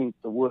will taint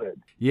the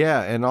wood.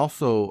 Yeah, and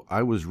also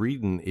I was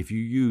reading, if you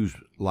use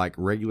like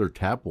regular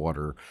tap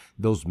water,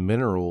 those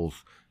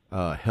minerals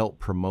help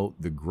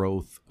promote the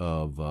growth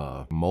of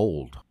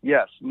mold.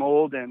 Yes,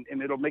 mold, and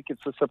it'll make it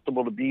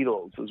susceptible to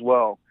beetles as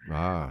well.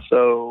 Ah,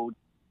 So,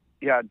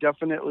 yeah,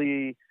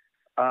 definitely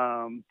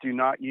do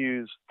not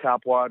use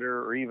tap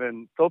water or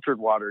even filtered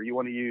water. You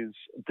want to use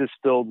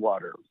distilled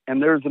water.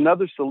 And there's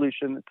another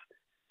solution.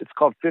 It's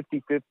called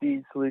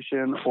 50-50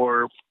 solution,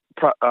 or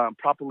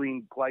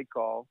propylene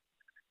glycol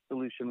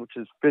solution, which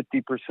is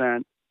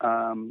 50%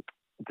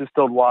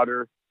 distilled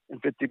water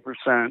and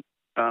 50%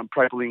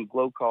 propylene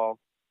glycol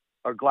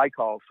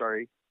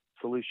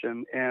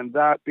solution. And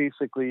that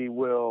basically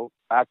will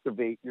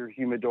activate your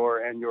humidor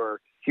and your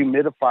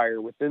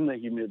humidifier within the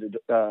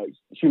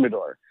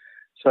humidor.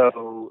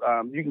 So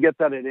you can get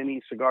that at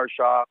any cigar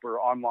shop or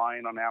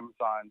online on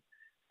Amazon.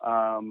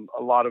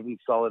 A lot of them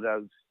sell it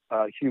as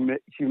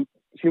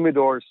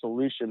humidor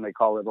solution, they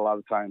call it a lot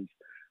of times,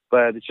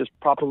 but it's just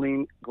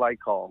propylene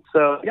glycol.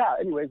 So yeah,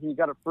 anyways, you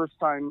got a first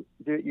time,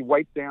 you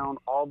wipe down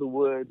all the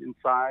wood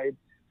inside,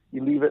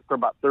 you leave it for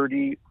about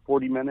 30-40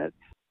 minutes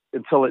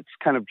until it's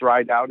kind of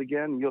dried out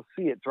again. You'll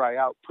see it dry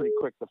out pretty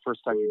quick the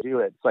first time you do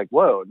it. It's like,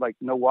 whoa, like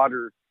no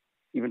water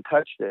even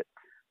touched it.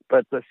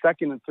 But the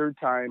second and third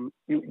time,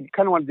 you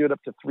kind of want to do it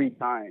up to 3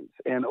 times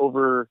and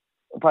over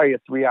probably a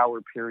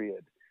 3-hour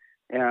period.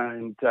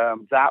 And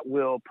that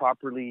will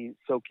properly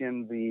soak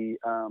in the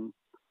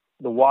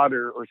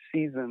water or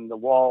season the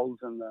walls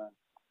and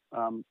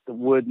the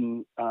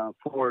wooden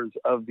floors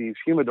of these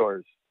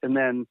humidors. And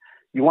then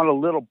you want a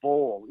little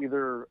bowl,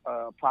 either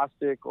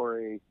plastic or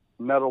a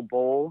metal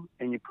bowl,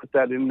 and you put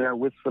that in there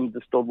with some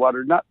distilled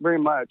water, not very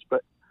much,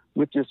 but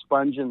with your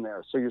sponge in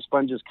there. So your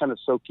sponge is kind of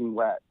soaking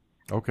wet.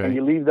 okay. And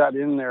you leave that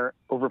in there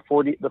over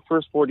the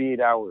first 48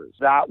 hours.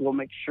 That will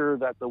make sure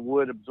that the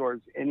wood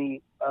absorbs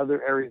any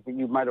other areas that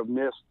you might have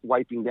missed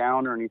wiping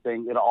down or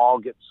anything. It all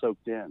gets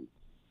soaked in.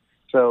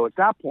 So at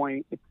that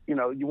point, it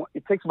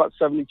takes about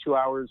 72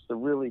 hours to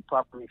really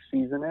properly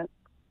season it,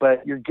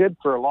 but you're good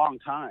for a long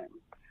time.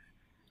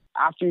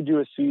 After you do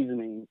a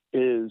seasoning,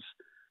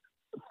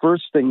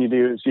 first thing you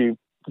do is you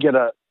get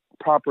a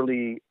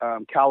properly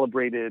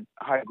calibrated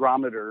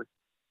hygrometer,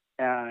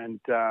 and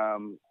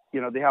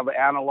they have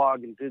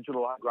analog and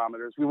digital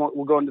hygrometers.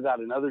 We'll go into that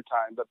another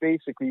time, but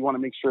basically you want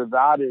to make sure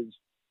that is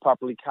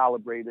properly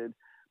calibrated.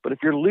 But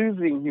if you're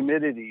losing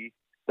humidity,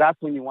 that's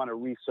when you want to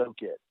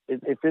re-soak it.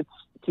 If it's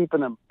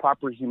keeping a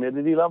proper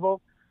humidity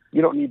level,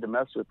 you don't need to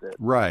mess with it.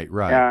 Right.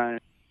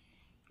 And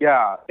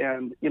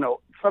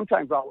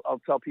sometimes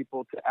I'll tell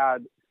people to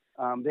add,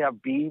 they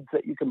have beads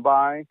that you can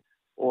buy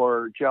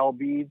or gel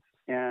beads,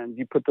 and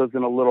you put those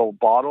in a little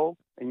bottle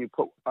and you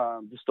put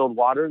distilled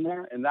water in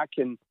there, and that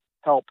can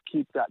help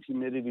keep that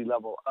humidity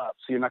level up.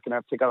 So you're not going to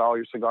have to take out all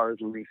your cigars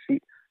and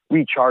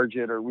recharge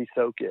it or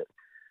re-soak it,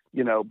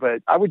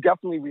 but I would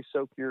definitely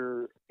re-soak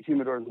your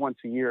humidors once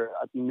a year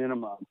at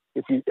minimum.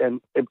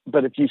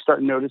 But if you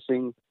start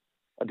noticing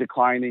a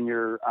decline in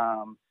your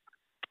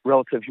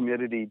relative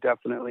humidity,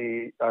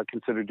 definitely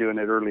consider doing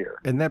it earlier.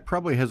 And that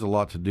probably has a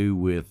lot to do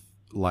with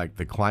like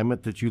the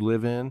climate that you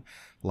live in.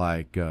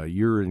 Like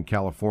you're in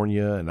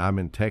California and I'm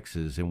in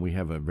Texas, and we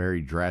have a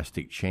very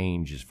drastic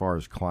change as far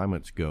as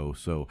climates go.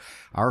 So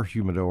our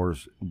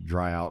humidors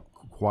dry out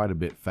quite a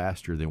bit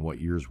faster than what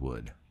yours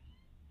would.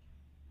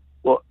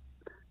 Well,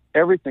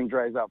 everything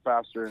dries out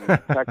faster in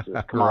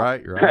Texas. Come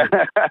on. Right.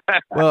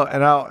 Well,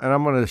 and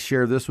I'm going to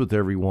share this with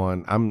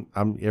everyone.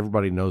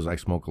 Everybody knows I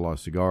smoke a lot of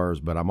cigars,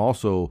 but I'm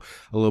also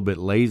a little bit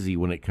lazy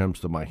when it comes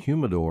to my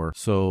humidor.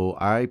 So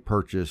I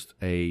purchased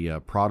a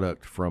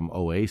product from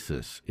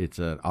Oasis. It's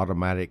an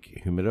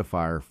automatic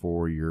humidifier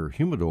for your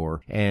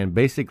humidor, and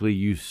basically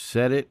you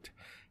set it,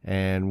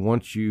 and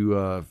once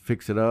you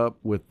fix it up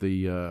with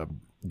the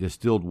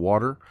distilled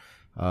water,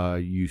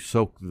 you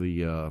soak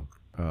the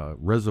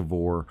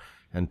reservoir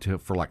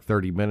for like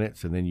 30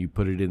 minutes, and then you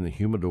put it in the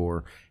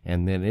humidor,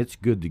 and then it's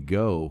good to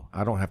go.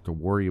 I don't have to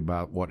worry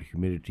about what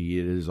humidity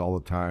it is all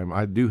the time.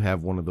 I do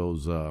have one of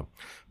those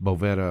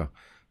Boveda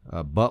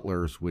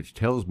butlers, which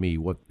tells me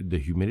what the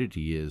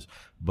humidity is,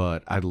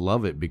 but I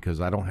love it because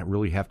I don't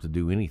really have to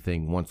do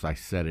anything once I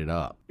set it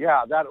up.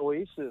 Yeah, that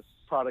Oasis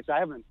product, I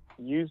haven't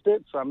used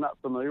it, so I'm not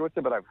familiar with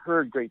it, but I've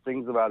heard great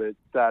things about it,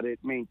 that it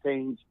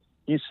maintains.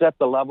 You set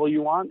the level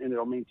you want, and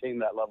it'll maintain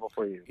that level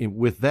for you. And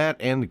with that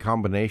and the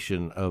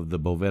combination of the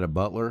Boveda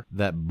Butler,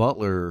 that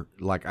Butler,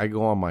 like I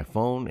go on my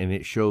phone and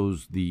it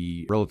shows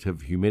the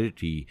relative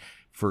humidity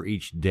for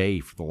each day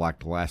for the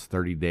last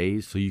 30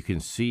 days, so you can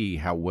see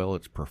how well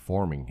it's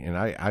performing. And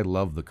I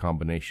love the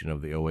combination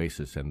of the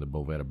Oasis and the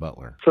Boveda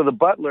Butler. So the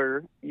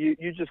Butler, you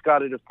just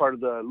got it as part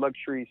of the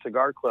Luxury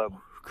Cigar Club.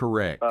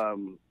 Correct.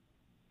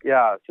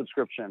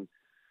 Subscription.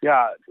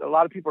 Yeah, a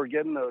lot of people are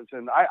getting those,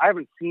 and I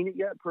haven't seen it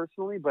yet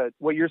personally, but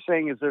what you're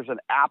saying is there's an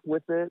app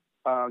with it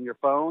on your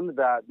phone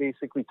that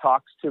basically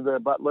talks to the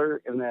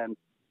Butler, and then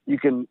you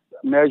can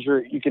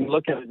measure, you can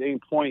look at any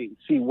point and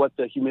see what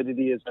the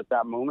humidity is at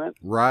that moment.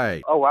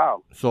 Right. Oh,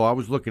 wow. So I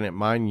was looking at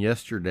mine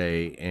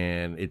yesterday,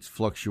 and it's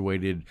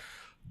fluctuated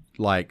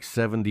like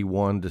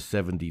 71 to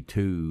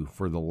 72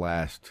 for the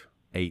last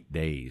 8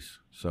 days.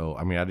 So,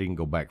 I mean, I didn't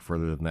go back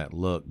further than that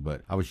look,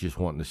 but I was just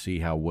wanting to see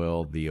how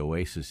well the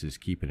Oasis is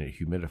keeping it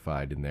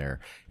humidified in there,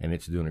 and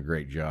it's doing a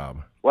great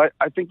job. Well,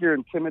 I think you're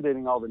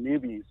intimidating all the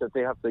newbies that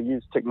they have to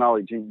use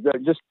technology.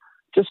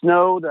 Just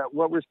know that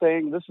what we're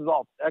saying, this is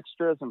all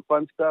extras and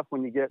fun stuff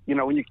when you get,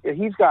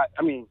 he's got,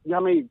 I mean,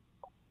 how many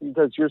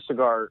does your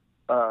cigar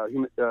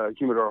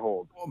humidor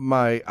hold?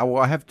 I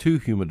have two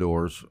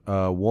humidors.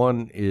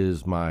 One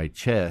is my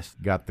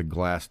chest, got the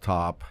glass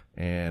top,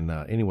 and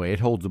anyway,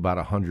 it holds about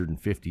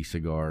 150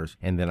 cigars.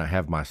 And then I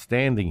have my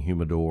standing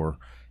humidor,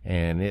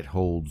 and it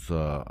holds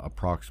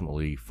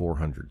approximately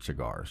 400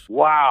 cigars.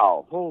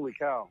 Wow! Holy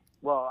cow!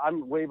 Well,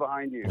 I'm way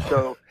behind you.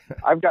 So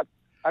I've got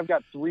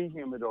 3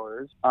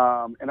 humidors,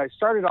 and I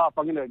started off.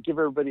 I'm going to give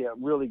everybody a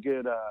really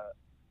good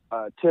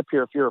tip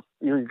here. If you're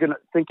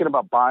thinking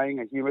about buying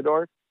a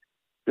humidor,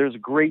 there's a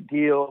great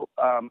deal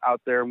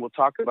out there, and we'll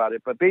talk about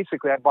it. But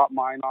basically, I bought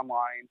mine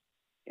online,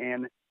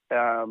 and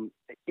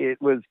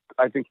it was,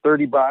 I think,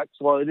 $30.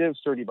 Well, it is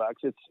 $30.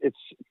 It's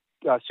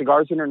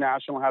Cigars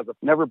International has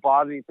never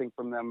bought anything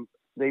from them.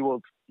 They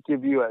will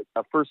give you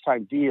a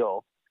first-time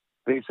deal,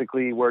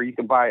 basically, where you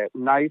can buy a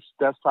nice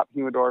desktop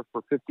humidor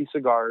for 50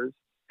 cigars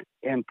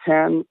and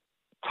 10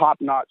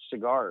 top-notch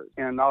cigars.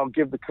 And I'll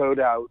give the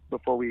code out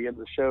before we end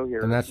the show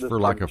here. And that's for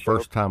like a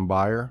first-time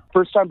buyer?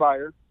 First-time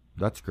buyer.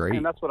 That's great.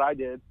 And that's what I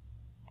did.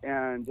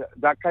 And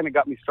that kind of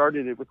got me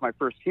started with my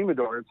first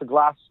humidor. It's a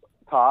glass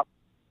top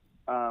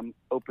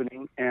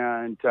opening.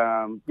 And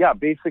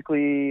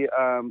basically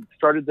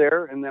started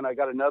there. And then I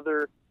got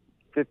another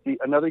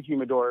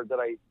humidor that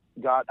I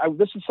got.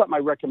 This is something I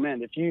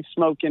recommend. If you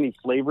smoke any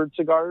flavored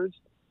cigars,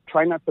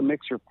 try not to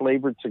mix your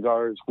flavored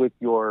cigars with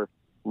your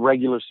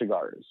regular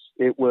cigars.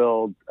 It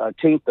will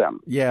taint them.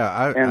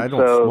 Yeah, I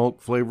don't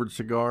smoke flavored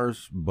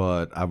cigars,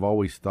 but I've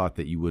always thought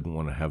that you wouldn't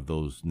want to have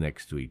those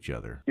next to each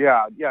other.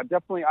 Yeah,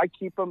 definitely. I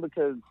keep them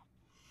because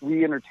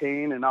we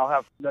entertain, and I'll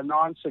have the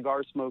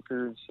non-cigar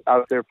smokers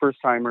out there,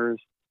 first-timers,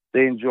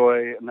 they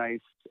enjoy a nice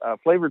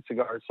flavored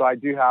cigar. So I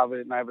do have it,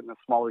 and I have it in a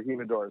smaller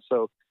humidor.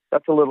 So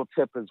that's a little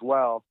tip as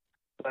well.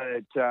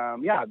 But,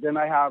 then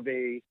I have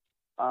a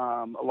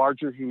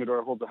larger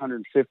humidor holds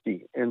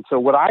 150. And so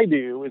what I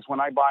do is when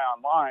I buy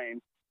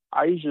online,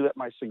 I usually let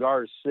my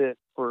cigars sit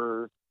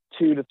for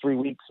 2 to 3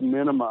 weeks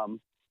minimum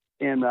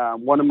in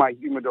one of my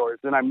humidors.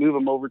 Then I move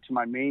them over to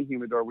my main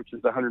humidor, which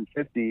is the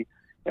 150,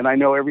 and I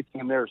know everything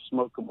in there is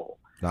smokable.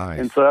 Nice.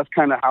 And so that's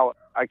kind of how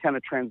I kind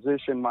of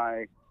transition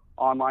my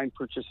online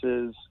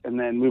purchases and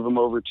then move them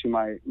over to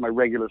my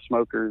regular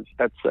smokers.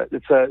 It's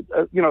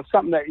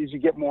something that as you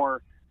get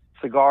more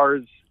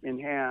cigars in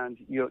hand,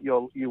 you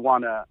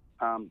want to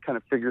kind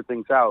of figure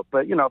things out.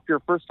 But, if you're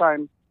a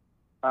first-time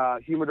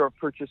humidor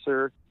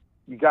purchaser,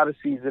 you got to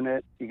season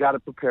it. You got to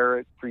prepare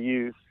it for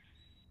use.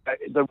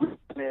 The reason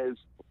is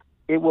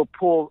it will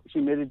pull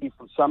humidity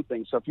from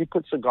something. So if you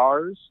put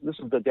cigars, this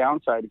is the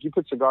downside. If you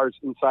put cigars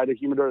inside a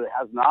humidor that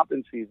has not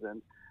been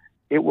seasoned,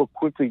 it will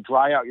quickly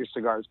dry out your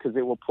cigars because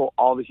it will pull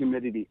all the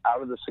humidity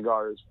out of the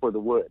cigars for the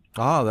wood.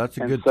 Oh, that's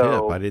a good tip.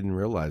 I didn't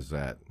realize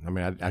that. I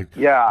mean,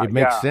 it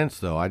makes sense,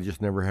 though. I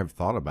just never have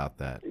thought about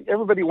that.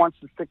 Everybody wants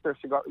to stick their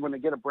cigar, when they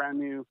get a brand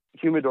new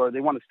humidor,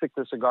 they want to stick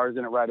their cigars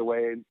in it right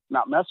away and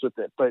not mess with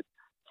it. But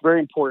it's very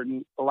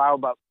important. Allow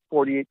about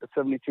 48 to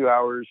 72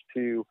 hours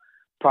to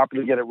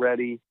properly get it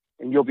ready,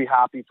 and you'll be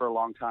happy for a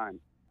long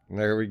time.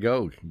 There we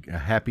go. A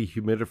happy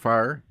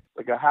humidifier.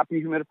 Like a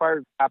happy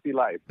humidifier, happy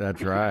life.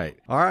 That's right.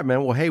 All right,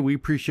 man. Well, hey, we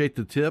appreciate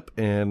the tip,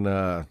 and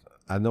I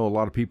know a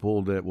lot of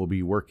people that will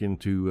be working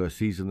to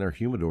season their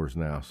humidors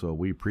now, so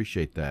we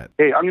appreciate that.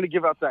 Hey, I'm going to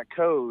give out that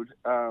code.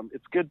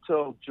 It's good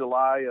till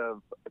July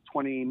of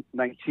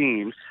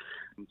 2019,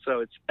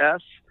 so it's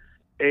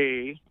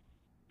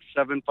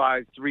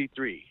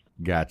SA7533.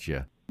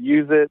 Gotcha.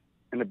 Use it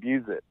and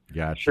abuse it.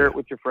 Gotcha. Share it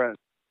with your friends.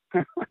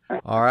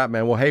 All right,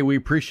 man. Well, hey, we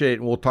appreciate it,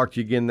 and we'll talk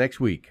to you again next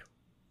week.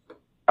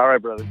 All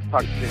right, brother.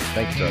 Talk to you soon.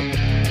 Thanks, Doug.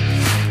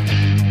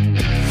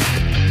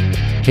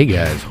 Hey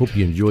guys, hope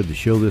you enjoyed the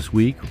show this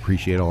week.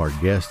 Appreciate all our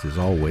guests as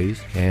always.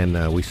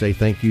 And we say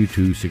thank you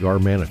to Cigar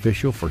Man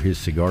Official for his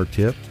cigar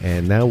tip.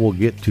 And now we'll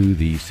get to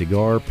the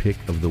cigar pick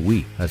of the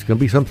week. It's going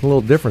to be something a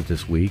little different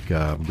this week.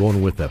 I'm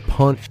going with a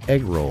Punch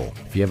Egg Roll.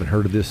 If you haven't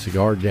heard of this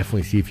cigar,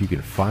 definitely see if you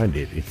can find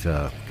it. It's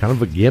kind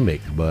of a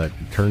gimmick, but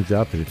it turns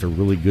out that it's a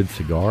really good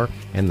cigar.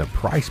 And the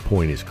price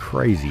point is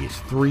crazy. It's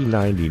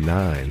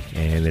 $3.99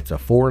 and it's a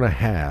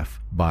 4.5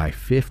 by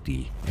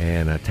 50.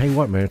 And I tell you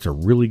what, man, it's a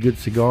really good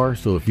cigar.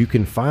 So if you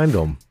can find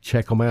them,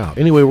 check them out.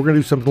 Anyway, we're going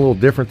to do something a little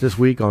different this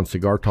week on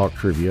Cigar Talk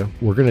Trivia.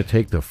 We're going to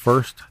take the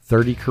first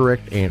 30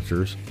 correct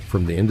answers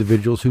from the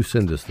individuals who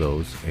send us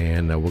those,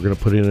 and we're going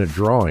to put in a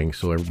drawing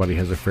so everybody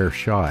has a fair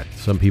shot.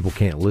 Some people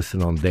can't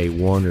listen on day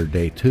 1 or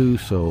day 2,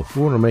 so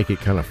we want to make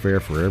it kind of fair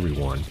for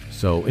everyone.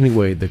 So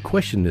anyway, the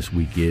question this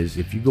week is,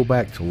 if you go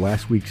back to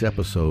last week's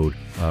episode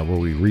where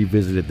we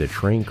revisited the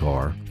train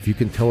car, if you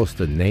can tell us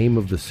the name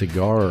of the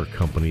cigar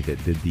company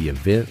that did the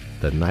event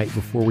the night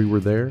before we were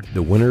there,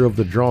 the winner of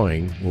the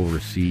drawing will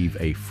receive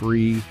a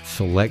free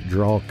Select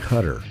Draw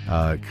cutter.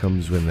 It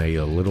comes in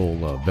a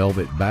little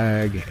velvet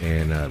bag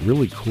and a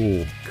really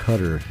cool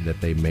cutter that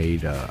they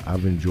made.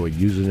 I've enjoyed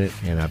using it,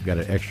 and I've got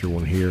an extra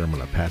one here I'm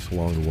going to pass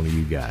along to one of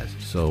you guys.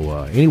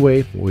 So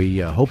anyway, we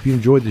hope you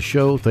enjoyed the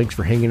show. Thanks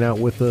for hanging out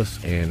with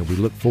us, and we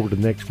look forward to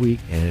next week.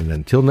 And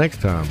until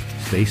next time,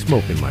 stay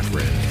smoking, my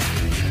friends.